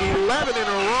wins it 11 in a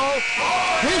row.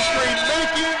 History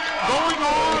making going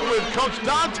on with Coach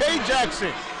Dante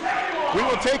Jackson. We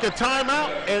will take a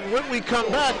timeout, and when we come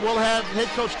back, we'll have head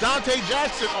coach Dante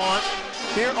Jackson on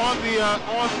here on the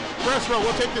on press row.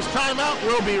 We'll take this timeout.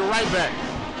 We'll be right back.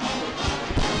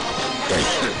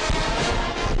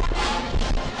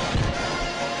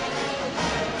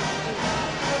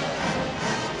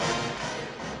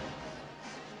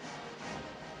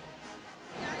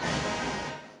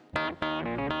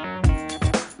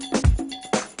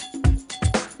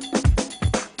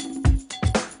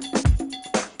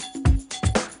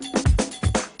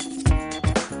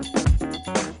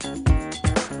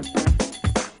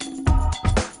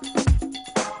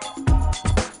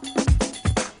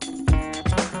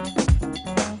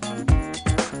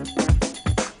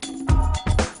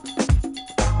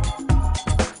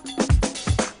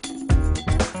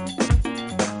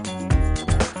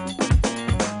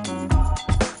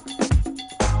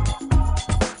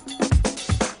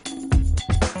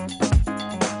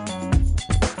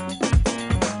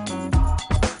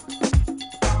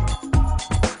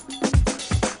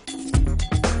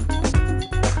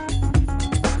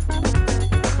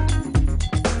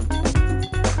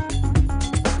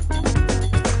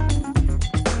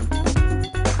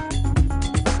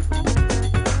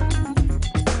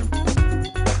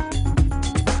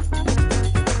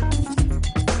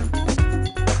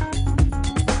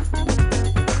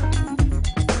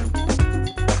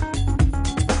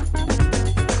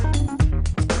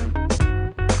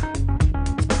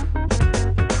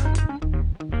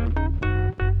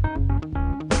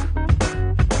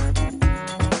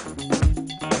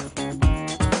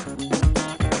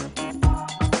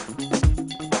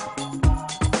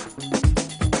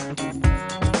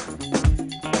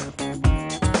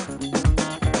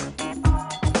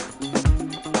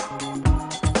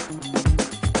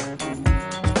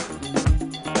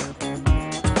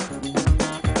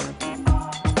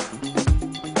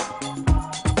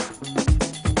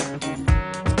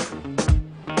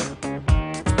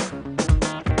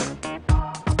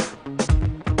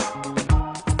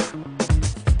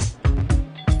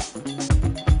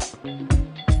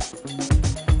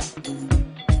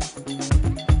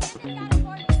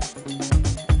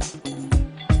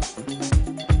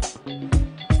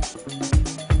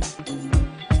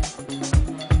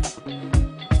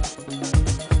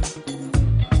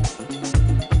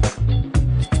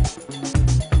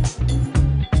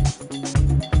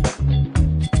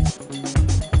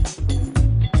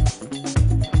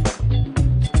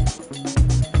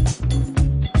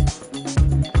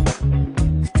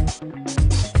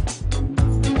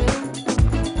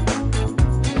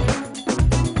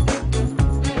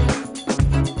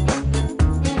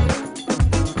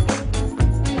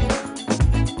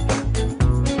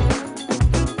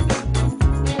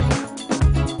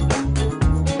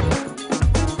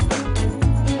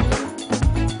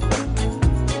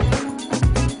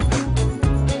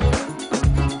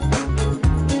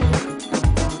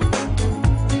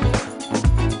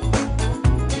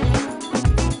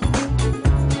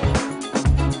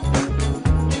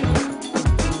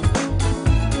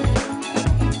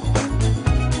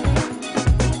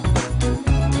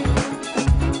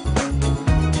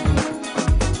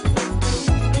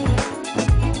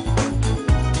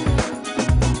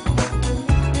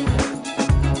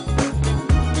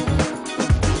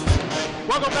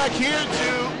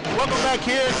 back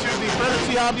here to the Frederick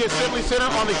C. Hobby Assembly Center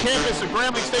on the campus of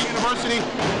Grambling State University.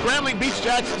 Grambling beats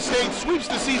Jackson State, sweeps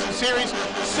the season series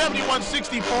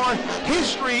 71-64.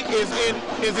 History is in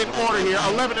order here.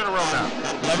 11 in a row now.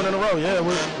 11 in a row, yeah,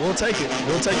 we'll take it.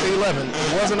 We'll take the 11.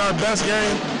 It wasn't our best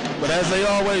game, but as they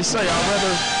always say, I'd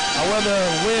rather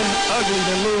win ugly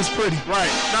than lose pretty.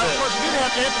 Right. Now, of course, we didn't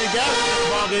have Anthony Gaston in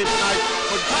the ball game tonight,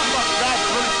 but talk about the guys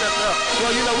that really stepped up.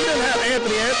 Well, you know, we didn't have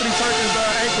Anthony. Anthony turned his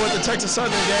ankle at the Texas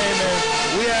Southern game, and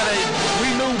we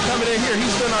knew coming in here,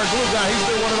 he's been our glue guy. He's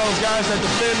been one of those guys that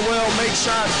defend well, make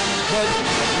shots, but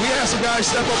we had some guys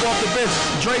step up off the bench.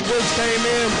 Drake Woods came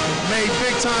in, made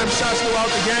big-time shots throughout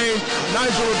the game.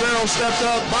 Nigel Rivero stepped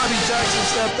up. Bobby Jackson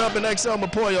stepped up, and XL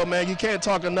Mapoyo, man. You can't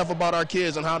talk enough about our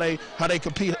kids and how they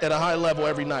compete at at a high level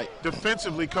every night.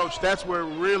 Defensively, Coach, that's where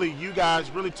really you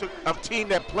guys really took a team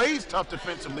that plays tough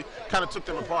defensively, kind of took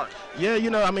them apart. Yeah, you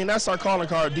know, I mean, that's our calling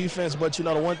card, defense, but, you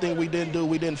know, the one thing we didn't do,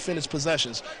 we didn't finish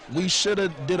possessions. We should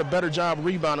have did a better job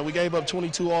rebounding. We gave up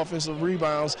 22 offensive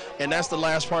rebounds, and that's the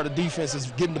last part of defense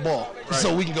is getting the ball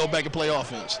so we can go back and play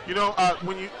offense. You know,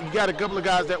 when you got a couple of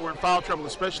guys that were in foul trouble,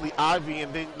 especially Ivy,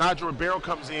 and then Nigel Ribeiro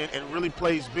comes in and really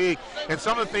plays big, and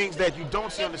some of the things that you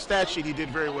don't see on the stat sheet, he did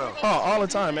very well. Oh, all the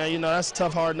time, man. You know, that's a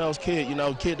tough, hard-nosed kid. You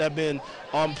know, kid that been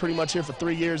pretty much here for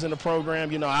 3 years in the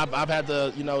program. You know, I've had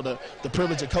the, you know, the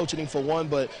privilege of coaching him for one,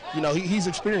 but, you know, he's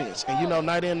experienced. And, you know,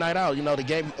 night in, night out, you know, the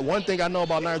game, one thing I know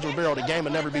about Nigel Ribeiro, the game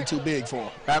will never be too big for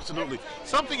him. Absolutely.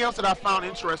 Something else that I found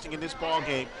interesting in this ball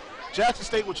game, Jackson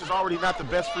State, which is already not the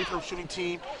best free throw shooting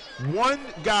team, one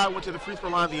guy went to the free throw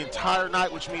line the entire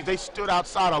night, which means they stood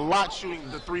outside a lot shooting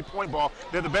the three-point ball.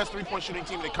 They're the best three-point shooting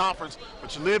team in the conference,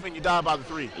 but you live and you die by the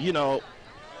three. You know,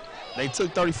 they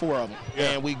took 34 of them,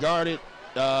 and we guarded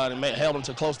and held them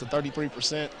to close to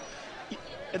 33%.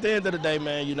 At the end of the day,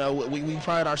 man, you know, we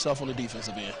pride ourselves on the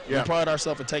defensive end. We pride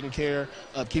ourselves in taking care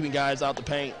of keeping guys out the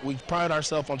paint. We pride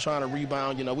ourselves on trying to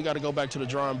rebound. You know, we got to go back to the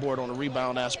drawing board on the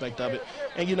rebound aspect of it.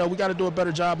 And, you know, we got to do a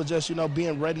better job of just, you know,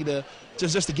 being ready to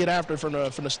just to get after it from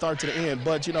the start to the end.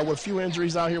 But, you know, with few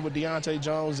injuries out here with Deontay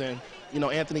Jones and, you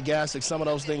know, Anthony Gassick, some of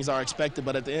those things are expected.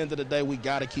 But at the end of the day, we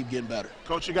got to keep getting better.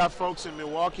 Coach, you got folks in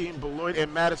Milwaukee and Beloit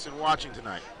and Madison watching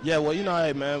tonight. Yeah, well, you know,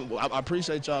 hey, man, I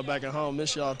appreciate y'all back at home.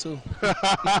 Miss y'all, too.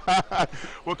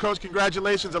 Well, Coach,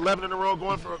 congratulations. 11 in a row,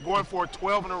 going for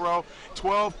 12 in a row.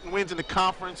 12 wins in the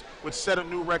conference, which set a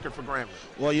new record for Grambling.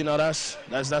 Well, you know,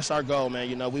 that's our goal, man.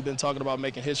 You know, we've been talking about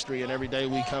making history, and every day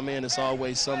we come in, it's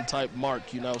always some type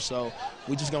mark, you know. So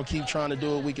we just going to keep trying to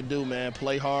do what we can do, man.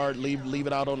 Play hard, leave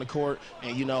it out on the court,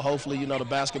 and, you know, hopefully, you know, the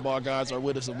basketball guys are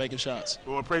with us and making shots.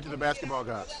 We'll pray to the basketball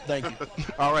guys. Thank you.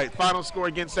 All right, final score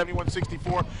again,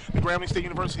 71-64. The Grambling State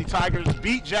University Tigers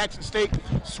beat Jackson State,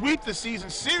 sweep the season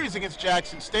series against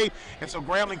Jackson State, and so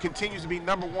Grambling continues to be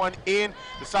 #1 in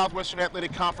the Southwestern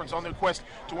Athletic Conference on their quest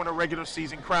to win a regular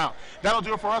season crown. That'll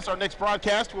do it for us. Our next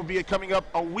broadcast will be coming up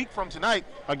a week from tonight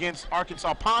against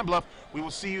Arkansas Pine Bluff. We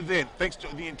will see you then. Thanks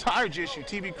to the entire GSU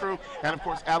TV crew and, of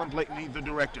course, Alan Blakeney, the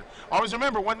director. Always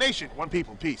remember, one nation, one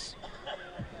people. Peace.